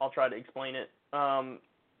don't, I'll try to explain it.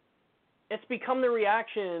 It's become the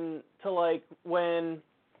reaction to, when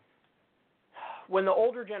the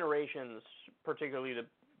older generations, particularly the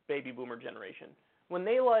baby boomer generation, when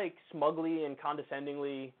they, smugly and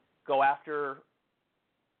condescendingly go after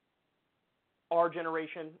our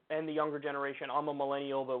generation and the younger generation. I'm a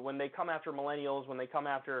millennial, but when they come after millennials, when they come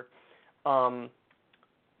after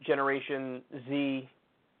Generation Z,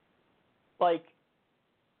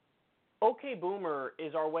 Okay Boomer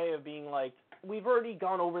is our way of being we've already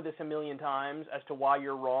gone over this a million times as to why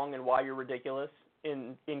you're wrong and why you're ridiculous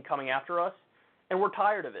in coming after us, and we're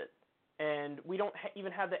tired of it. And we don't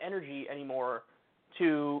even have the energy anymore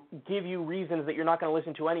to give you reasons that you're not going to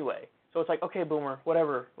listen to anyway. So it's okay, Boomer,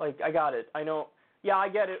 whatever. I got it. I know. Yeah, I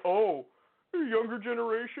get it. Oh, younger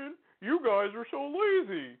generation, you guys are so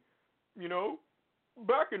lazy.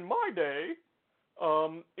 Back in my day,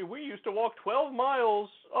 we used to walk 12 miles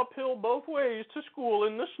uphill both ways to school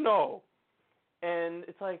in the snow. And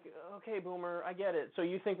it's okay, Boomer, I get it. So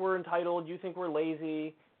you think we're entitled, you think we're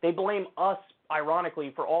lazy. They blame us,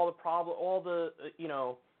 ironically, for all the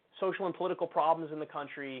social and political problems in the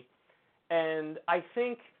country. And I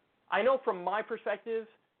know from my perspective,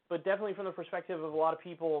 but definitely from the perspective of a lot of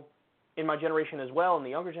people in my generation as well, and the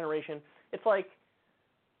younger generation, it's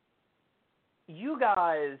you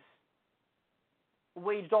guys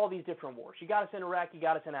waged all these different wars. You got us in Iraq, you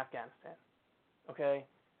got us in Afghanistan, okay?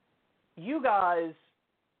 You guys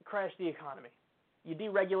crashed the economy. You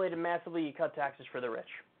deregulated massively, you cut taxes for the rich.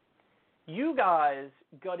 You guys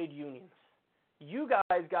gutted unions. You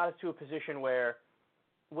guys got us to a position where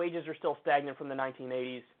wages are still stagnant from the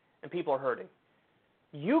 1980s and people are hurting.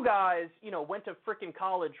 You guys, went to frickin'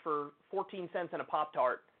 college for 14 cents and a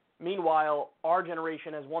Pop-Tart. Meanwhile, our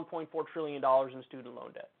generation has $1.4 trillion in student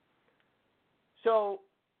loan debt. So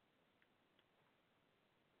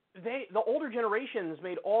the older generations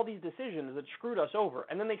made all these decisions that screwed us over,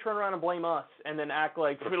 and then they turn around and blame us, and then act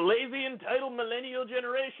like we're lazy, entitled millennial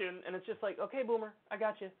generation, and it's just like, okay, boomer, I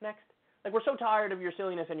got you, next. Like, we're so tired of your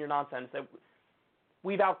silliness and your nonsense that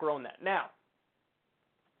we've outgrown that. Now,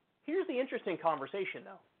 here's the interesting conversation,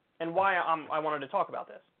 though, and why I wanted to talk about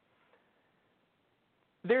this.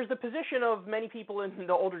 There's the position of many people in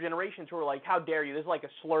the older generations who are like, how dare you, this is like a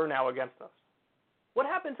slur now against us. What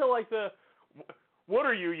happened to, like, what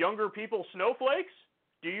are you, younger people, snowflakes?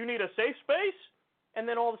 Do you need a safe space? And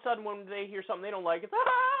then all of a sudden when they hear something they don't like, it's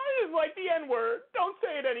like the N-word. Don't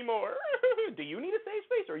say it anymore. Do you need a safe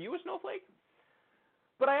space? Are you a snowflake?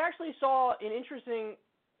 But I actually saw an interesting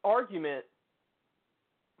argument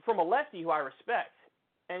from a lefty who I respect.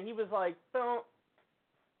 And he was like, well,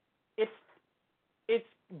 it's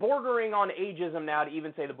bordering on ageism now to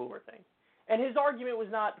even say the boomer thing. And his argument was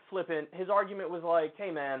not flippant. His argument was like, hey,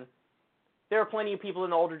 man, there are plenty of people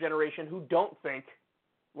in the older generation who don't think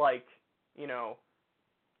like, you know,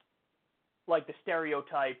 like the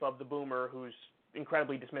stereotype of the boomer who's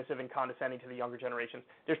incredibly dismissive and condescending to the younger generations.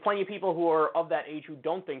 There's plenty of people who are of that age who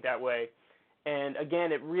don't think that way. And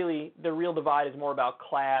again, the real divide is more about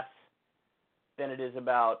class than it is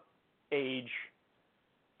about age.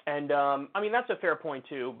 And I mean, that's a fair point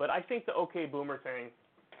too, but I think the okay boomer thing,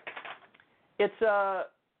 it's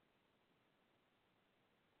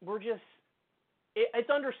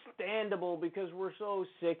understandable because we're so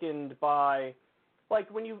sickened by, like,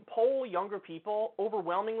 when you poll younger people,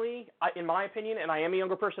 overwhelmingly, in my opinion, and I am a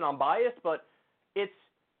younger person, I'm biased, but it's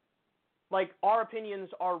like our opinions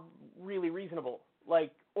are really reasonable.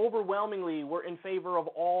 Like, overwhelmingly, we're in favor of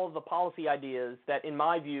all the policy ideas that, in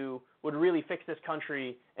my view, would really fix this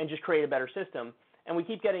country and just create a better system. And we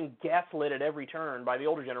keep getting gaslit at every turn by the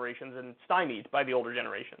older generations and stymied by the older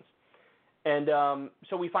generations. And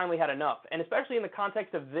so we finally had enough. And especially in the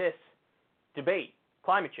context of this debate,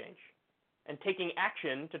 climate change, and taking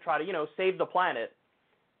action to try to, you know, save the planet,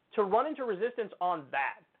 to run into resistance on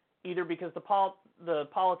that, either because the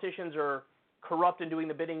politicians are corrupt and doing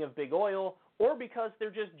the bidding of big oil, or because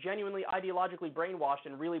they're just genuinely ideologically brainwashed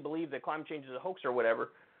and really believe that climate change is a hoax or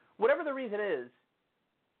whatever. Whatever the reason is,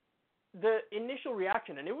 the initial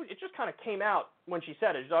reaction, and it just kind of came out when she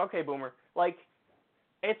said it. She's like, okay, boomer, like,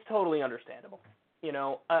 it's totally understandable. You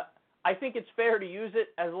know, I think it's fair to use it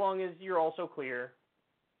as long as you're also clear,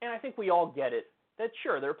 and I think we all get it, that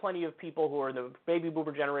sure, there are plenty of people who are in the baby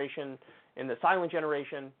boomer generation, in the silent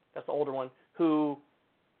generation, that's the older one, who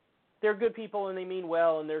they're good people and they mean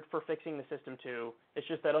well and they're for fixing the system too. It's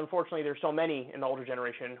just that unfortunately there's so many in the older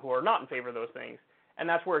generation who are not in favor of those things, and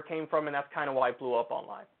that's where it came from, and that's kind of why it blew up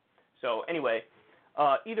online. So anyway,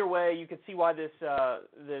 either way, you can see why this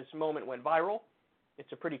moment went viral.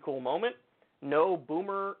 It's a pretty cool moment. No,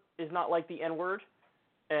 boomer is not like the N-word,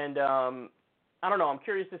 and I don't know. I'm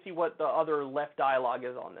curious to see what the other left dialogue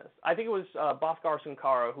is on this. I think it was Bhaskar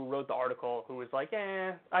Sankara who wrote the article who was like,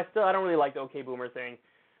 I don't really like the okay boomer thing,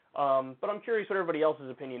 but I'm curious what everybody else's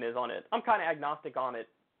opinion is on it. I'm kind of agnostic on it,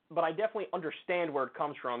 but I definitely understand where it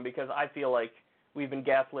comes from because I feel like we've been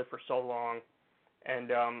gaslit for so long, and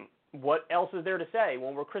what else is there to say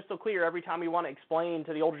when we're crystal clear every time we want to explain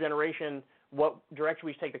to the older generation what direction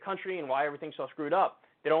we should take the country and why everything's so screwed up?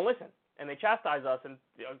 They don't listen, and they chastise us and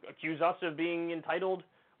accuse us of being entitled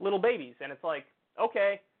little babies. And it's like,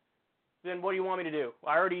 okay, then what do you want me to do?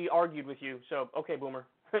 I already argued with you, so okay, boomer.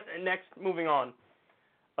 Next, moving on.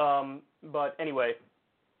 But anyway,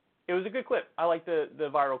 it was a good clip. I like the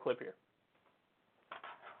viral clip here.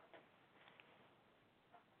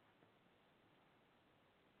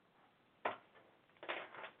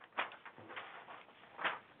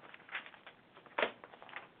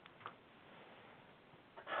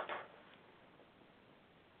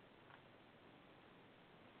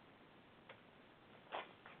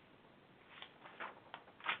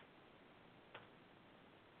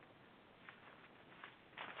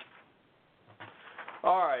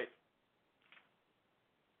 All right.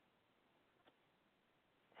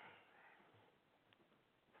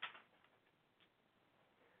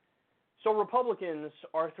 So Republicans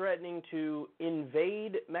are threatening to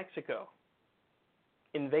invade Mexico.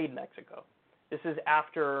 Invade Mexico. This is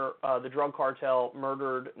after the drug cartel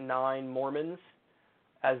murdered 9 Mormons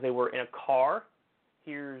as they were in a car.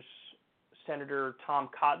 Here's Senator Tom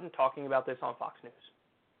Cotton talking about this on Fox News.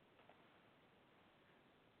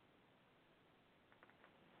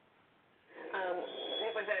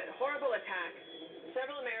 It was a horrible attack.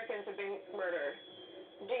 Several Americans have been murdered.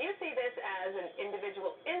 Do you see this as an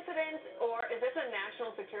individual incident, or is this a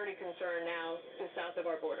national security concern now just south of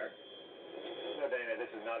our border? No, Dana,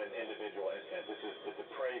 this is not an individual incident. This is the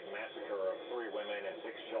depraved massacre of 3 women and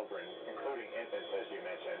 6 children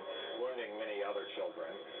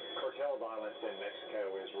in Mexico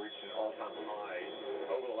has reached an all-time high.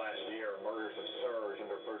 Over the last year, murders have surged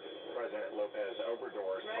under President Lopez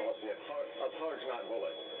Obrador's policy of hugs, not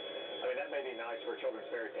bullets. I mean, that may be nice for a children's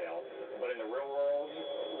fairy tale, but in the real world,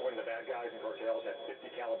 when the bad guys in cartels have 50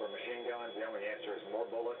 caliber machine guns, the only answer is more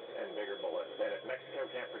bullets and bigger bullets. And if Mexico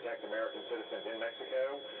can't protect American citizens in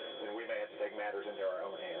Mexico, then we may have to take matters into our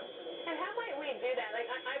own hands. And how might we do that? Like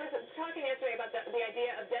I was talking yesterday about the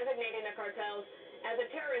idea of designating the cartels as a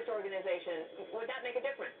terrorist organization. Would that make a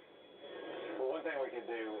difference? Well, one thing we could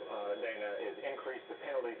do, Dana, is increase the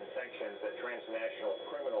penalties and sanctions that transnational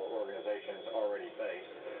criminal organizations already face.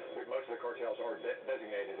 Most of the cartels are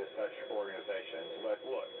designated as such organizations. But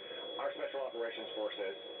look, our Special Operations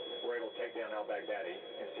Forces were able to take down al-Baghdadi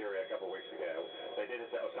in Syria a couple of weeks ago. They did it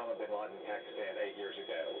to Osama bin Laden in Pakistan 8 years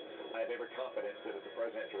ago. I have every confidence that if the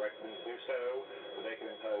president directed them to do so, that they could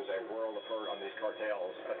impose a world of hurt on these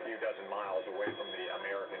cartels a few dozen miles away from the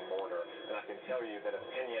American border. And I can tell you that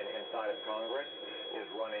opinion inside of Congress is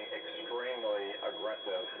running extremely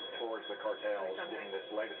aggressive towards the cartels, given this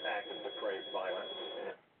latest act of depraved violence.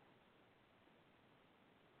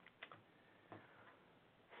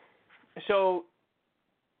 So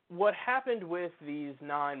what happened with these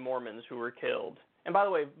 9 Mormons who were killed, and by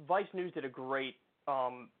the way, Vice News did a great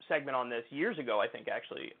segment on this years ago, I think,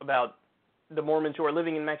 actually, about the Mormons who are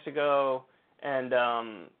living in Mexico and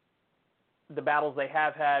the battles they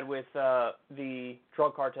have had with the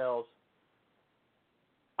drug cartels.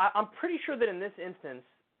 I'm pretty sure that in this instance,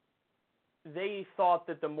 they thought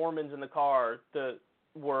that the Mormons in the car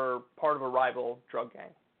were part of a rival drug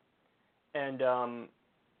gang. And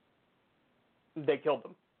they killed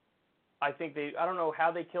them. I don't know how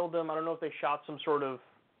they killed them. I don't know if they shot some sort of,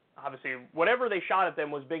 obviously, whatever they shot at them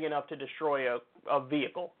was big enough to destroy a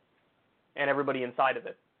vehicle and everybody inside of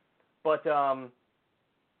it. But,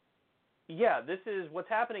 yeah, this is what's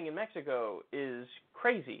happening in Mexico is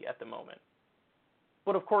crazy at the moment.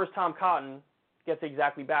 But, of course, Tom Cotton gets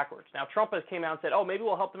exactly backwards. Now, Trump has came out and said, oh, maybe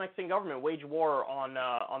we'll help the Mexican government wage war on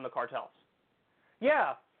the cartels.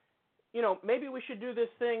 Yeah. You know, maybe we should do this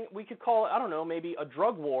thing, we could call it, I don't know, maybe a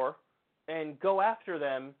drug war and go after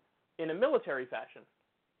them in a military fashion.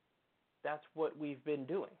 That's what we've been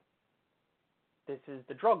doing. This is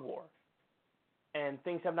the drug war. And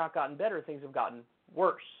things have not gotten better, things have gotten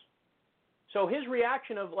worse. So his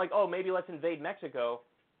reaction of like, oh, maybe let's invade Mexico,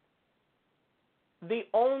 the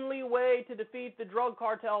only way to defeat the drug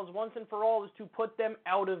cartels once and for all is to put them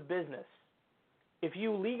out of business. If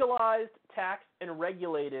you legalized, taxed, and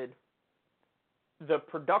regulated the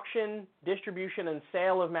production, distribution, and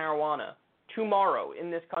sale of marijuana tomorrow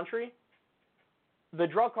in this country, the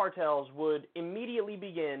drug cartels would immediately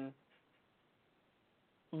begin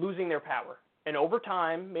losing their power. And over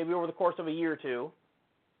time, maybe over the course of a year or two,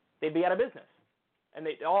 they'd be out of business. And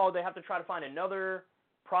they have to try to find another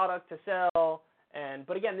product to sell.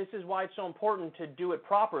 But again, this is why it's so important to do it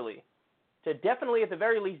properly, to definitely at the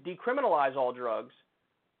very least decriminalize all drugs,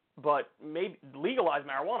 but maybe legalize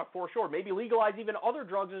marijuana for sure. Maybe legalize even other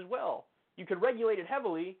drugs as well. You could regulate it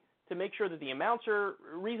heavily to make sure that the amounts are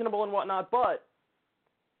reasonable and whatnot. But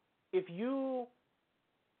if you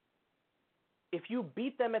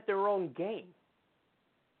beat them at their own game,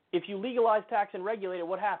 if you legalize, tax, and regulate it,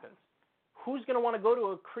 what happens? Who's going to want to go to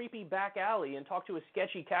a creepy back alley and talk to a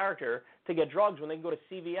sketchy character to get drugs when they can go to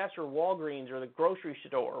CVS or Walgreens or the grocery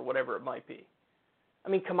store or whatever it might be? I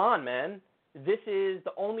mean, come on, man. This is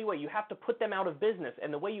the only way. You have to put them out of business.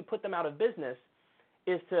 And the way you put them out of business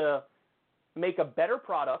is to make a better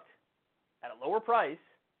product at a lower price,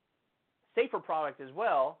 safer product as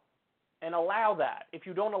well, and allow that. If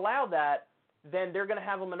you don't allow that, then they're going to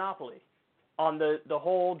have a monopoly on the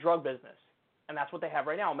whole drug business. And that's what they have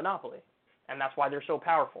right now, a monopoly. And that's why they're so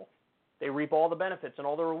powerful. They reap all the benefits and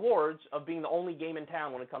all the rewards of being the only game in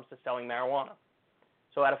town when it comes to selling marijuana.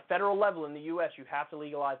 So at a federal level in the U.S., you have to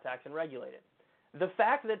legalize, tax, and regulate it. The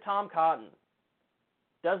fact that Tom Cotton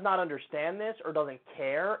does not understand this or doesn't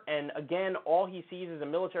care, and again, all he sees is a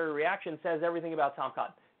military reaction, says everything about Tom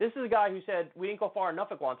Cotton. This is a guy who said, we didn't go far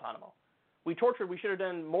enough at Guantanamo. We should have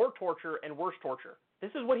done more torture and worse torture.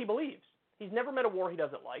 This is what he believes. He's never met a war he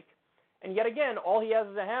doesn't like. And yet again, all he has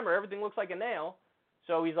is a hammer. Everything looks like a nail.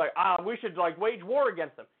 So he's like, we should wage war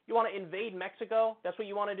against them. You want to invade Mexico? That's what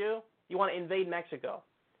you want to do? You want to invade Mexico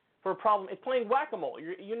for a problem. It's playing whack-a-mole.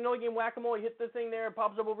 You know the game whack-a-mole? You hit the thing there, it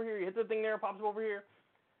pops up over here. You hit the thing there, it pops up over here.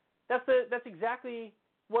 That's exactly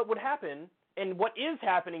what would happen and what is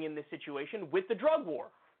happening in this situation with the drug war.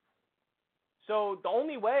 So the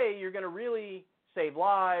only way you're going to really save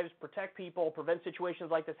lives, protect people, prevent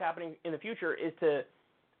situations like this happening in the future is to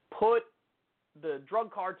put the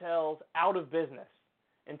drug cartels out of business.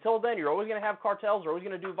 Until then, you're always going to have cartels. They're always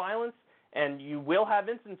going to do violence, and you will have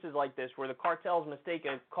instances like this where the cartels mistake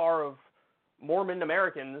a car of Mormon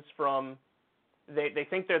Americans from, they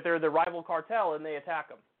think that they're the rival cartel, and they attack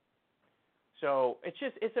them. So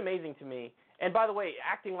it's amazing to me. And by the way,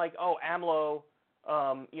 acting like, oh, AMLO,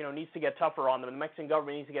 needs to get tougher on them, the Mexican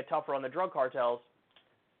government needs to get tougher on the drug cartels.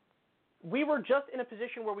 We were just in a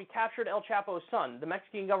position where we captured El Chapo's son. The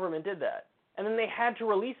Mexican government did that. And then they had to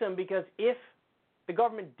release him because if the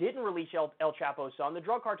government didn't release El Chapo's son, the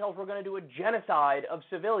drug cartels were going to do a genocide of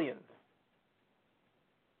civilians.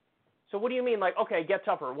 So what do you mean, like, okay, get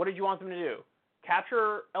tougher? What did you want them to do?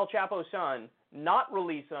 Capture El Chapo's son, not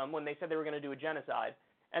release him when they said they were going to do a genocide,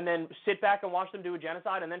 and then sit back and watch them do a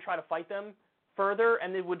genocide and then try to fight them further,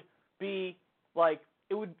 and it would be like,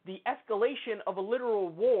 the escalation of a literal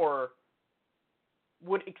war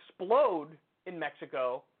would explode in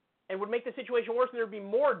Mexico and would make the situation worse, and there would be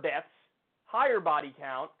more deaths, higher body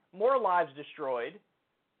count, more lives destroyed,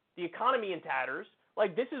 the economy in tatters.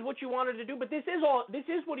 Like, this is what you wanted to do, but this is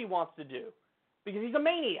what he wants to do, because he's a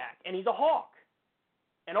maniac and he's a hawk,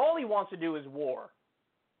 and all he wants to do is war.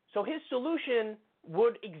 So his solution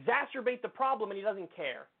would exacerbate the problem, and he doesn't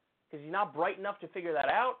care, because he's not bright enough to figure that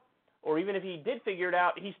out, or even if he did figure it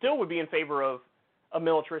out, he still would be in favor of a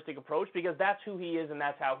militaristic approach, because that's who he is and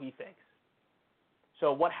that's how he thinks.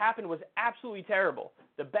 So what happened was absolutely terrible.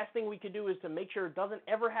 The best thing we could do is to make sure it doesn't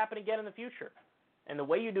ever happen again in the future. And the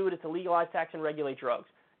way you do it is to legalize, tax, and regulate drugs.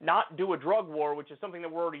 Not do a drug war, which is something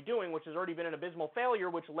that we're already doing, which has already been an abysmal failure,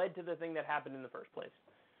 which led to the thing that happened in the first place.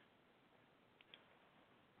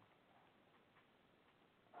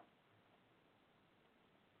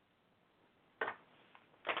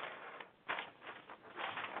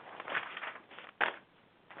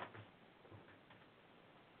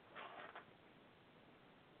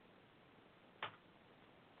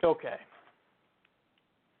 Okay.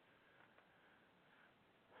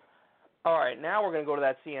 All right, now we're going to go to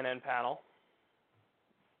that CNN panel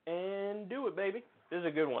and do it, baby. This is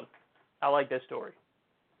a good one. I like this story.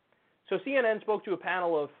 So CNN spoke to a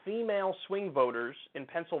panel of female swing voters in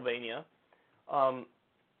Pennsylvania.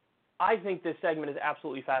 I think this segment is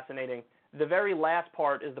absolutely fascinating. The very last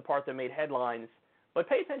part is the part that made headlines, but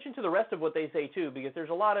pay attention to the rest of what they say, too, because there's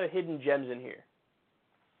a lot of hidden gems in here.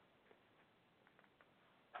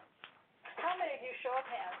 How many of you, show of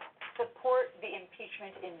hands, support the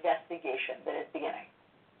impeachment investigation that is beginning?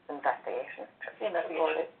 Investigation. The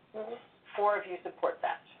investigation. Mm-hmm. 4 of you support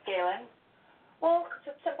that. Galen? Well, it's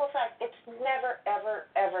a simple fact. It's never, ever,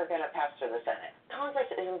 ever going to pass through the Senate. Congress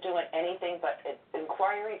isn't doing anything but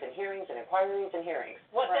inquiries and hearings and inquiries and hearings.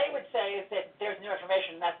 What they would say is that there's new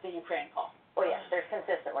information, and that's the Ukraine call. Well, yes, there's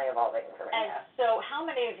consistently evolving information. And so how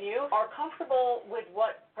many of you are comfortable with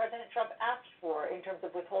what President Trump asked for in terms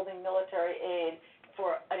of withholding military aid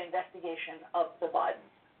for an investigation of the Biden?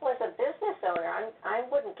 Well, as a business owner, I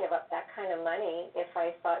wouldn't give up that kind of money if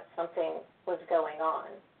I thought something was going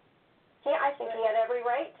on. Yeah, I think he had every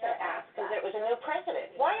right to ask because it was a new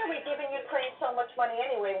president. Why are we giving Ukraine so much money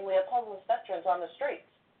anyway when we have homeless veterans on the streets?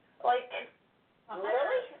 Like,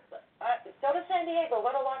 really? Go to San Diego,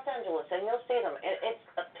 go to Los Angeles, and you'll see them. It's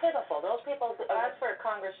pitiful. Those people, that's where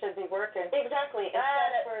Congress should be working. Exactly.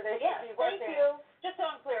 That's where they should be working. Thank you. Just so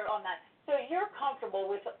I'm clear on that. So you're comfortable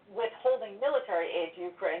with withholding military aid to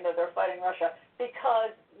Ukraine, though they're fighting Russia,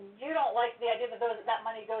 because you don't like the idea that that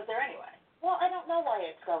money goes there anyway? Well, I don't know why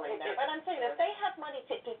it's going there, but I'm saying if they have money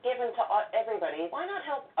to be given to everybody, why not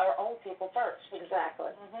help our own people first? Exactly.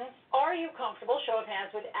 Mm-hmm. Are you comfortable, show of hands,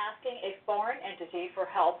 with asking a foreign entity for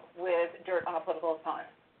help with dirt on a political opponent?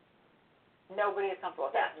 Nobody is comfortable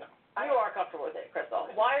with that. No. You are comfortable with it, Crystal.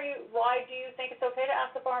 Why do you think it's okay to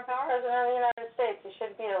ask a foreign power? President of the United States, you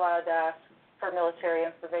should be allowed to ask for military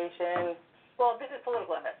information. Well, this is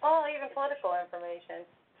political limits. Oh, even political information.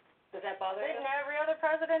 Does that bother you? Didn't every other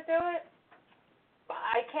president do it?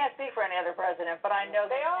 I can't speak for any other president, but I know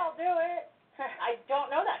they all do it. I don't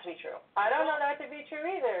know that to be true. I don't know that to be true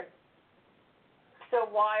either. So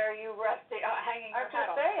why are you hanging your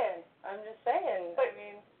hat on that? I'm just saying. But I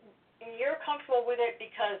mean, you're comfortable with it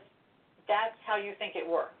because that's how you think it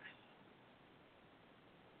works.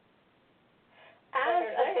 As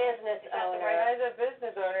a business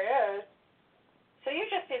owner, yes. So you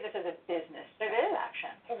just see this as a business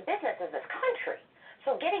transaction. His business is this country.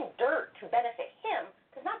 So getting dirt to benefit him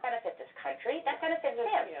does not benefit this country. That benefits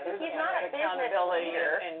him. He's not a business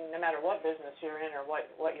leader. And no matter what business you're in or what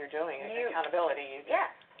you're doing, accountability, yes.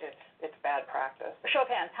 It's bad practice. Show of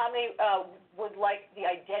hands, how many would like the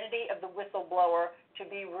identity of the whistleblower to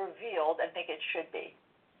be revealed and think it should be?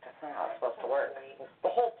 That's not how it's supposed to work. The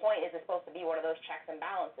whole point is it's supposed to be one of those checks and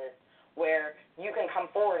balances where you can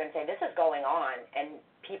come forward and say, this is going on, and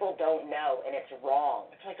people don't know, and it's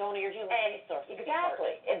wrong. It's like going to your human resources.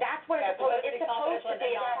 Exactly. And that's what it's supposed to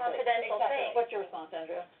be a confidential thing. What's your response,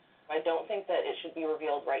 Andrea? I don't think that it should be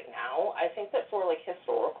revealed right now. I think that for like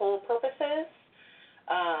historical purposes,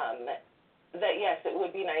 that yes, it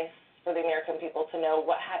would be nice for the American people to know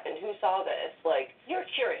what happened, who saw this. Like, You're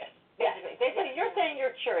curious. yeah, you're saying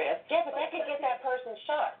you're curious. Yeah, but that could get that person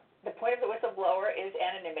shot. The point of the whistleblower is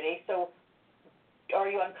anonymity, so are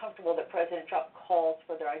you uncomfortable that President Trump calls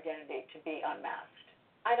for their identity to be unmasked?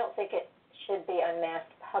 I don't think it should be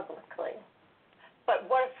unmasked publicly. But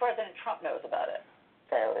what if President Trump knows about it?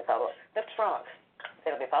 It'll be public. That's wrong.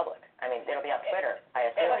 It'll be public. I mean, it'll be on Twitter,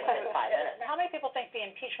 I assume, in 5 minutes. How many people think the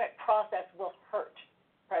impeachment process will hurt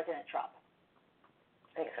President Trump?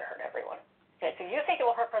 I think it's going to hurt everyone. Okay, so you think it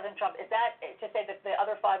will hurt President Trump. Is that to say that the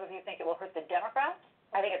other 5 of you think it will hurt the Democrats?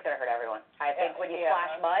 I think it's going to hurt everyone. I think when you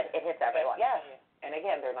splash mud, it hits everyone. Yes. And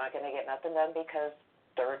again, they're not going to get nothing done because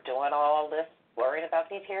they're doing all this, worrying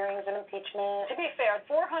about these hearings and impeachment. To be fair,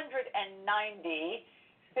 490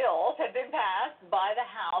 bills have been passed by the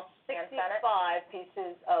House, 65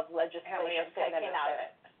 pieces of legislation taken out of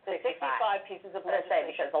it. 65 pieces of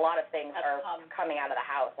legislation. Because a lot of things are coming out of the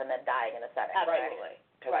House and then dying in the Senate. Absolutely.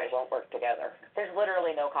 Because they won't work together. There's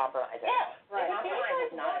literally no compromise. Yes. Right. Compromise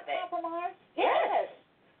is not a thing. Compromise? Yes.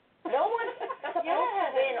 No one's supposed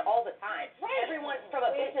to win all the time. Right. Everyone, from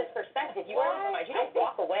a business perspective, you compromise. You don't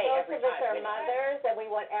walk away every time. Most of us are mothers, and we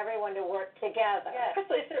want everyone to work together. Yes.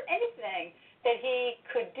 Crystal, is there anything that he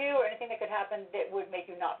could do or anything that could happen that would make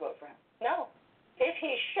you not vote for him? No. If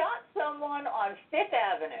he shot someone on Fifth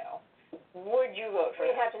Avenue, would you vote for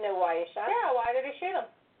him? We have to know why he shot him. Yeah, why did he shoot him?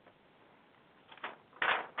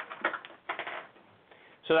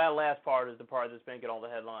 So that last part is the part that's making all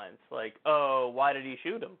the headlines. Like, oh, why did he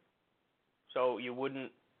shoot him? So you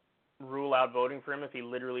wouldn't rule out voting for him if he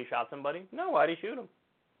literally shot somebody? No, why did he shoot him?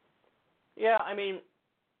 Yeah, I mean,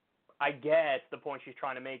 I guess the point she's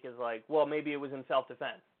trying to make is like, well, maybe it was in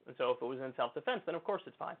self-defense. And so if it was in self-defense, then of course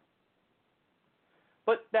it's fine.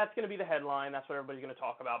 But that's going to be the headline. That's what everybody's going to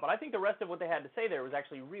talk about. But I think the rest of what they had to say there was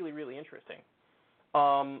actually really, really interesting.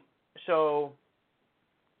 So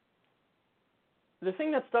the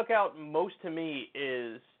thing that stuck out most to me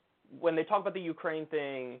is when they talk about the Ukraine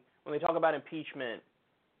thing, when they talk about impeachment,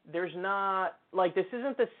 there's not, like, this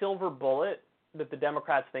isn't the silver bullet that the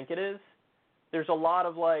Democrats think it is. There's a lot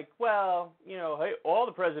of like, well, you know, hey, all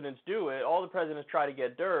the presidents do it. All the presidents try to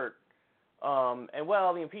get dirt. And,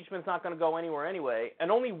 well, the impeachment's not going to go anywhere anyway.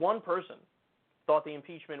 And only one person thought the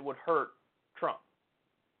impeachment would hurt Trump.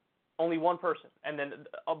 Only one person. And then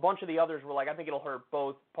a bunch of the others were like, I think it'll hurt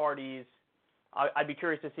both parties. I'd be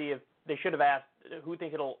curious to see if they should have asked who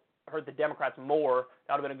think it'll hurt the Democrats more.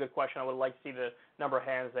 That would have been a good question. I would like to see the number of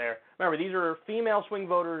hands there. Remember, these are female swing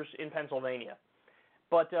voters in Pennsylvania.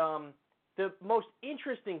 But the most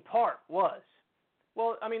interesting part was,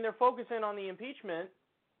 well, I mean, they're focusing on the impeachment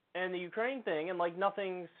and the Ukraine thing, and like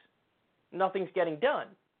nothing's getting done.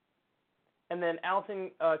 And then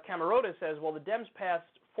Alton Camerota says, well, the Dems passed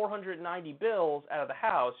 490 bills out of the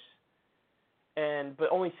House, but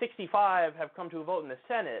only 65 have come to a vote in the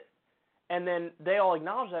Senate. And then they all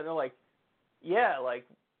acknowledge that, and they're like, yeah, like,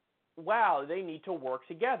 wow, they need to work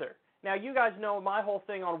together. Now, you guys know my whole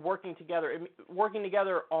thing on working together. Working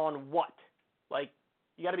together on what? Like,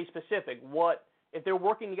 you got to be specific. What? If they're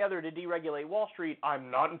working together to deregulate Wall Street, I'm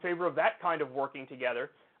not in favor of that kind of working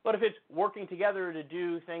together. But if it's working together to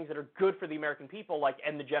do things that are good for the American people, like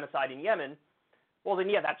end the genocide in Yemen, well, then,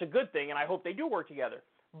 yeah, that's a good thing, and I hope they do work together.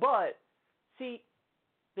 But, see,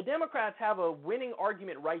 the Democrats have a winning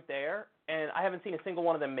argument right there, and I haven't seen a single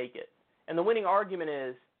one of them make it. And the winning argument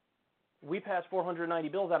is, we passed 490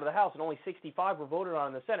 bills out of the House, and only 65 were voted on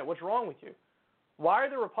in the Senate. What's wrong with you? Why are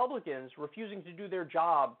the Republicans refusing to do their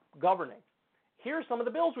job governing? Here are some of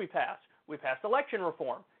the bills we passed. We passed election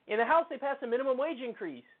reform. In the House, they passed a minimum wage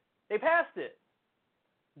increase. They passed it.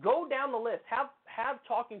 Go down the list. Have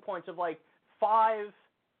talking points of like 5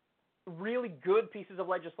 really good pieces of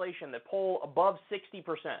legislation that poll above 60%.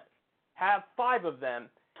 Have 5 of them.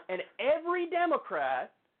 And every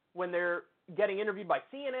Democrat, when they're getting interviewed by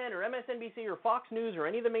CNN or MSNBC or Fox News or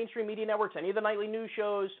any of the mainstream media networks, any of the nightly news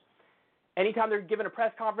shows, anytime they're given a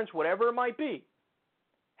press conference, whatever it might be,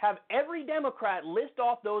 have every Democrat list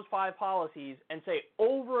off those 5 policies and say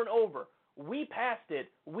over and over, we passed it,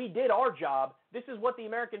 we did our job, this is what the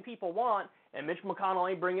American people want, and Mitch McConnell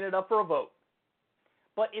ain't bringing it up for a vote.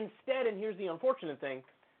 But instead, and here's the unfortunate thing,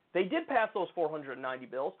 they did pass those 490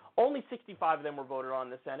 bills. Only 65 of them were voted on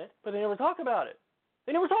in the Senate, but they never talk about it.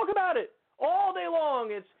 They never talk about it. All day long,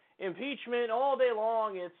 it's impeachment. All day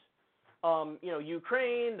long, it's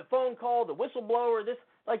Ukraine, the phone call, the whistleblower, this,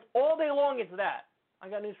 like, all day long it's that. I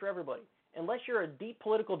got news for everybody. Unless you're a deep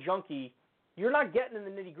political junkie, you're not getting in the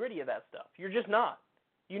nitty-gritty of that stuff. You're just not.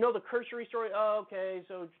 You know the cursory story, okay,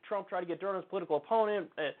 so Trump tried to get dirt on his political opponent,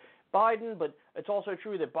 Biden, but it's also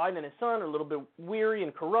true that Biden and his son are a little bit weary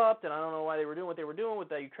and corrupt, and I don't know why they were doing what they were doing with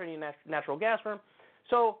the Ukrainian natural gas firm.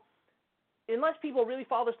 So unless people really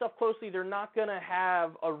follow this stuff closely, they're not going to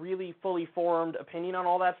have a really fully formed opinion on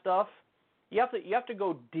all that stuff. You have to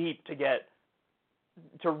go deep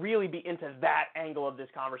to really be into that angle of this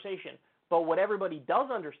conversation. But what everybody does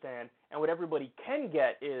understand and what everybody can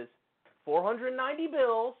get is 490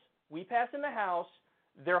 bills we pass in the House.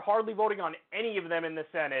 They're hardly voting on any of them in the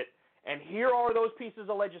Senate. And here are those pieces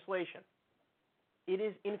of legislation. It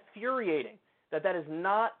is infuriating that is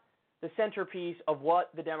not the centerpiece of what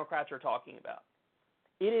the Democrats are talking about.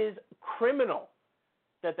 It is criminal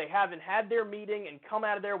that they haven't had their meeting and come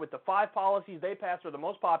out of there with the 5 policies they passed are the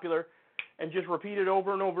most popular and just repeat it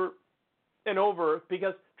over and over and over,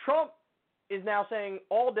 because Trump is now saying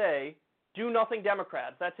all day, do nothing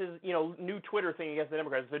Democrats. That's his new Twitter thing against the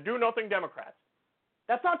Democrats. The do nothing Democrats.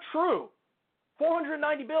 That's not true.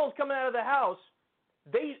 490 bills coming out of the House,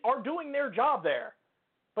 they are doing their job there,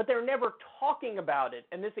 but they're never talking about it.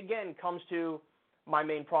 And this, again, comes to my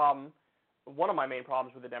main problem, one of my main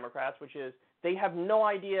problems with the Democrats, which is they have no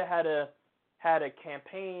idea how to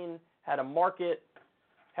campaign, how to market,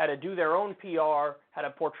 how to do their own PR, how to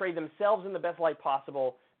portray themselves in the best light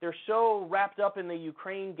possible. They're so wrapped up in the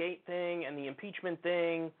Ukraine gate thing and the impeachment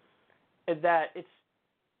thing that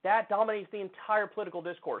dominates the entire political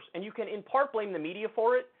discourse. And you can in part blame the media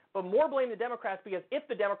for it, but more blame the Democrats, because if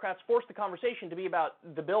the Democrats forced the conversation to be about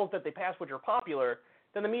the bills that they passed which are popular,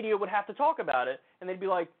 then the media would have to talk about it, and they'd be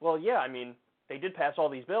like, well, yeah, I mean, they did pass all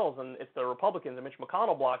these bills, and it's the Republicans and Mitch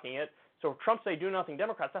McConnell blocking it. So if Trump say do nothing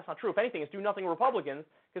Democrats, that's not true. If anything, it's do nothing Republicans,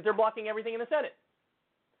 because they're blocking everything in the Senate.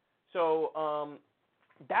 So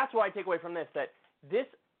that's what I take away from this, that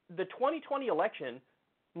the 2020 election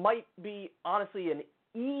might be honestly an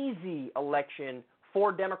easy election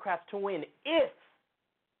for Democrats to win if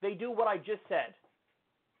they do what I just said.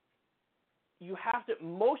 You have to,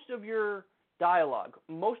 most of your dialogue,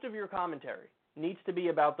 most of your commentary needs to be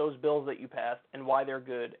about those bills that you passed and why they're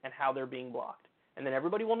good and how they're being blocked. And then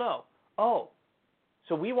everybody will know, oh,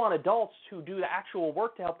 so we want adults who do the actual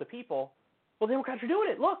work to help the people. Well, Democrats are doing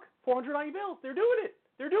it. Look, 490 bills. They're doing it.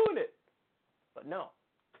 They're doing it. But no,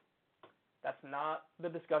 that's not the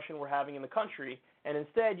discussion we're having in the country. And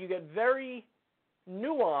instead, you get very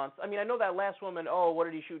nuanced. I mean, I know that last woman, what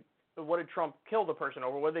did he shoot? What did Trump kill the person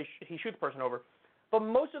over? What did he shoot the person over? But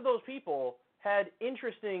most of those people had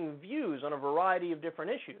interesting views on a variety of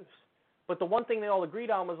different issues. But the one thing they all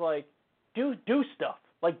agreed on was, like, do stuff.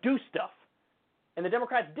 Like, do stuff. And the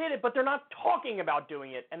Democrats did it, but they're not talking about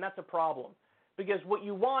doing it, and that's a problem. Because what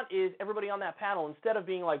you want is everybody on that panel, instead of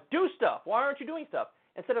being like, do stuff, why aren't you doing stuff?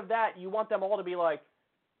 Instead of that, you want them all to be like,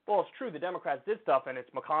 well, it's true, the Democrats did stuff, and it's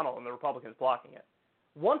McConnell and the Republicans blocking it.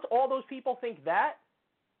 Once all those people think that,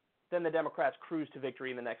 then the Democrats cruise to victory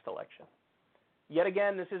in the next election. Yet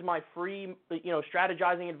again, this is my free,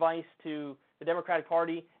 strategizing advice to the Democratic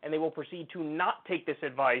Party, and they will proceed to not take this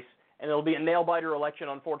advice, and it'll be a nail-biter election,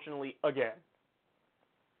 unfortunately, again.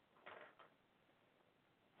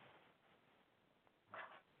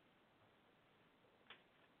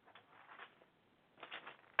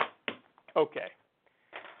 Okay.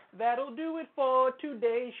 That'll do it for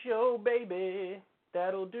today's show, baby.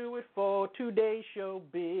 That'll do it for today's show,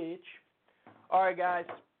 bitch. All right, guys.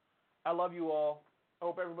 I love you all. I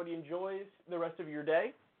hope everybody enjoys the rest of your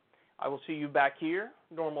day. I will see you back here,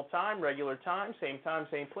 normal time, regular time, same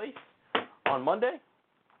place, on Monday.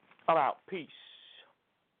 I'm out. Peace.